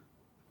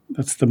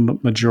the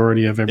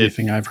majority of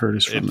everything I've heard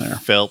is from It there.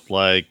 felt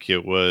like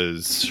it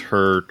was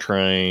her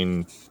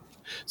trying.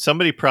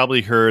 Somebody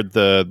probably heard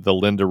the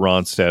Linda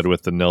Ronstadt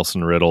with the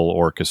Nelson Riddle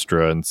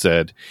Orchestra and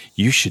said,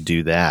 "You should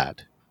do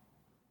that."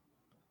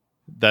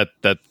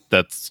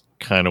 That's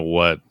kind of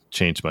what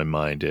Changed My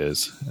Mind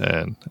is,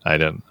 and I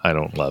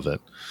don't love it.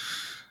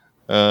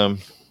 All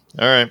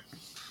right,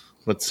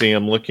 let's see.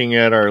 I'm looking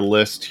at our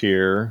list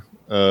here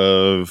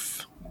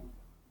of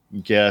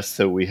guests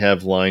that we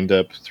have lined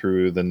up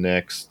through the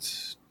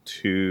next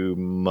 2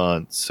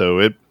 months. So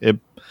it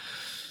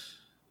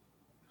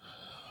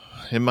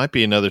might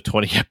be another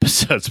 20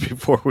 episodes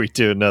before we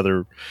do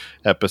another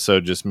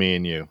episode, just me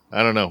and you.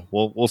 I don't know.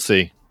 We'll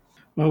see.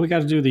 Well, we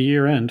got to do the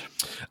year end.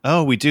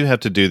 Oh, we do have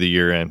to do the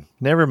year end.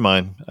 Never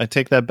mind. I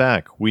take that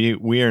back.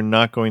 We are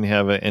not going to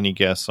have any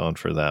guests on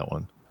for that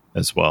one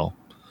as well,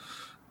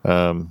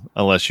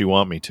 unless you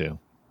want me to.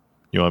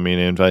 You want me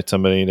to invite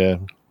somebody to?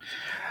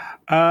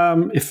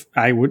 If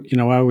I would,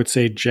 I would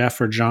say Jeff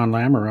or John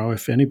Lamoureux,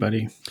 if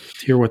anybody,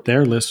 hear what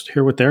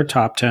their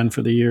top 10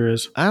 for the year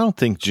is. I don't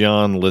think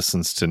John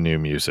listens to new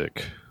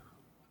music.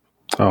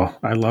 Oh,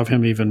 I love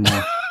him even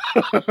more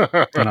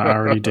than I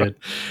already did.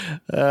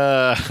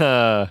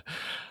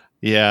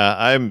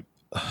 Yeah,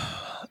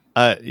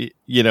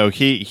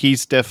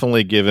 he's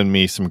definitely given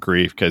me some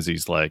grief because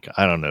he's like,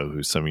 I don't know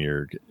who some of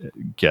your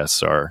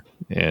guests are,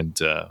 and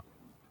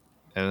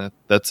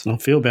that's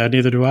Don't feel bad,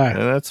 neither do I.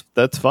 and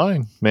that's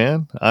fine,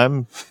 man.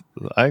 I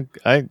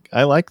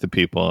like the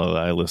people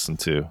I listen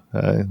to.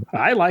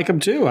 I like them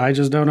too. I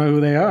just don't know who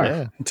they are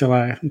Yeah.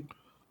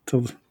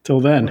 till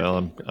then.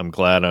 Well, I'm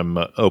glad I'm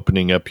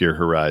opening up your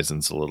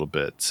horizons a little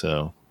bit.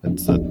 So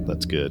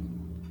that's good.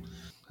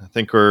 I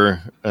think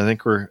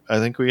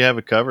we have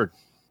it covered.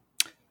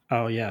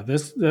 Oh yeah,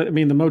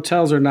 the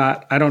Motels are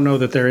not. I don't know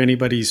that they're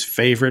anybody's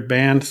favorite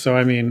band. So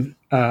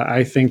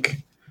I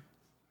think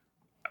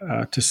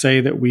to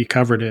say that we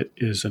covered it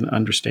is an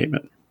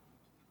understatement.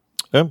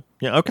 Yeah.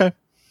 Okay.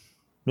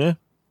 Yeah.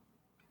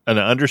 An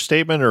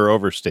understatement or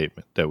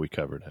overstatement that we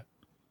covered it.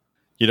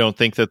 You don't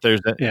think that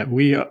there's a, Yeah,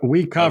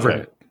 we covered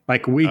Okay. it.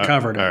 Like we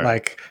covered it. all right.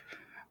 Like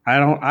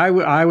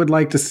I would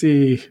like to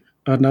see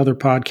another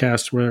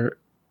podcast where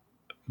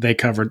they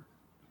covered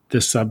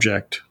this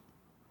subject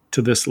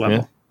to this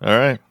level. Yeah. All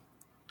right.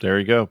 There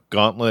you go.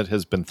 Gauntlet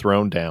has been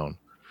thrown down.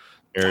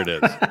 There it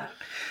is.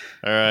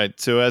 All right.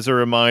 So as a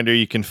reminder,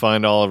 you can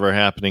find all of our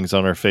happenings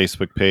on our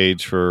Facebook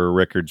page for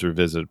Records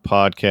Revisited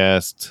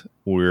Podcast.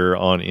 We're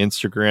on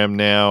Instagram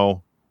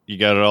now. You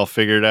got it all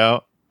figured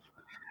out?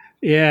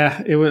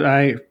 Yeah, it was.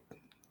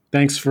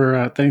 Thanks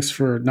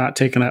for not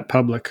taking that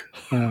public.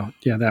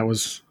 Yeah, that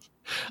was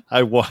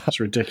That's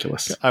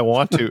ridiculous. I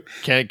want to.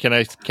 Can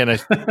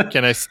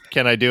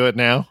I do it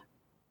now?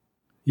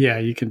 Yeah,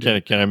 you can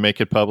do. Can I make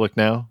it public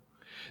now?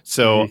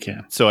 So Yeah, you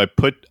can. So I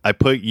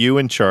put you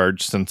in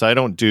charge since I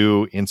don't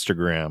do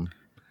Instagram.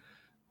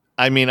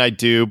 I mean, I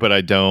do, but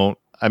I don't.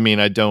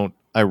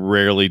 I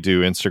rarely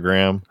do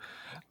Instagram.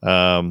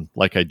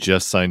 Like I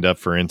just signed up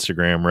for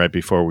Instagram right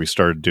before we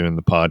started doing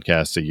the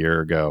podcast a year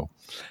ago.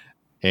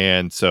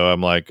 And so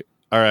I'm like,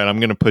 all right, I'm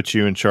going to put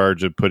you in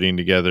charge of putting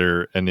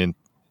together an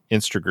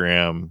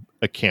Instagram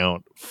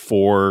account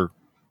for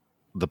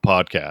the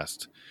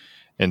podcast.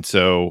 And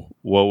so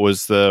what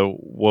was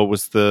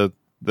the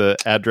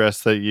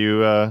address that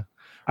you or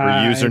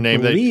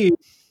username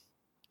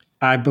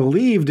I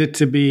believed it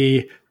to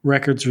be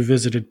Records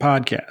Revisited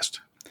Podcast.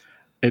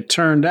 It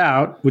turned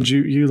out,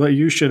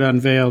 you should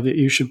unveil that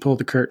you should pull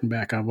the curtain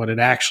back on what it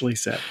actually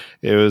said.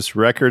 it was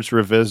Records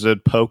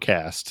Revisited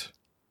Podcast.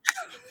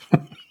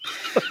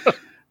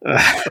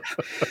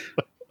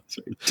 It's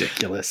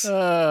ridiculous.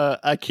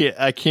 I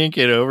can't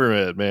get over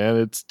it, man.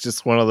 It's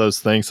just one of those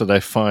things that I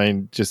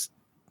find just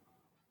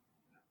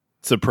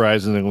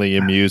surprisingly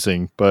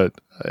amusing. But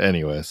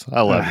anyways,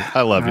 I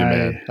love you,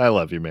 man. I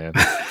love you, man.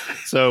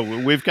 So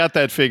we've got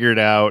that figured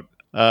out.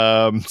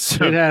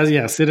 So It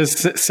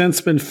has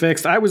since been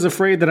fixed. I was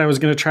afraid that I was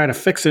going to try to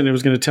fix it and it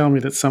was going to tell me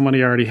that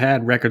somebody already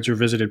had Records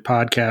Revisited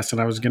Podcast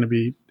and I was going to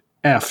be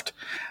effed.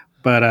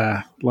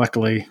 But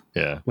luckily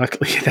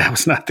that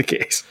was not the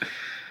case.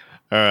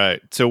 all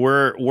right. So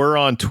we're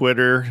on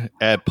Twitter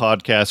at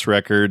Podcast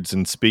Records.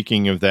 And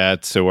speaking of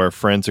that, so our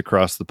friends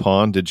across the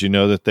pond, did you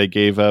know that they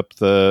gave up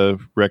the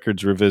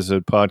Records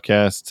Revisited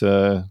Podcast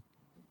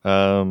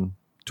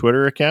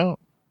Twitter account?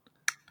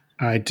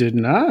 I did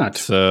not.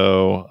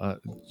 So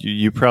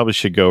you probably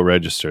should go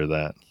register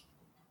that,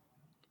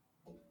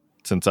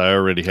 since I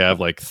already have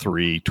like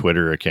 3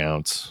 Twitter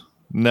accounts.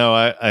 No,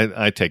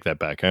 I take that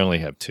back. I only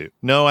have 2.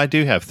 No, I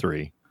do have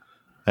 3.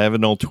 I have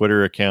an old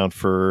Twitter account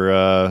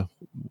for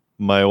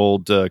my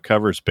old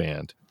covers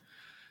band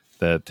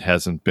that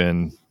hasn't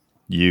been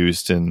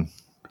used in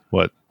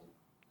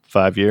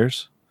 5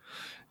 years.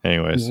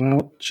 Anyways,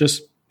 Well,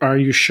 just are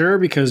you sure?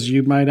 Because we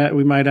might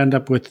end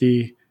up with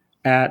the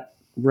at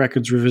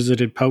Records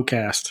Revisited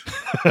podcast.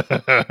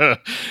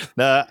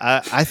 No,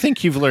 I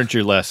think you've learned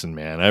your lesson,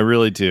 man. I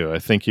really do. I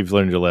think you've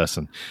learned your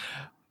lesson.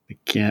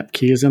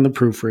 Key is in the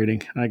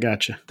proofreading. I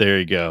got you. There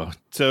you go.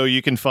 So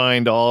you can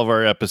find all of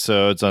our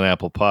episodes on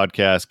Apple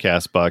Podcasts,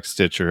 CastBox,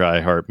 Stitcher,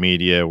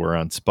 iHeartMedia. We're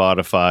on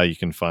Spotify. You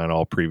can find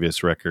all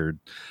previous record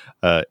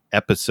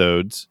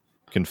episodes.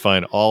 You can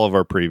find all of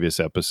our previous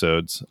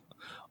episodes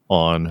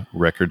on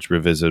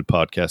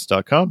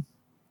recordsrevisitedpodcast.com.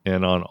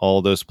 And on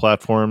all those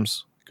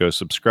platforms, go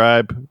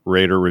subscribe,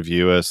 rate or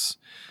review us.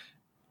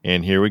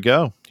 And here we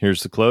go.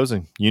 Here's the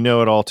closing. You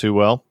know it all too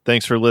well.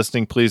 Thanks for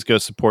listening. Please go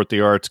support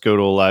the arts. Go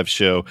to a live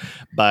show.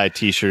 Buy a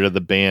t-shirt of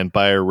the band.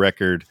 Buy a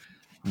record.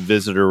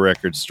 Visit a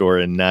record store,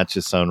 and not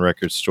just on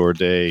Record Store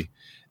Day.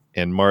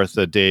 And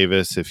Martha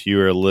Davis, if you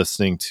are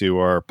listening to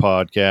our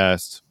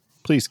podcast,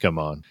 please come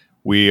on.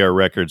 We are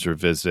Records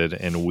Revisited,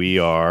 and we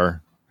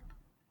are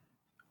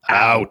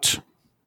out.